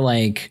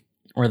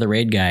the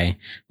Raid guy.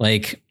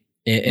 Like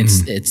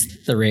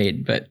it's the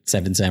Raid, but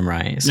Seven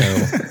Samurai. So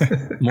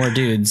more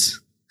dudes.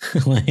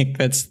 Like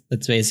that's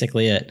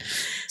basically it.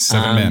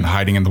 7 men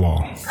hiding in the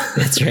wall.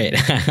 That's right.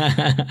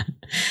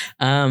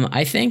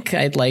 I think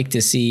I'd like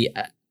to see.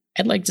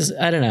 I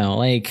don't know.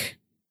 Like,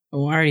 I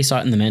already saw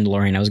it in The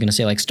Mandalorian. I was going to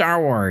say like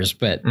Star Wars,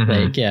 but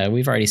like, yeah,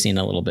 we've already seen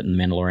a little bit in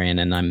The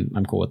Mandalorian, and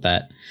I'm cool with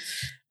that.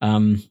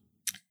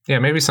 Yeah,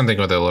 maybe something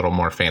with a little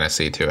more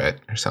fantasy to it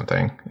or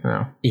something, you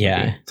know?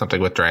 Yeah. Maybe something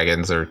with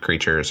dragons or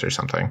creatures or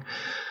something.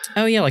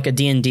 Oh yeah. Like a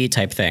D&D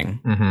type thing.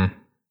 Mm-hmm.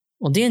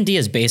 Well, D&D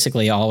is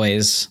basically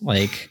always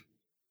like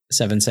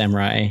Seven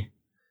Samurai.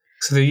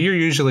 So you're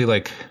usually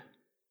like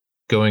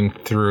going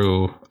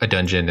through a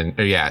dungeon and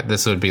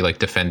this would be like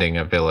defending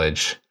a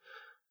village,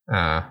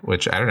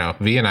 which I don't know.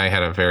 V and I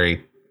had a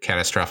very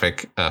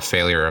catastrophic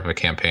failure of a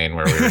campaign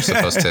where we were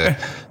supposed to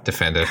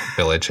defend a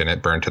village and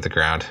it burned to the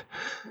ground.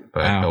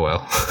 But oh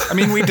well. I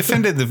mean, we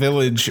defended the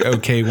village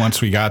okay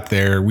once we got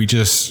there. We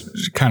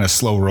just kind of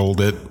slow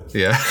rolled it.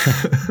 Yeah.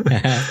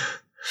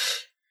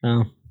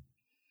 Oh.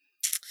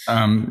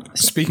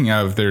 Speaking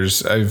of,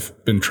 I've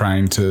been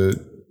trying to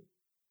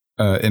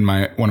in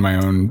one of my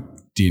own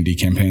D&D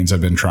campaigns,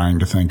 I've been trying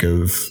to think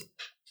of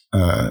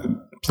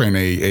playing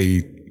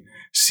a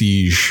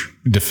siege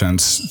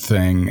defense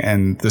thing,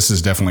 and this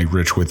is definitely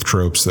rich with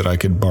tropes that I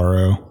could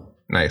borrow.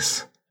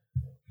 Nice.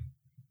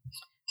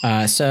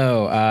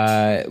 So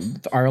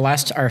our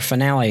last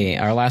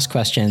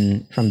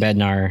question from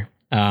Bednar,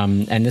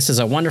 and this is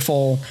a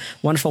wonderful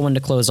one to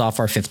close off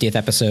our 50th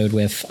episode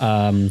with.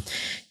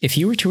 If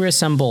you were to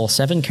assemble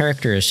 7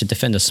 characters to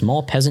defend a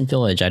small peasant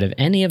village out of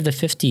any of the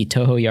 50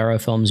 Toho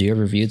Yaro films you have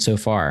reviewed so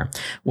far,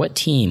 what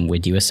team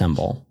would you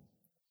assemble?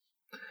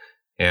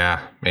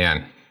 Yeah,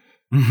 man.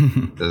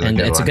 And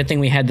it's a good thing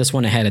we had this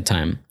one ahead of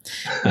time.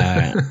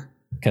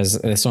 Because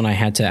this one I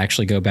had to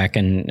actually go back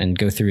and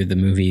go through the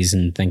movies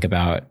and think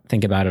about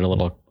it a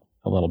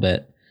little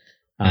bit.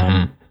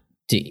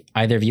 Do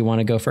either of you want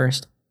to go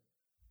first?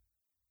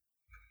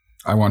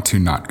 I want to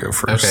not go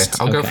first.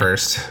 Okay, I'll go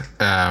first.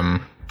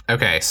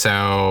 Okay,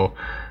 so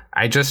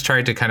I just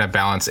tried to kind of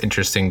balance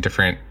interesting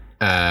different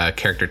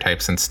character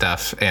types and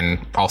stuff, and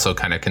also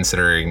kind of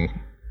considering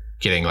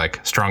getting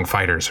like strong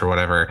fighters or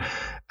whatever.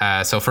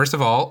 So first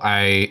of all,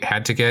 I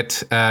had to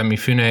get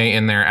Mifune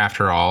in there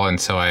after all, and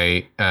so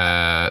I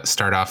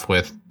start off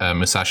with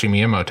Musashi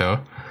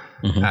Miyamoto,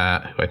 who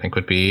I think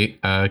would be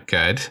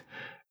good,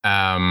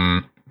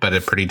 but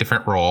a pretty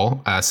different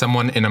role.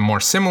 Someone in a more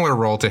similar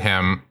role to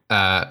him,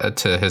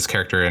 to his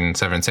character in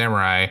Seven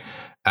Samurai,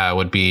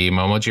 would be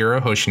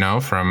Momojiro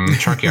Hoshino from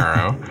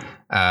Yaro.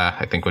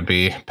 I think would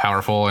be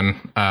powerful and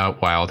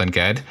wild and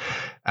good.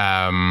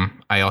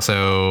 I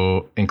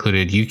also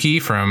included Yuki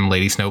from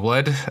Lady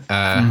Snowblood,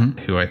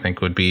 who I think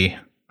would be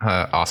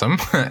awesome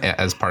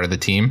as part of the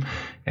team,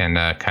 and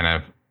kind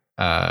of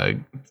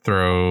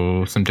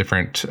throw some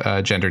different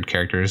gendered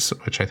characters,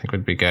 which I think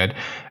would be good.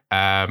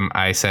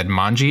 I said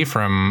Manji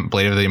from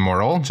Blade of the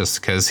Immortal,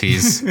 just because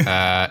he's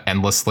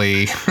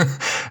endlessly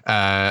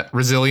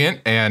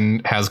resilient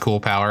and has cool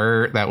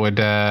power that would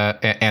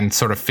and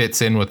sort of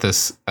fits in with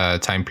this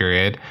time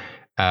period.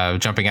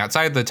 Jumping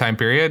outside the time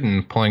period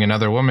and pulling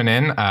another woman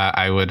in,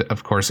 I would,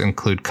 of course,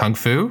 include Kung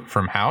Fu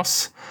from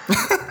House.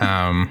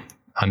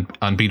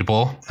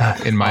 Unbeatable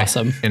in my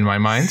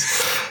mind.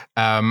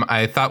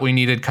 I thought we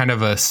needed kind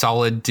of a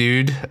solid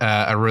dude,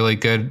 a really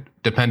good,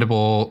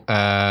 dependable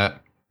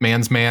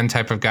man's man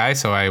type of guy.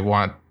 So I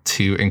want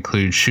to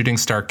include Shooting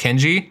Star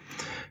Kenji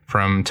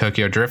from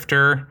Tokyo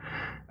Drifter.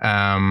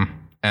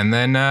 And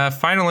then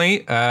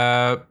finally,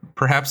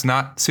 perhaps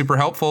not super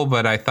helpful,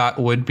 but I thought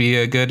would be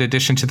a good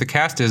addition to the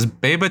cast is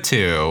Beba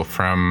 2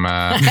 from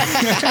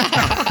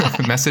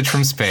Message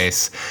from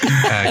Space.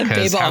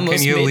 Because how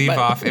can you leave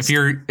off if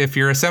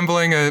you're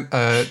assembling a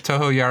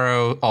Toho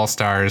Yaro All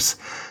Stars?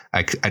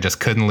 I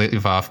just couldn't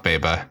leave off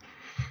Beba.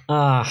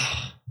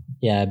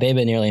 Yeah,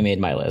 Beba nearly made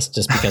my list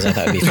just because I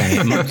thought it'd be funny.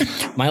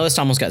 My list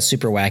almost got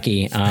super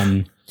wacky.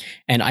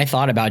 And I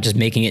thought about just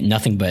making it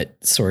nothing but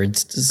sword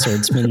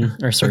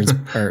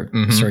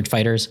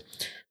fighters.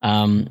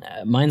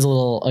 Mine's a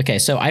little okay.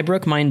 So I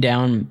broke mine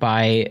down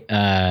by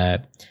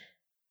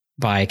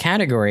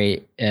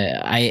category.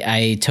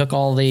 I took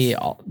all the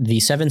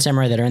seven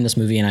samurai that are in this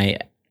movie, and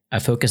I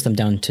focused them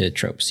down to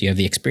tropes. You have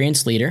the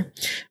experienced leader,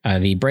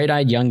 the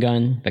bright-eyed young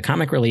gun, the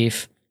comic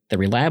relief, the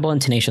reliable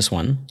and tenacious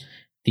one,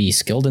 the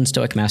skilled and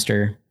stoic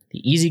master, the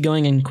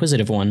easygoing and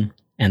inquisitive one,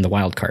 and the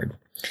wild card.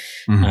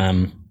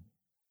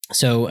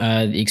 So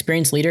the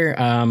experienced leader,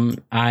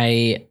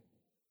 I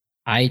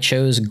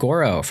chose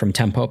Goro from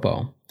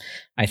Tempopo.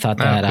 I thought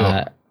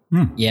that,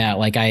 cool. Yeah,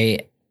 like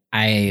I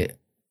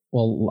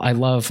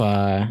love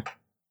the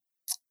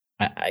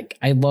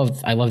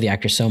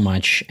actor so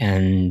much,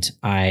 and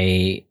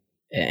that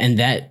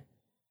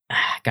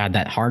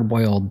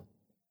hard-boiled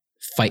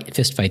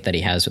fist fight that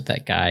he has with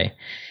that guy,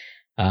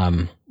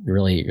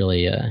 really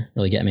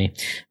get me.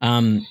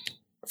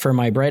 For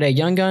my bright-eyed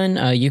young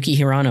gun, Yuki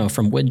Hirano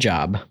from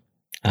Woodjob.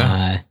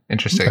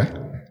 Interesting. Okay.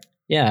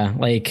 Yeah,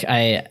 like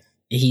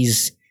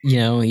he's a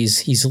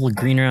little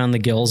green around the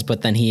gills,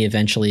 but then he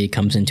eventually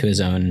comes into his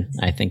own.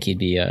 I think he'd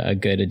be a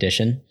good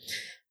addition.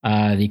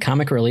 The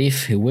comic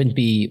relief, who wouldn't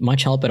be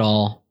much help at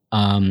all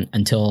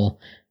until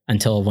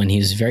when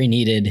he's very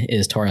needed,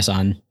 is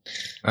Tora-san.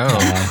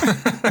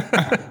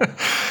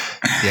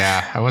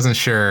 Yeah, I wasn't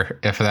sure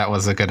if that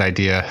was a good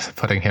idea,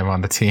 putting him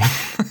on the team.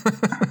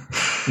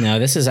 No,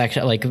 this is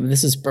actually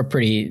a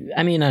pretty.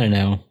 I mean, I don't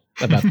know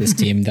about this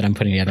team that I'm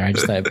putting together. I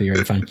just thought it'd be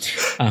really fun.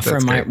 For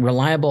my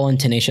reliable and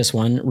tenacious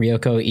one,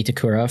 Ryoko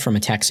Itakura from A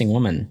Taxing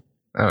Woman.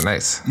 Oh,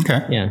 nice.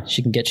 Okay. Yeah,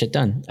 she can get shit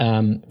done.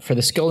 For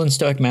the skilled and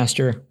stoic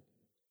master,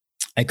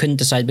 I couldn't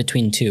decide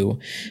between two.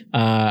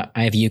 I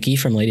have Yuki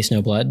from Lady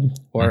Snowblood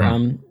or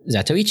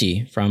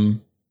Zatoichi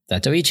from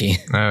Zatoichi.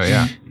 Oh,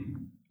 yeah.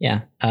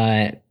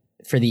 Yeah.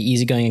 For the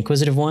easygoing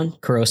inquisitive one,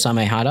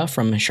 Kurosame Hada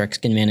from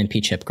Sharkskin Man and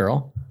Peach Hip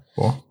Girl.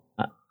 Cool.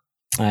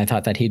 I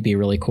thought that he'd be a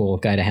really cool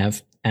guy to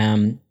have.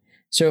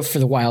 So for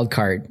the wild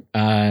card,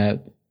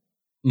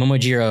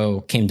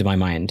 Momojiro came to my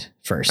mind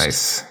first.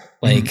 Nice.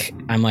 Like,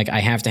 I'm like, I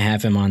have to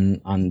have him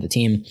on the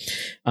team.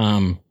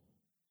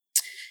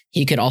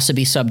 He could also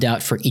be subbed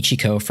out for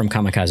Ichiko from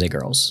Kamikaze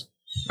Girls.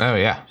 Oh,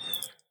 yeah.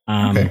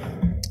 Okay.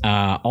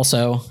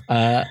 Also,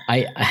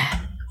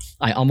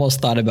 I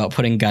almost thought about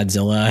putting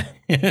Godzilla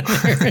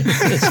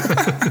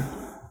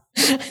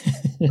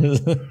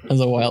as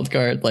a wild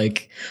card.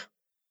 Like,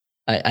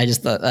 I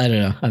just thought, I don't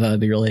know. I thought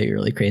it'd be really,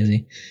 really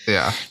crazy.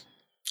 Yeah.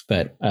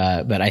 But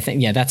I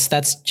think, yeah,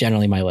 that's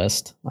generally my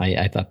list.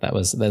 I thought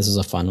this was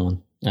a fun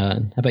one.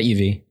 How about you,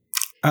 V?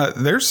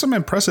 There's some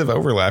impressive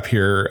overlap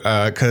here.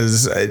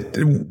 Cause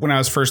when I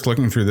was first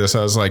looking through this,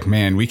 I was like,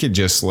 man, we could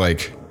just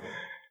like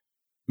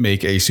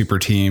make a super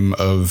team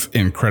of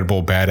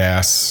incredible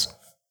badass,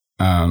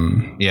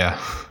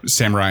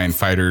 samurai and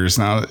fighters.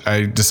 Now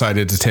I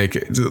decided to take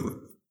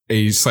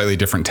a slightly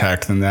different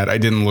tack than that. I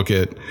didn't look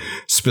at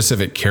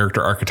specific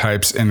character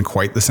archetypes in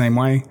quite the same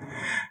way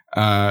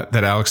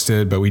that Alex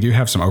did, but we do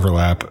have some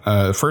overlap.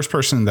 The first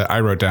person that I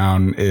wrote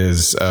down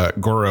is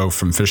Goro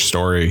from Fish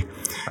Story,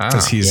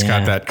 because he's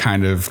got that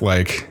kind of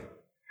like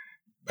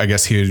I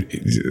guess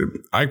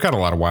I've got a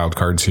lot of wild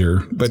cards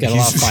here, but he's got a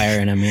lot of fire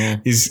in him. Yeah,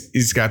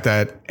 he's got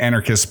that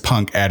anarchist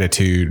punk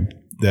attitude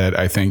that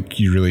I think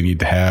you really need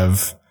to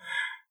have.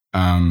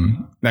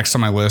 Next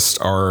on my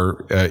list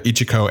are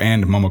Ichiko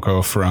and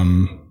Momoko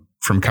from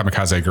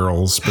Kamikaze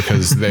Girls,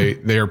 because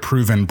they are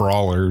proven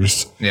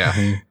brawlers.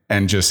 Yeah,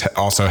 and just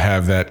also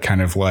have that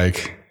kind of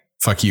like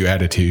fuck you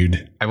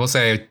attitude. I will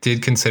say I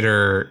did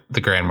consider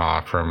the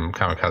grandma from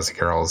Kamikaze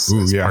Girls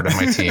as part of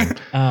my team.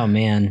 Oh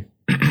man.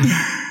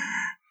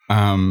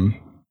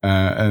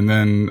 And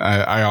then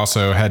I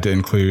also had to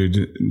include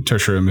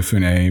Toshiro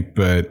Mifune,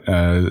 but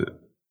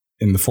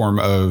in the form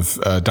of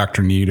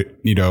Dr.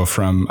 Nido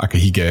from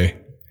Akahige.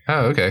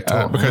 Oh, okay,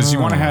 cool. Because you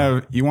want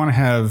to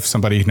have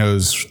somebody who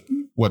knows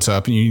what's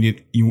up, and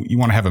you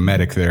want to have a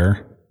medic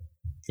there.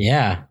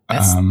 Yeah,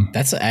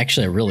 that's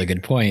actually a really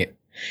good point.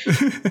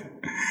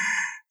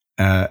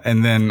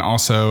 And then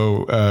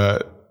also,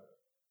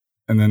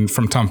 and then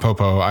from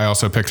Tampopo, I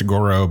also picked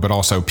Goro, but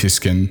also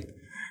Piskin.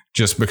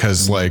 Just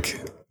because like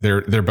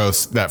they're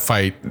both that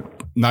fight,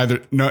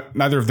 neither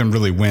of them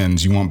really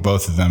wins. You want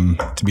both of them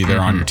to be there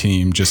on your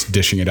team, just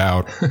dishing it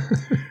out.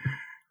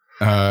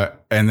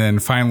 And then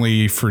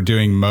finally, for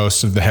doing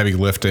most of the heavy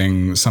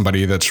lifting,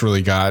 somebody that's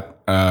really got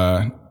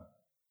some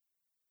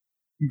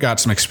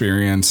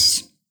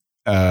experience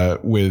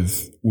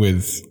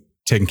with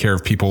taking care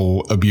of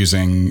people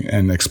abusing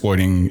and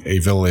exploiting a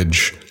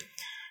village.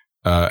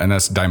 And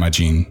that's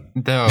Daimajin.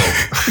 No.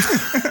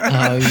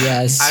 Oh,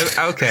 yes. I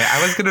was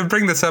going to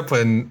bring this up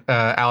when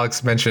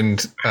Alex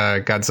mentioned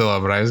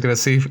Godzilla, but I was going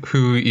to see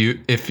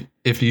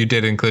if you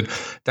did include.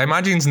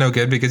 Daimajin's no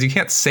good because you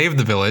can't save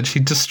the village.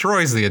 He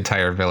destroys the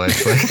entire village.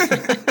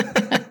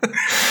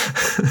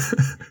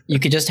 You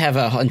could just have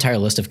an entire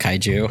list of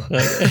kaiju.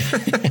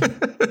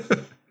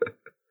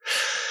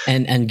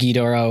 and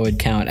Ghidorah would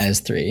count as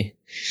 3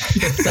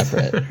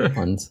 separate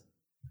ones.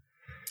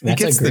 He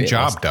gets the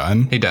job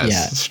done. He does.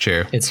 Yeah, it's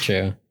true. It's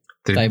true.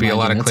 There'd be a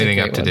lot of cleaning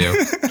up to do.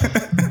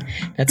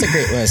 That's a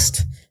great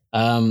list.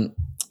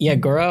 Yeah,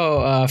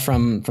 Goro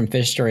from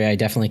Fish Story, I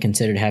definitely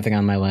considered having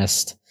on my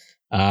list,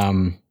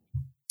 as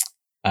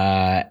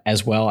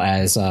well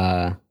as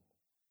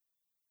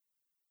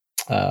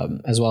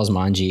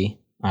Manji.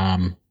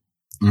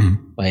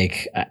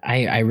 Like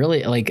I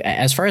really like,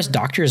 as far as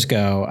doctors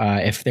go.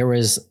 If there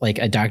was like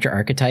a doctor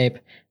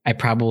archetype, I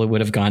probably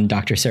would have gone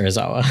Dr.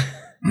 Serizawa.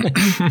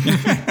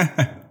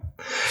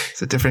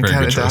 It's a different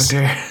kind of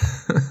doctor.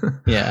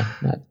 Yeah,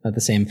 not the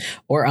same.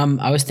 Or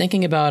I was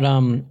thinking about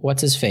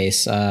what's his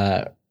face,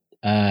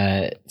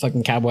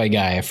 fucking cowboy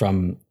guy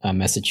from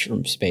Message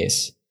from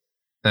Space.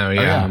 Oh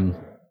yeah.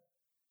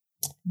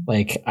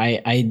 Like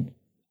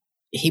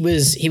he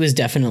was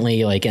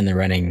definitely like in the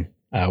running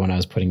when I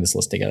was putting this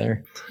list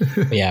together.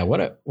 But yeah,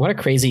 what a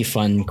crazy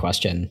fun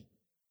question.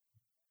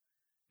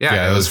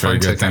 Yeah, it was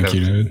fun to kind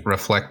of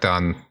reflect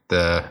on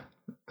the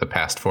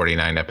past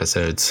 49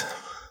 episodes.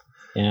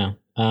 Yeah.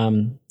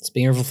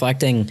 Speaking of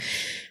reflecting,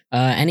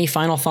 any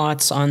final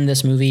thoughts on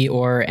this movie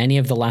or any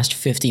of the last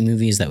 50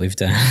 movies that we've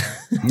done?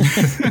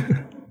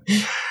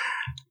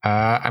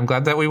 I'm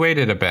glad that we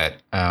waited a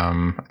bit.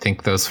 I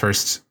think those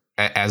first,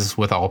 as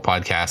with all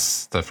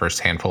podcasts, the first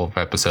handful of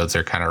episodes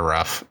are kind of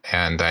rough,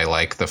 and I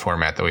like the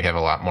format that we have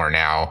a lot more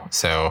now.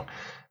 So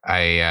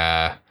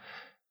I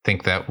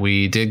think that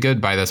we did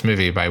good by this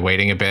movie by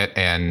waiting a bit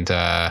and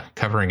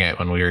covering it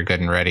when we were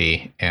good and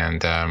ready.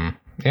 And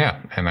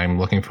yeah, and I'm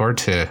looking forward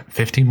to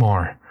 50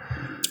 more.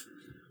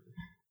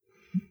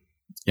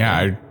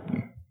 Yeah,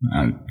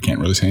 I can't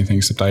really say anything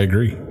except I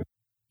agree.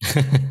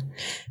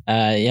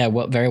 Yeah,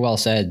 well, very well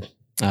said.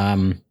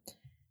 I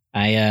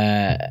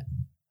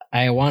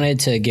wanted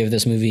to give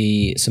this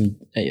movie some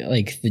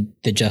like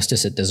the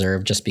justice it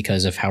deserved, just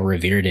because of how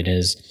revered it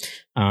is,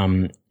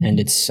 and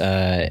it's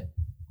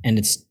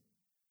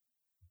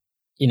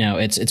you know,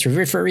 it's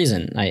revered for a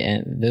reason.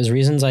 Those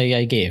reasons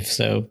I gave,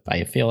 so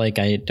I feel like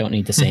I don't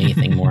need to say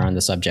anything more on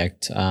the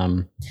subject.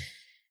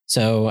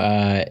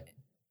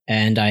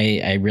 And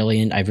I've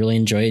really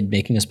enjoyed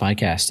making this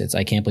podcast.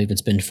 I can't believe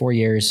it's been 4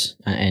 years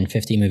and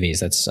 50 movies.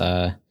 That's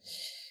and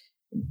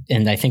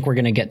I think we're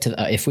going to get to,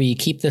 if we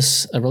keep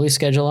this release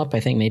schedule up, I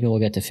think maybe we'll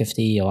get to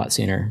 50 a lot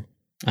sooner.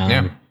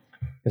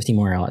 50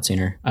 more a lot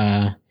sooner.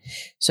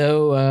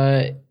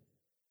 So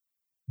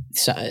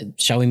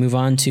shall we move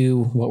on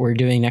to what we're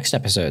doing next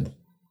episode?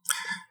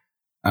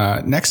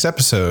 Next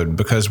episode,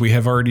 because we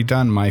have already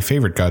done my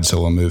favorite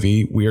Godzilla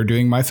movie, we are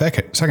doing my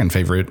second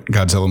favorite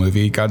Godzilla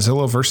movie,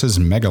 Godzilla vs.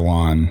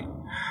 Megalon.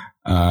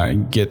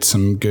 Get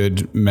some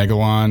good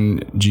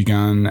Megalon,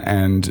 Gigan,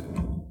 and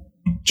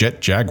Jet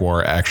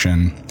Jaguar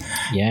action.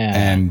 Yeah.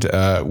 And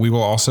we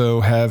will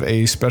also have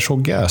a special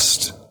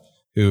guest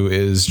who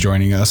is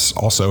joining us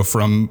also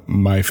from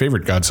my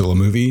favorite Godzilla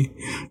movie,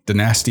 the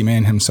nasty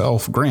man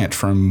himself, Grant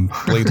from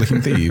Blade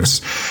Licking Thieves.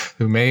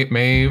 Who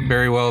may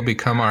very well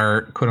become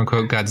our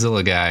quote-unquote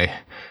Godzilla guy.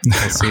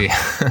 We'll see.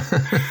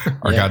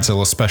 Our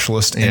Godzilla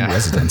specialist in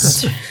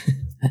residence.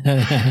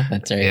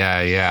 That's right.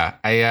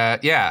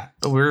 Yeah.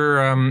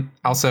 We're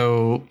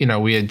also,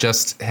 we had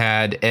just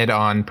had Ed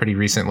on pretty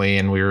recently,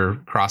 and we were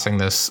crossing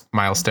this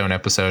milestone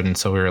episode, and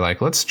so we were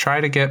like, let's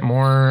try to get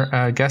more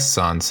guests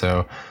on.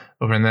 So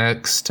over the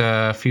next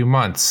few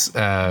months,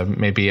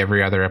 maybe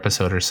every other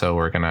episode or so,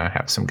 we're gonna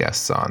have some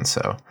guests on.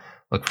 So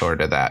look forward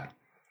to that.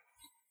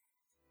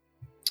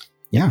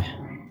 Yeah.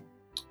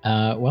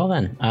 Well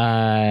then,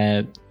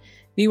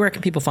 where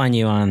can people find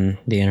you on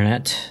the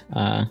internet?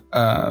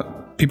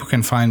 People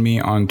can find me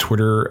on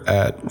Twitter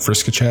at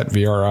Vriskachat,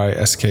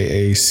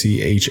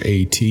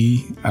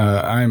 Vriskachat.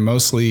 I'm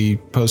mostly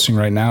posting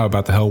right now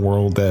about the hell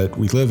world that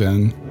we live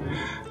in.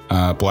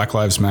 Black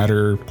Lives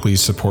Matter.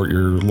 Please support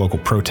your local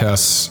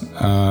protests,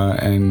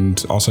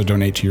 and also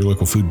donate to your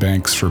local food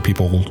banks for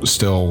people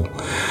still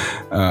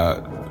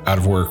out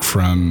of work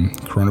from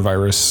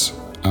coronavirus.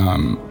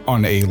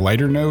 On a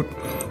lighter note,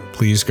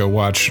 please go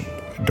watch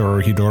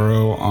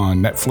Dorohedoro on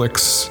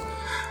Netflix.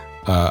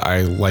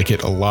 I like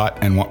it a lot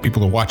and want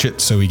people to watch it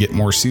so we get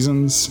more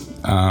seasons,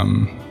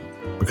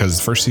 because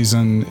the first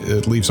season,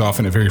 it leaves off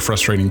in a very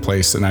frustrating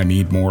place and I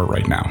need more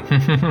right now.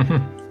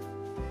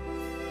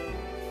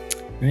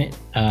 Right.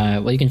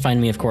 Well, you can find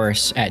me, of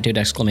course, at Dude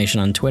Exclamation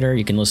on Twitter.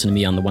 You can listen to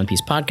me on the One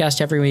Piece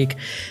podcast every week.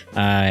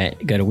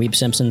 Go to Weeb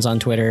Simpsons on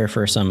Twitter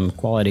for some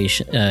quality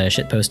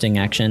shit posting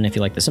action if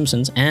you like The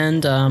Simpsons.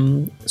 And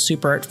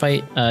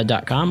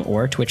superartfight.com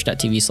or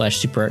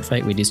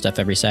twitch.tv/superartfight. We do stuff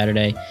every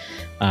Saturday,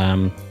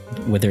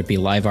 whether it be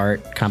live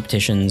art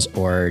competitions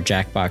or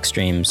Jackbox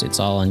streams. It's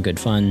all in good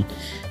fun.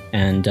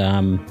 And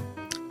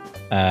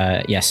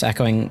yes,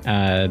 echoing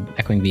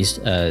these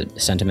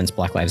sentiments,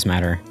 Black Lives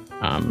Matter.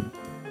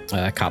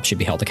 Cops should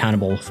be held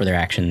accountable for their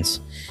actions,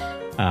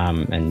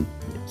 and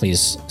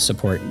please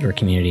support your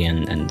community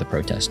and the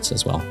protests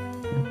as well.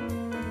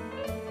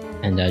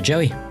 And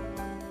Joey.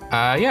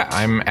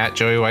 I'm at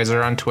Joey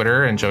Weiser on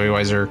Twitter and Joey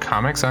Weiser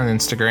Comics on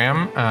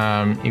Instagram.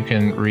 You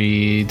can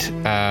read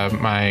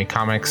my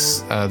comics,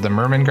 the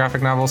Merman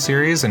graphic novel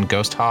series and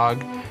Ghost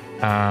Hog,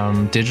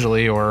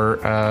 digitally or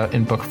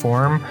in book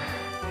form.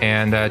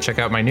 And check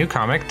out my new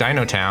comic,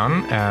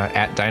 Dinotown,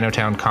 at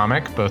Dinotown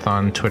Comic, both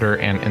on Twitter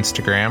and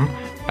Instagram.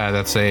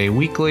 That's a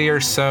weekly or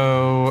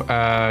so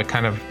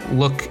kind of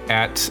look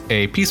at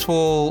a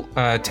peaceful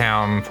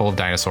town full of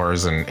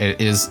dinosaurs. And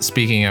it is,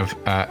 speaking of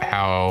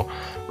how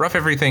rough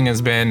everything has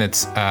been,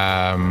 it's,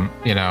 been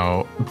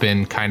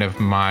kind of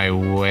my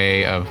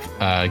way of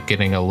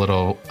getting a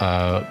little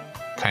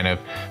kind of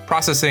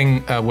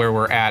processing where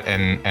we're at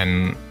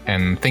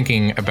and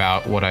thinking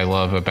about what I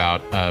love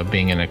about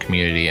being in a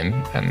community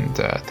and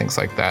things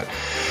like that.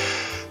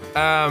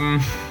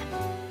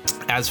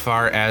 As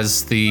far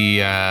as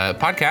the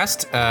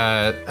podcast,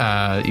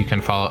 you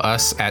can follow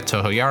us at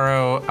Toho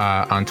Yaro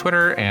on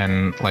Twitter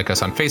and like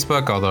us on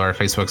Facebook, although our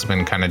Facebook's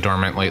been kind of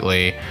dormant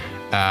lately.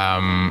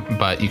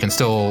 But you can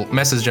still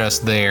message us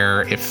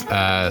there if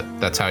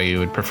that's how you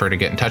would prefer to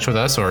get in touch with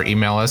us, or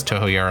email us,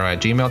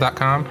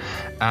 tohoyaro@gmail.com.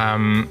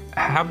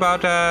 How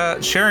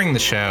about sharing the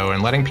show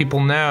and letting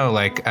people know?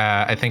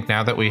 I think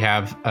now that we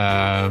have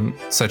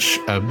such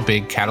a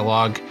big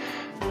catalog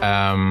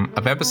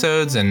of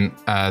episodes, and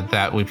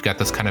that we've got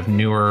this kind of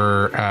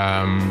newer,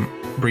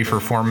 briefer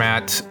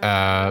format,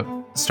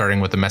 starting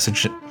with the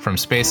Message from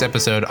Space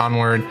episode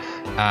onward,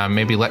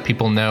 maybe let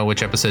people know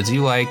which episodes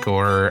you like,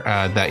 or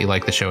that you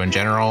like the show in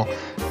general,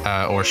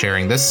 or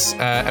sharing this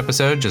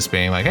episode, just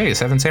being like, hey,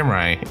 Seven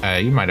Samurai,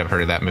 you might have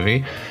heard of that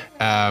movie.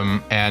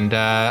 And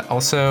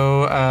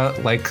also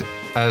like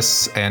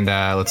us, and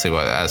let's see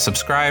what,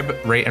 subscribe,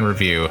 rate, and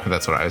review.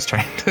 That's what I was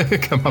trying to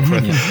come up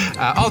with.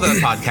 All the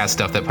podcast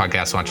stuff that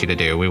podcasts want you to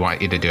do, we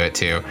want you to do it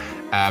too.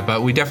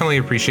 But we definitely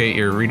appreciate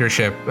your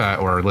readership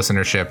or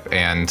listenership,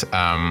 and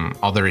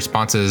all the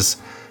responses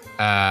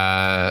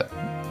that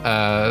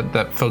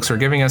folks are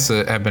giving us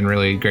have been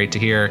really great to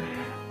hear.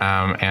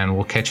 And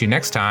we'll catch you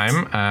next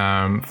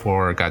time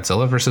for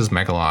Godzilla vs.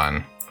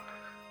 Megalon.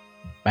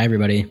 Bye,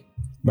 everybody.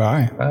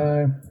 Bye.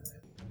 Bye.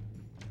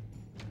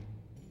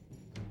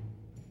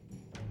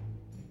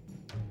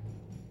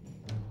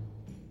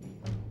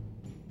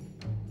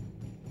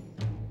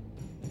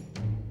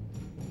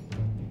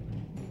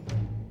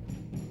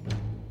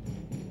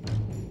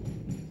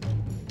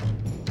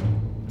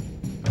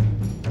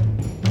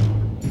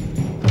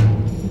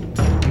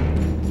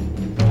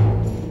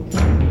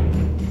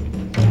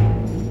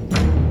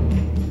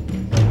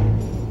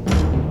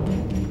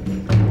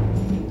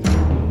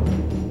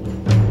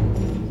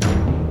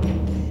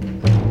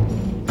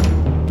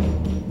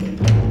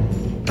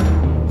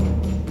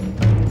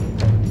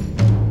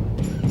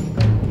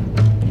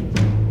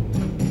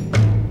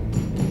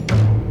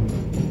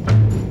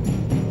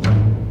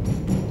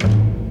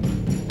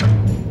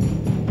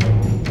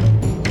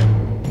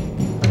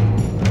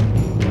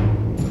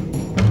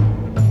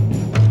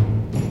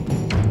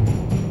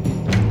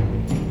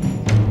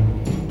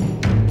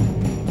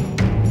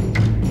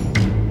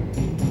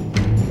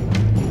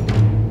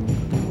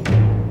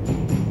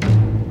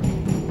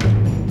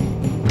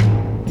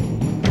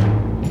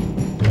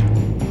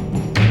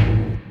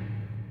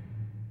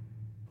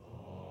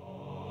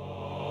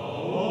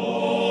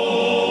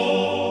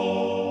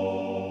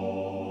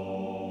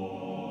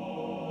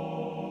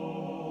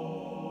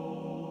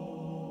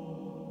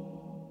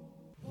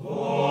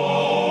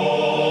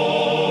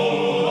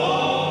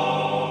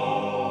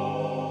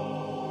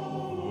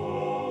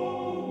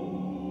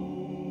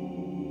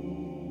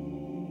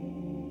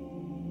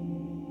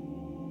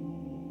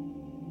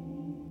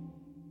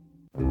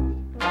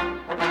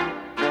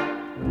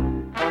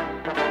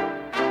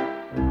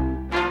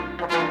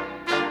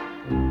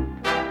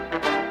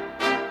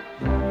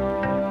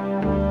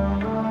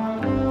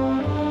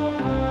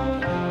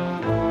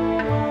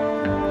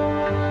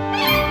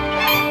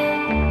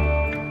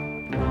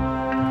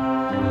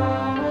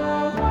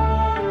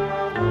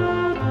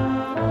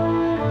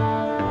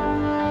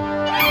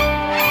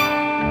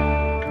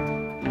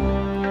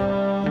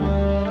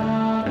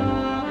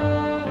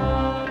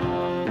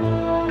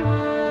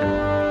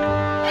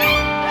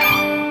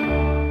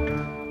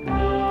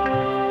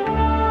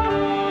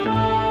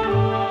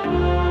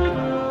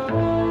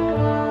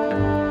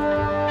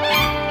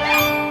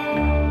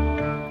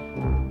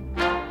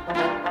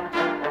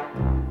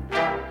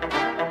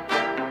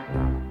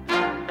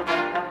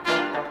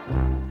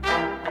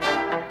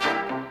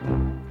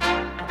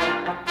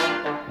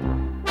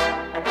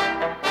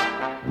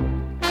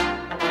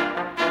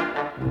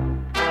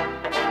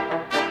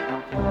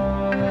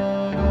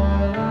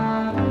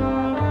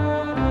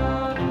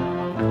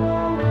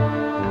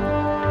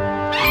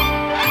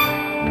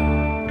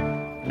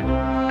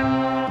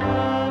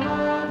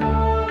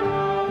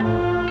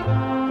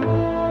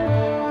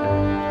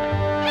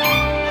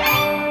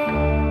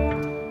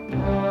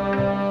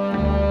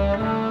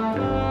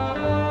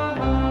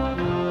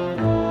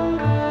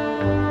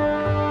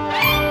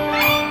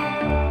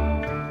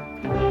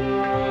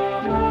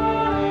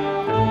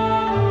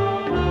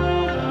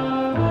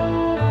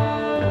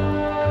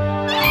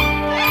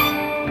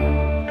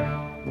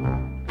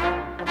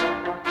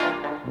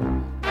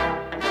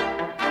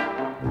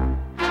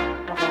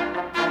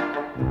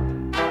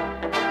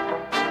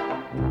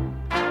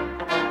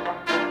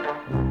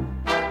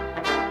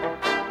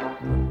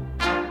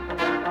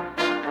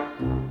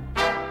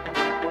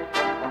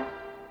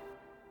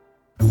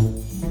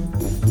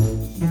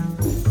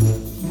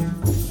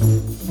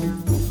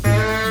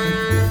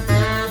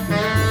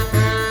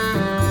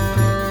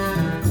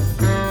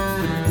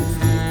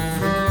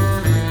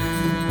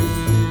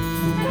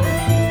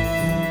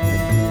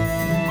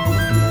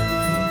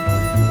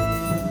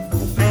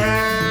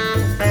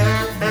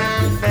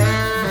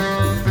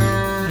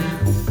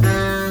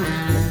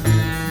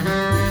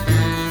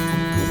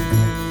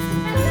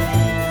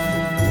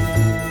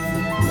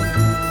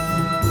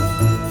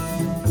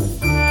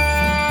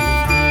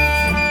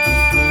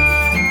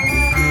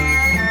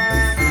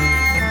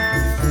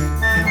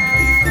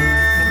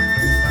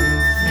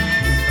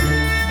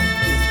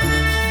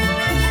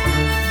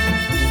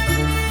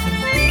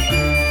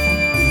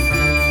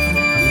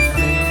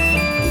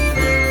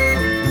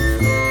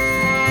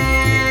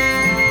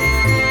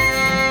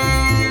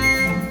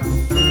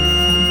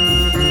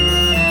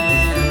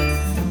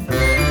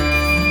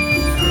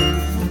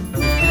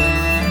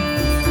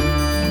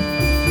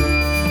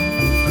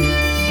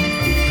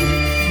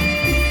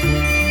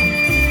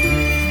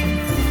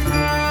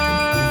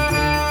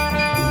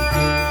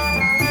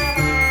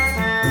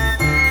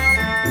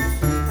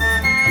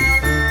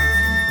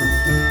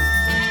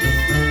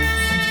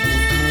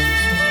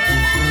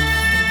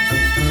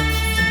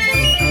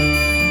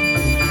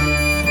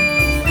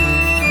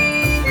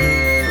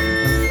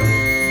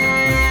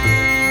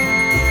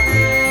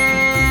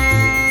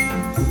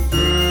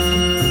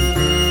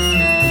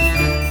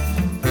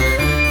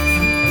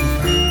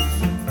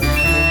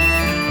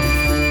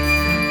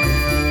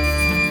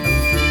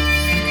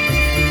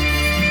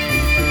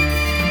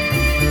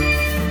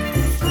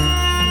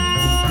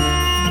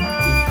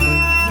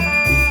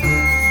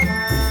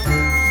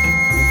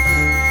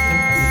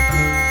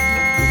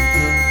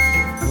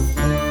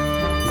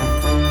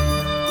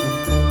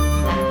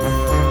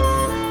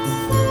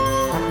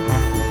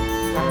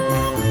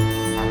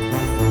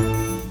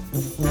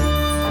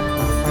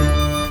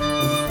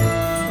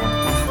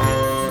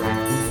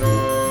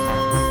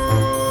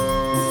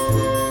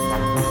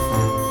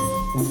 Bye.